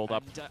 3k gold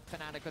up.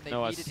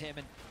 Noah's...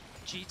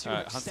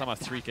 Hansama's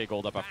 3k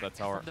gold up after that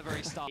tower.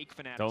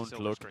 Don't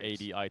look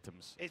 80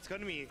 items. It's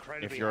going to be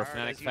incredibly If you're a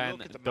Fnatic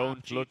fan,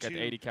 don't look at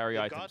 80 carry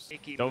items.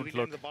 Don't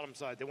look.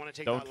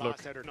 Don't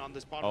look.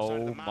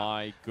 Oh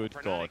my good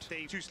god.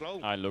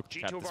 I looked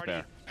at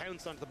Despair.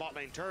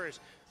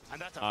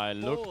 I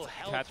looked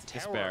at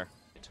Despair.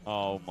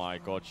 Oh my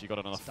god, she got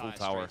it on a full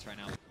tower.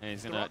 And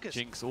he's gonna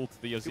Jinx ult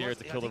the Azir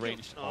to kill the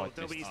range. Oh, it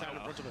missed.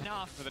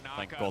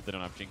 Thank god they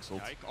don't have Jinx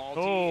ult.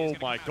 Oh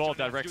my god,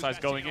 that Rek'Sai's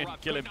going in.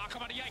 Kill him.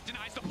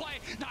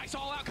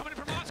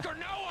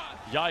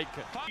 Yike.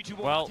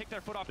 Well,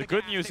 the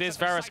good news is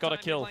Varus got a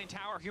kill.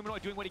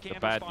 The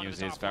bad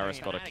news is Varus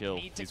got a kill.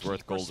 He's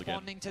worth gold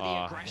again.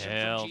 Ah,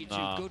 hell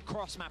nah.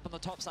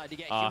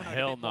 Ah,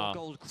 hell nah.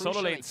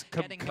 Solo lanes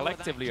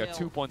collectively are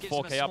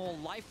 2.4k up.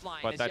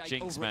 But that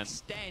Jinx, man.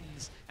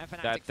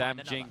 That damn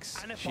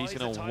Jinx, she's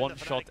gonna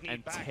one-shot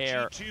and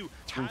tear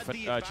through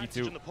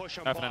G2.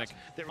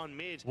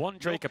 Fnatic. One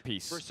Drake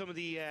apiece.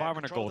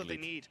 500 gold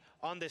lead.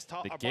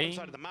 The game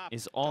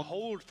is on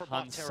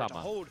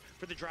Hansama.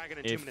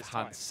 If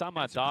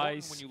Hansama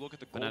dies,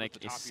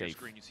 Fnatic is safe.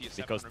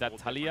 Because that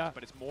Talia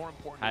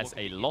has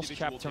a lost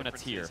chapter and a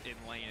tier.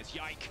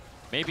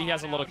 Maybe he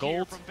has a lot of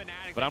gold,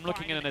 but I'm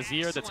looking at an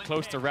Azir that's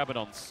close to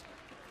Rabadon's.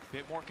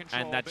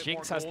 And that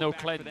Jinx has no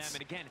cleanse.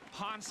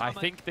 I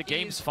think the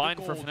game's fine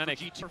for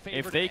Fnatic.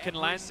 If they can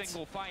land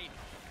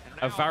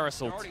a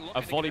Varus ult,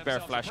 a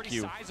Volibear flash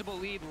Q,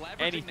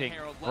 anything,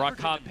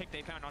 Rakan,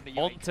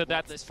 onto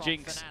that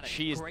Jinx,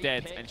 she is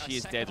dead, and she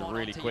is dead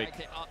really quick.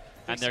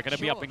 And they're going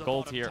to be up in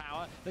gold here.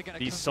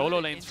 These solo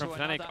lanes from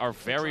Fnatic are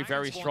very,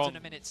 very strong.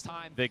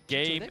 The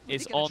game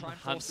is on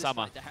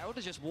Hansama.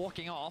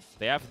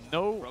 They have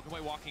no...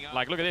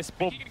 Like, look at this.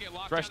 Boom.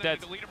 Thresh dead.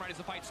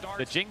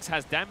 The Jinx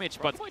has damage,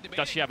 but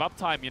does she have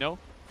uptime, you know?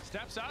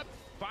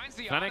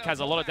 Fnatic has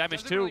a lot of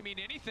damage too.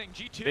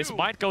 This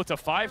might go to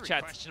 5,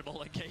 chat.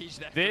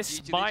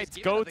 This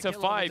might go to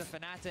 5.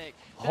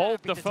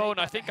 Hold the phone.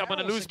 I think I'm going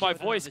to lose my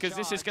voice because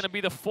this is going to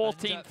be the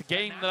 14th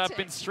game that I've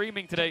been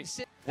streaming today.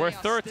 We're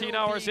 13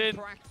 hours in.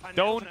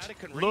 Don't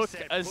look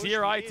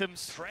Azir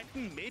items.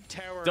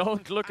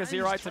 Don't look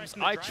Azir items.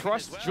 I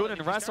trust Jun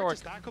and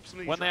Razork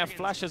when they have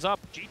flashes up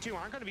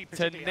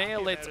to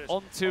nail it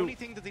onto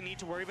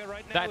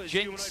that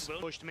Jinx.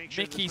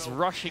 Mickey's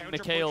rushing the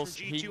Kaels.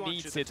 He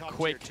needs it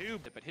quick.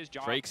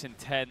 Drake's in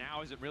 10.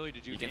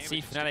 You can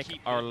see Fnatic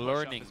are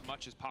learning.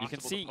 You can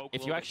see,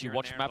 if you actually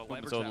watch map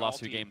movements over the last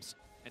few games,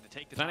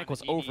 Fnatic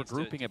was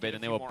overgrouping a bit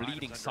and they were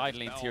bleeding side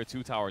lane tier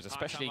 2 towers,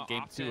 especially in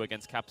game 2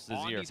 against Caps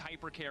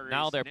Azir.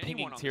 Now they're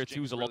pinging tier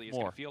 2s a lot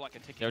more.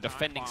 They're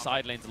defending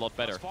side lanes a lot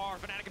better.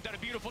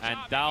 And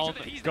down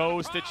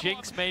goes the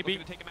Jinx maybe.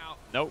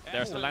 Nope,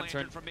 there's the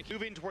Lantern.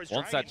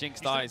 Once that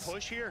Jinx dies,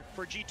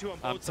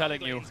 I'm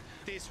telling you,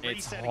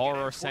 it's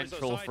horror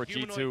central for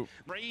G2.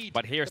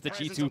 But here's the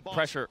G2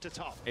 pressure.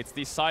 It's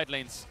these side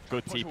lanes.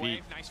 Good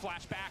TP.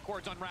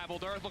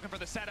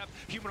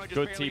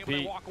 Good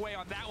TP.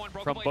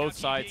 From both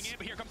sides.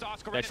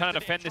 They're trying to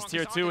defend this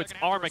tier 2. It's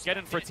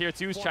Armageddon for tier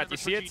 2s, chat. You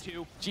see it?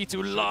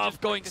 G2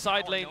 love going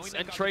side lanes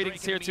and trading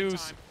tier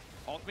 2s.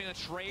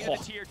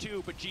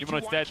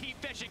 Humanoid's dead.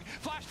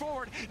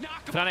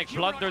 Fnatic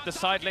blundered the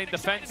side lane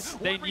defense.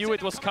 They knew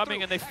it was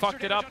coming and they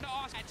fucked it up.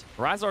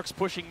 Razork's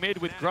pushing mid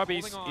with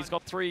Grubbies. He's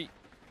got 3. He's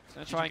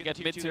gonna try and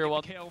get mid tier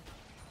 1.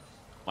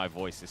 My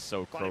voice is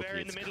so croaky,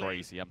 it's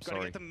crazy, I'm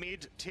sorry. It's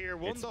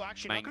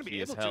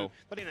manky as hell.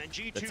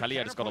 The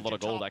Talia just got a lot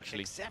of gold,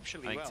 actually.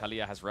 I think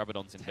Talia has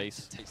Rabadons in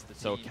base.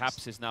 So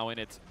Caps is now in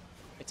it.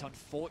 It's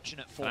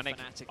unfortunate for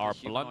Fnatic are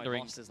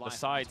blundering the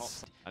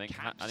sides. I think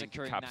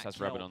Caps has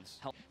Rabadons.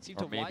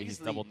 Or maybe he's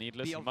double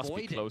needless. He must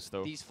be close,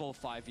 though. He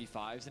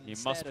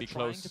must be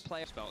close.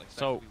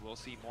 So,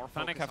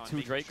 Fnatic have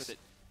 2 Drakes.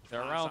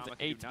 They're around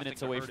 8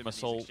 minutes away from a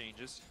soul.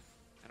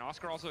 And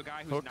Oscar also a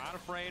guy who's not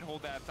afraid,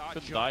 hold that thought.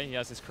 Couldn't die, he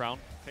has his crown.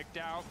 Picked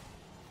out.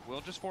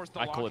 Will just force the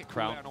I call it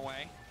crown.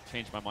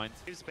 Change my mind.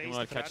 I'm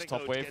gonna catch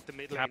top wave.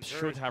 Caps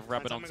should have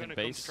Rabadons in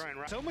base.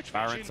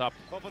 Baron's up.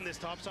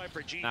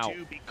 Now,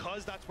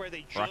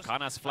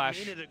 Rakan has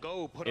flash.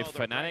 If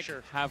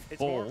Fnatic have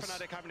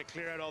balls,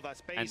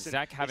 and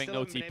Zac having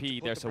no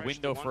TP, there's a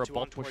window for a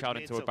bot push out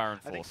into a Baron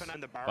Force.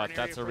 But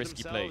that's a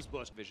risky play.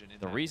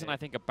 The reason I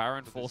think a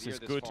Baron Force is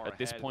good at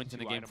this point in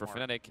the game for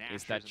Fnatic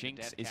is that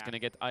Jinx is gonna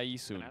get IE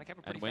soon.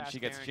 And when she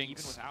gets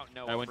Jinx,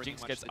 when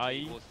Jinx gets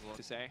IE,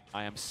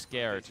 I am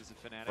scared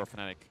for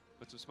Fnatic.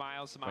 With some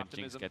smiles, some when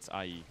Jinx gets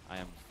IE, I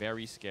am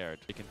very scared.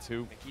 Taken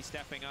 2. Mickey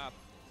stepping up.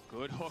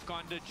 Good hook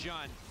onto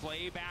Jun.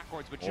 Play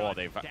backwards, but Oh,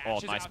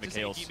 Jun nice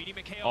Mikhails.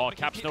 Mikhail, Oh,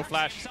 Caps no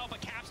flash.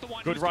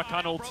 Good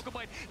Rakan ult.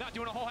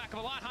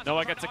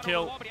 Noah gets a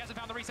kill.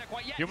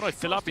 Humanoid's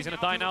still up. He's going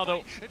to die now,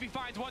 though.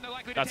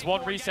 That's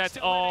one reset.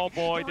 Oh,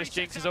 boy. This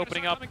Jinx is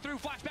opening up.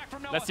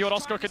 Let's see what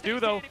Oscar can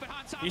do, though.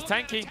 He's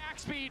tanky.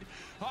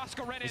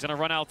 He's going to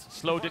run out.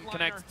 Slow didn't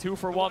connect. 2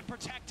 for 1.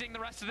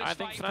 I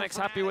think Fnatic's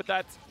happy with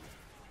that.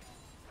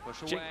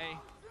 Push away.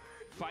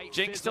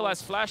 Jinx still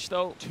has flash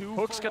though.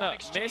 Hook's gonna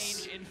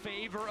miss.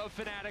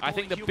 I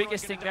think the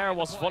biggest thing there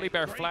was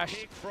Volibear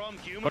flash.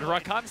 But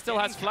Rakan still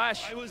has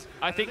flash.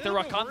 I think the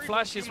Rakan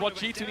flash is what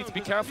G2 needs to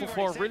be careful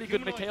for. Really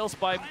good Mikhails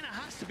by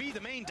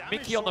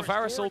Mickey on the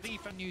Varus ult.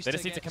 They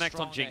just need to connect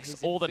on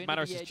Jinx. All that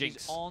matters is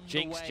Jinx.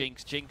 Jinx,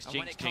 Jinx, Jinx,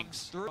 Jinx,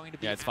 Jinx.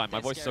 Yeah, it's fine.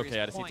 My voice is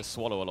okay. I just need to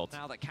swallow a lot.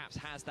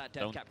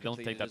 Don't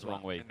take that the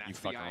wrong way, you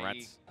fucking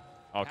rats.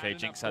 Okay,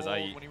 Jinx has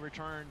IE.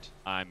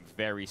 I'm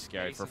very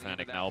scared for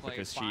Fnatic now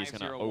because she's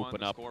going to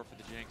open up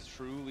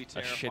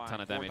a shit ton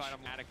of damage.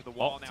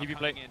 Oh, TV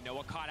play.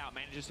 Noah caught out,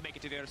 manages to make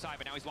it to the other side,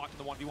 but now he's locked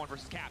in the 1v1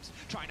 versus Caps.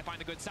 Trying to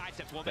find the good side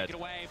steps, won't make it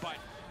away, but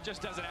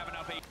just doesn't have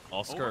enough.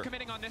 Oscar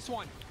Overcommitting on this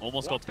one.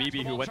 Almost got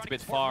BB, who went a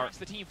bit far.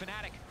 The team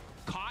Fnatic.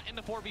 Caught in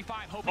the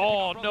 4v5.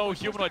 Oh no,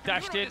 Humanoid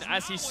dashed in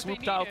as he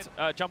swooped out,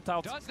 jumped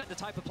out. The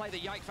type of play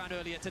that Yike found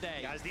earlier today.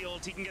 He has the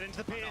ult, he can get into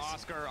the pace.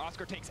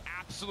 Oscar takes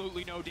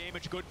absolutely no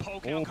damage. Good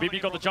poke. Oh,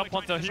 BB got the jump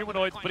onto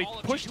Humanoid, but he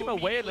pushed him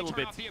away a little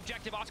bit.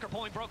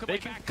 They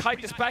can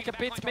kite this back a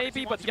bit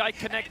maybe, but Yike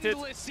connected.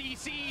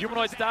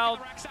 Humanoid's down.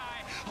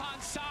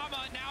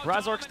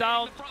 Razork's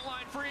down.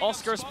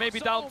 Oscar's maybe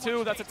down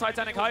too. That's a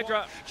Titanic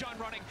Hydra.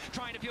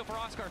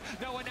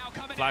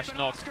 Flash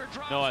knock.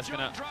 Noah's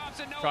gonna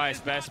try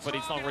his best, but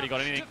he's not really got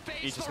anything.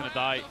 He's just gonna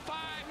die.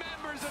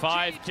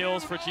 5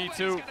 kills for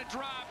G2.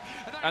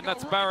 And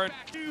that's Baron.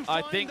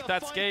 I think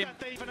that's game.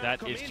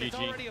 That is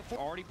GG.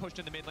 Already pushed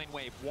in the mid lane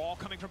wave. Wall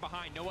coming from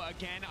behind. Noah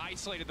again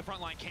isolated the front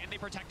line. Can they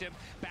protect him?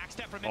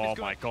 Backstep from him. Oh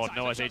my god,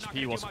 Noah's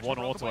HP was 1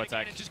 auto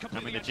attack. I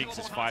mean, the Jinx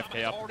is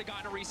 5k up.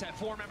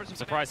 I'm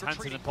surprised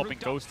Hans isn't popping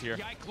Ghost here.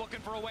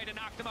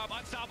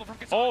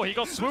 Oh, he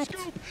got swooped.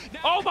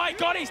 Oh my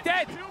god, he's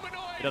dead.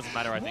 It doesn't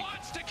matter, I think.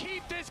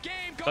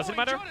 Does it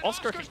matter?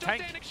 Oscar can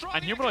tank,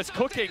 and Humanoid's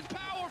cooking.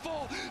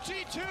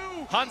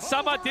 Hans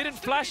Sama didn't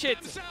flash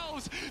it.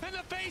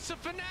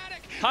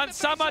 Hans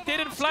Sama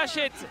didn't flash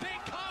it.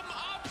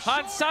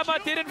 Hans Sama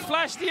didn't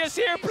flash the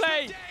Azir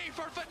play.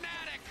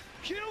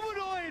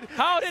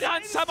 How did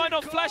Hans Sama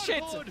not flash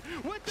it?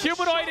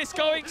 Humanoid is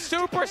going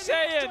Super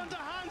Saiyan.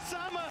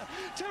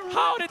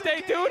 How did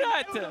they do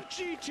that?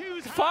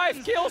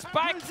 5 kills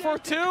back for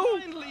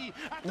 2?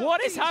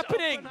 What is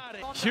happening?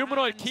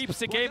 Humanoid keeps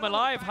the game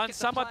alive. Hans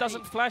Sama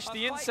doesn't flash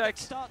the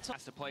insect.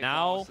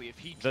 Now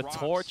the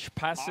torch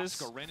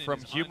passes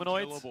from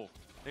Humanoid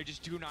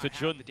to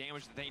Jun.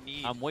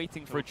 I'm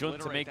waiting for Jun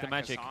to make the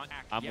magic.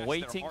 I'm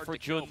waiting for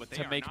Jun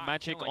to make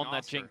magic on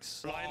that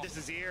Jinx.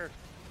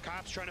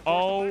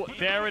 Oh,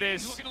 there it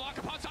is.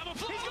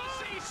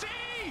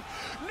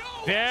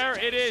 There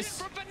it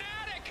is.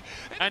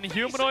 And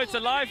Humanoid's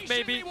alive,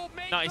 maybe.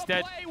 No, he's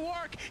dead.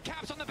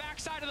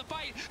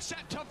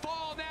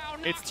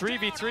 It's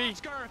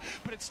 3v3.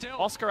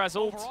 Oscar has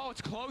ult.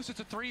 It's close. It's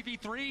a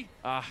 3v3.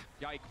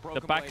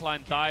 The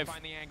backline dive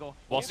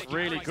was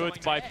really good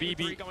by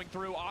BB.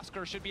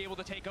 Oscar should be able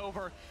to take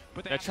over.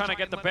 They're trying to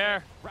get the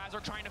bear.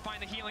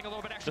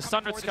 The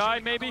Sundered Sky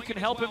maybe can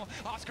help him.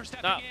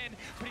 No.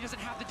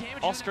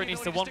 Oscar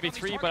needs to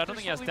 1v3, but I don't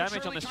think he has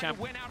damage on this champ.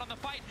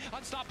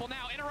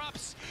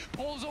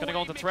 Gonna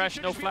go into Thresh,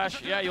 no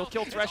flash. Yeah, you'll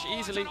kill Thresh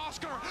easily.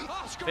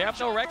 They have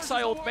no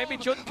Rek'Sai ult. Maybe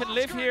Jun can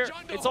live here.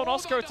 It's on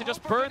Oscar to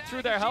just burn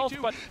through their health,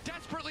 but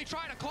desperately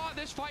trying to claw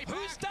this fight.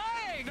 Who's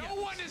dying? No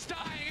one is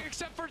dying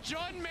except for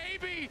Jun,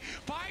 maybe.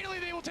 Finally,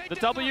 they will take the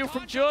W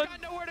from Jun.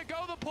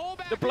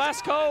 The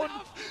blast cone.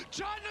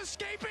 Jun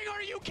escaping.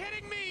 Are you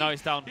kidding me? No,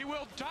 he's down. He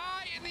will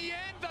die in the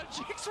end. The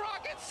Jinx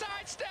rocket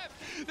sidestep.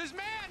 This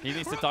man. He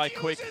needs to die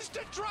quick.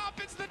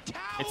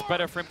 It's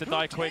better for him to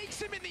die quick.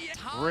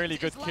 Really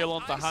good kill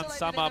onto Hans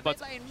Sama, but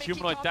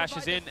Humanoid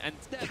dashes in and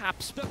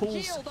Caps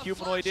pulls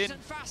Humanoid in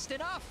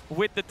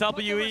with the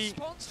WE.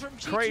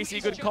 Crazy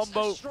good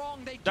combo.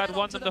 That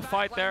won them the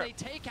fight there.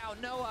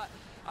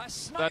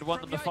 That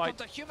won them the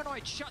fight.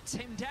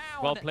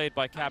 Well played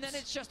by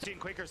Caps.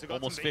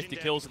 Almost 50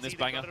 kills in this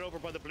banger.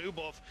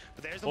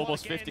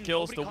 Almost 50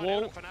 kills. The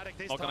wall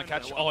not going to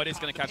catch. Oh, it is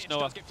going to catch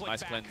Noah.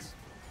 Nice cleanse.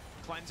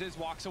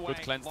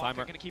 Good cleanse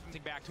timer.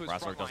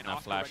 Razor doesn't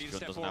have flash.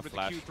 Jun doesn't have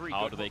flash.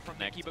 How do they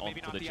connect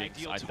onto the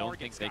Jinx? I don't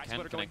think they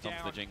can connect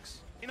onto the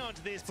Jinx.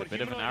 It's a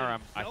bit of an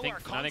Aram. I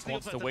think Fnatic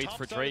wants to wait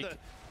for Drake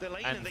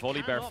and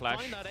Volibear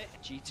flash.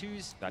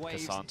 That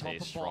Cassante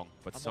is strong,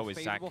 but so is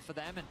Zac.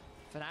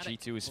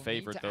 G2 is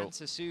favored though.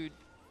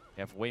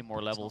 They have way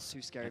more levels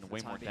too scary and for way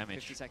the more time being.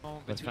 damage. 50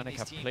 seconds But between Fnatic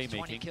have these teams,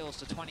 20 playmaking. kills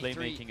to 23.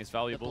 Playmaking is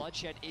valuable. The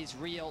bloodshed is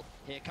real.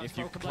 Here comes If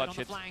you Broken Blade clutch on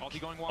the it.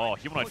 flank. Oh,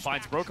 Humanoid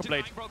finds Broken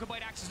Blade.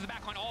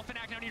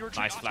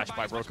 Nice flash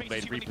by Broken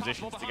Blade.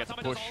 Repositions to get the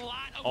push.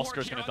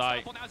 Oscar's gonna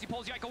die.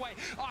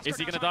 Is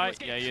he gonna die?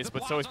 Yeah, he is,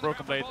 but so is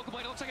Broken Blade.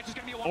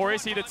 Or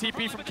is he the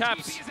TP from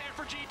Caps?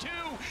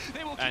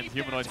 And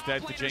Humanoid's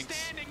dead to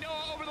Jinx.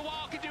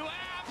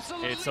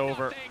 It's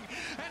over.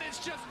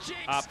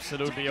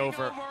 Absolutely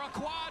over.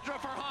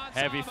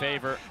 Heavy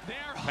favor.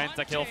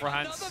 Pentakill for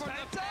Hans.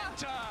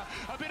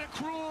 A bit of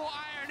cruel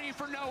irony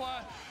for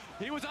Noah.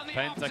 He was on the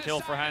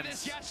Pentakill for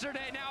Hans. yesterday.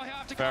 Now he'll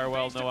have to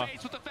Farewell, come Noah.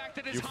 face to face with the fact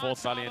that You it's fought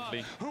Hansama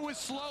valiantly. who is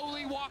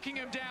slowly walking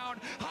him down.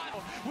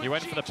 He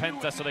went for the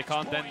Penta, so they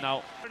can't end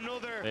now.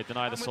 They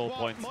deny the soul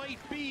point.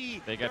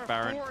 They get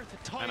Baron.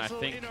 And I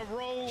think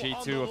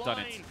G2 have done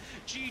it.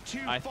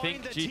 I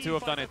think G2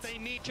 have done it.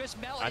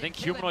 I think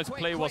Humanoid's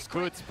play was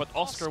good, but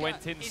Oscar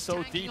went in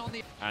so deep.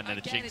 And then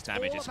the Jinx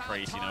damage is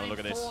crazy, you know, look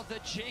at this.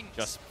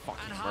 Just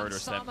fucking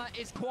murders them.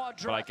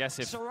 But I guess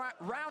if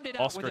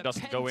Oscar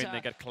doesn't go in,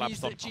 they get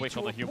collapsed on quick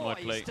on the Humanoid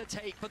play.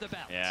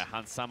 Yeah,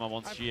 Hansama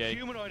wants GA.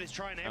 Humanoid is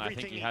trying And I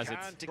think he has it.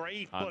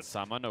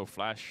 Hansama, no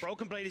flash.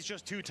 Broken Blade is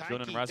just too tanky.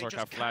 Jun and Razork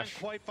have flash.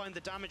 Quite find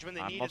the damage when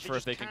they I'm need not it. sure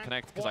if they can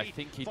connect, because I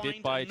think he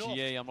did buy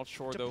GA. I'm not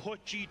sure though.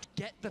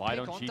 Why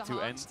don't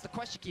G2 end?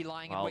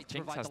 Well,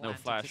 Jinx has no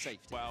flash.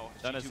 Well,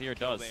 Denazir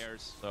does.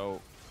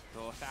 So the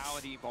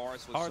lethality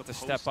bars was hard to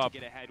supposed step up. to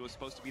get ahead, was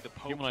supposed to be the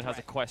poke Humanoid has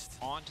a threat quest.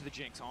 onto the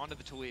Jinx, onto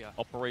the Talia.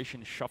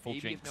 Operation Shuffle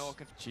Maybe if Jinx. Noah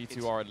can-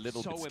 G2 are a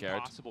little bit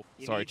scared.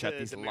 Sorry chat,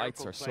 these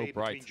lights are so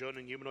bright.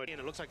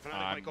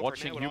 I'm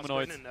watching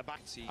Humanoid.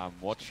 I'm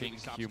watching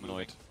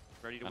Humanoid.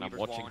 And I'm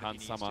watching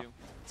Hansama.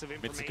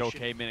 Mitsuko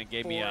came in and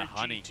gave me a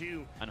honey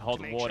and hot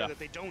water.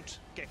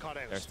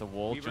 There's the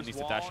wall. Jun needs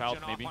to dash out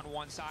maybe.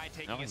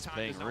 No, he's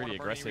playing really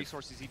aggressive.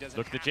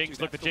 Look the Jinx,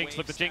 look the Jinx,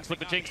 look the Jinx, look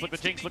the Jinx, look the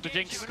Jinx, look the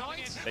Jinx.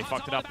 They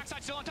fucked it up.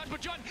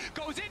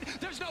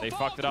 They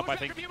fucked it up, I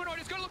think.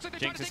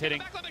 Jinx is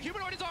hitting.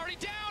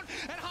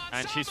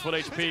 And she's full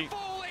HP.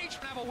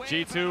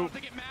 G2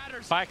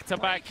 back to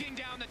back.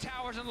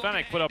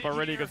 Fnatic put up a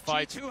really good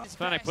fight.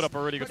 Fnatic put up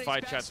a really good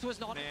fight, chat.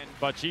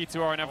 But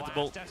G2 are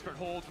inevitable. Desperate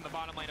hold from the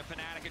bottom lane of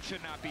Fnatic. It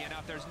should not be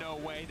enough. There's no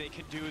way they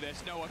can do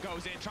this. Noah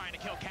goes in trying to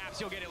kill Caps.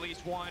 He'll get at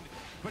least one.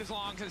 But as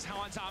long as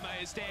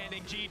Hansama is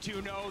standing,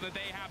 G2 know that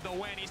they have the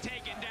win. He's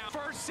taken down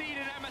first seed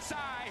at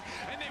MSI,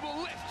 and they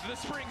will lift the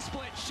Spring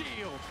Split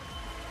shield.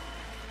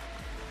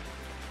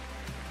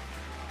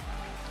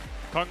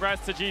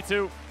 Congrats to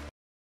G2.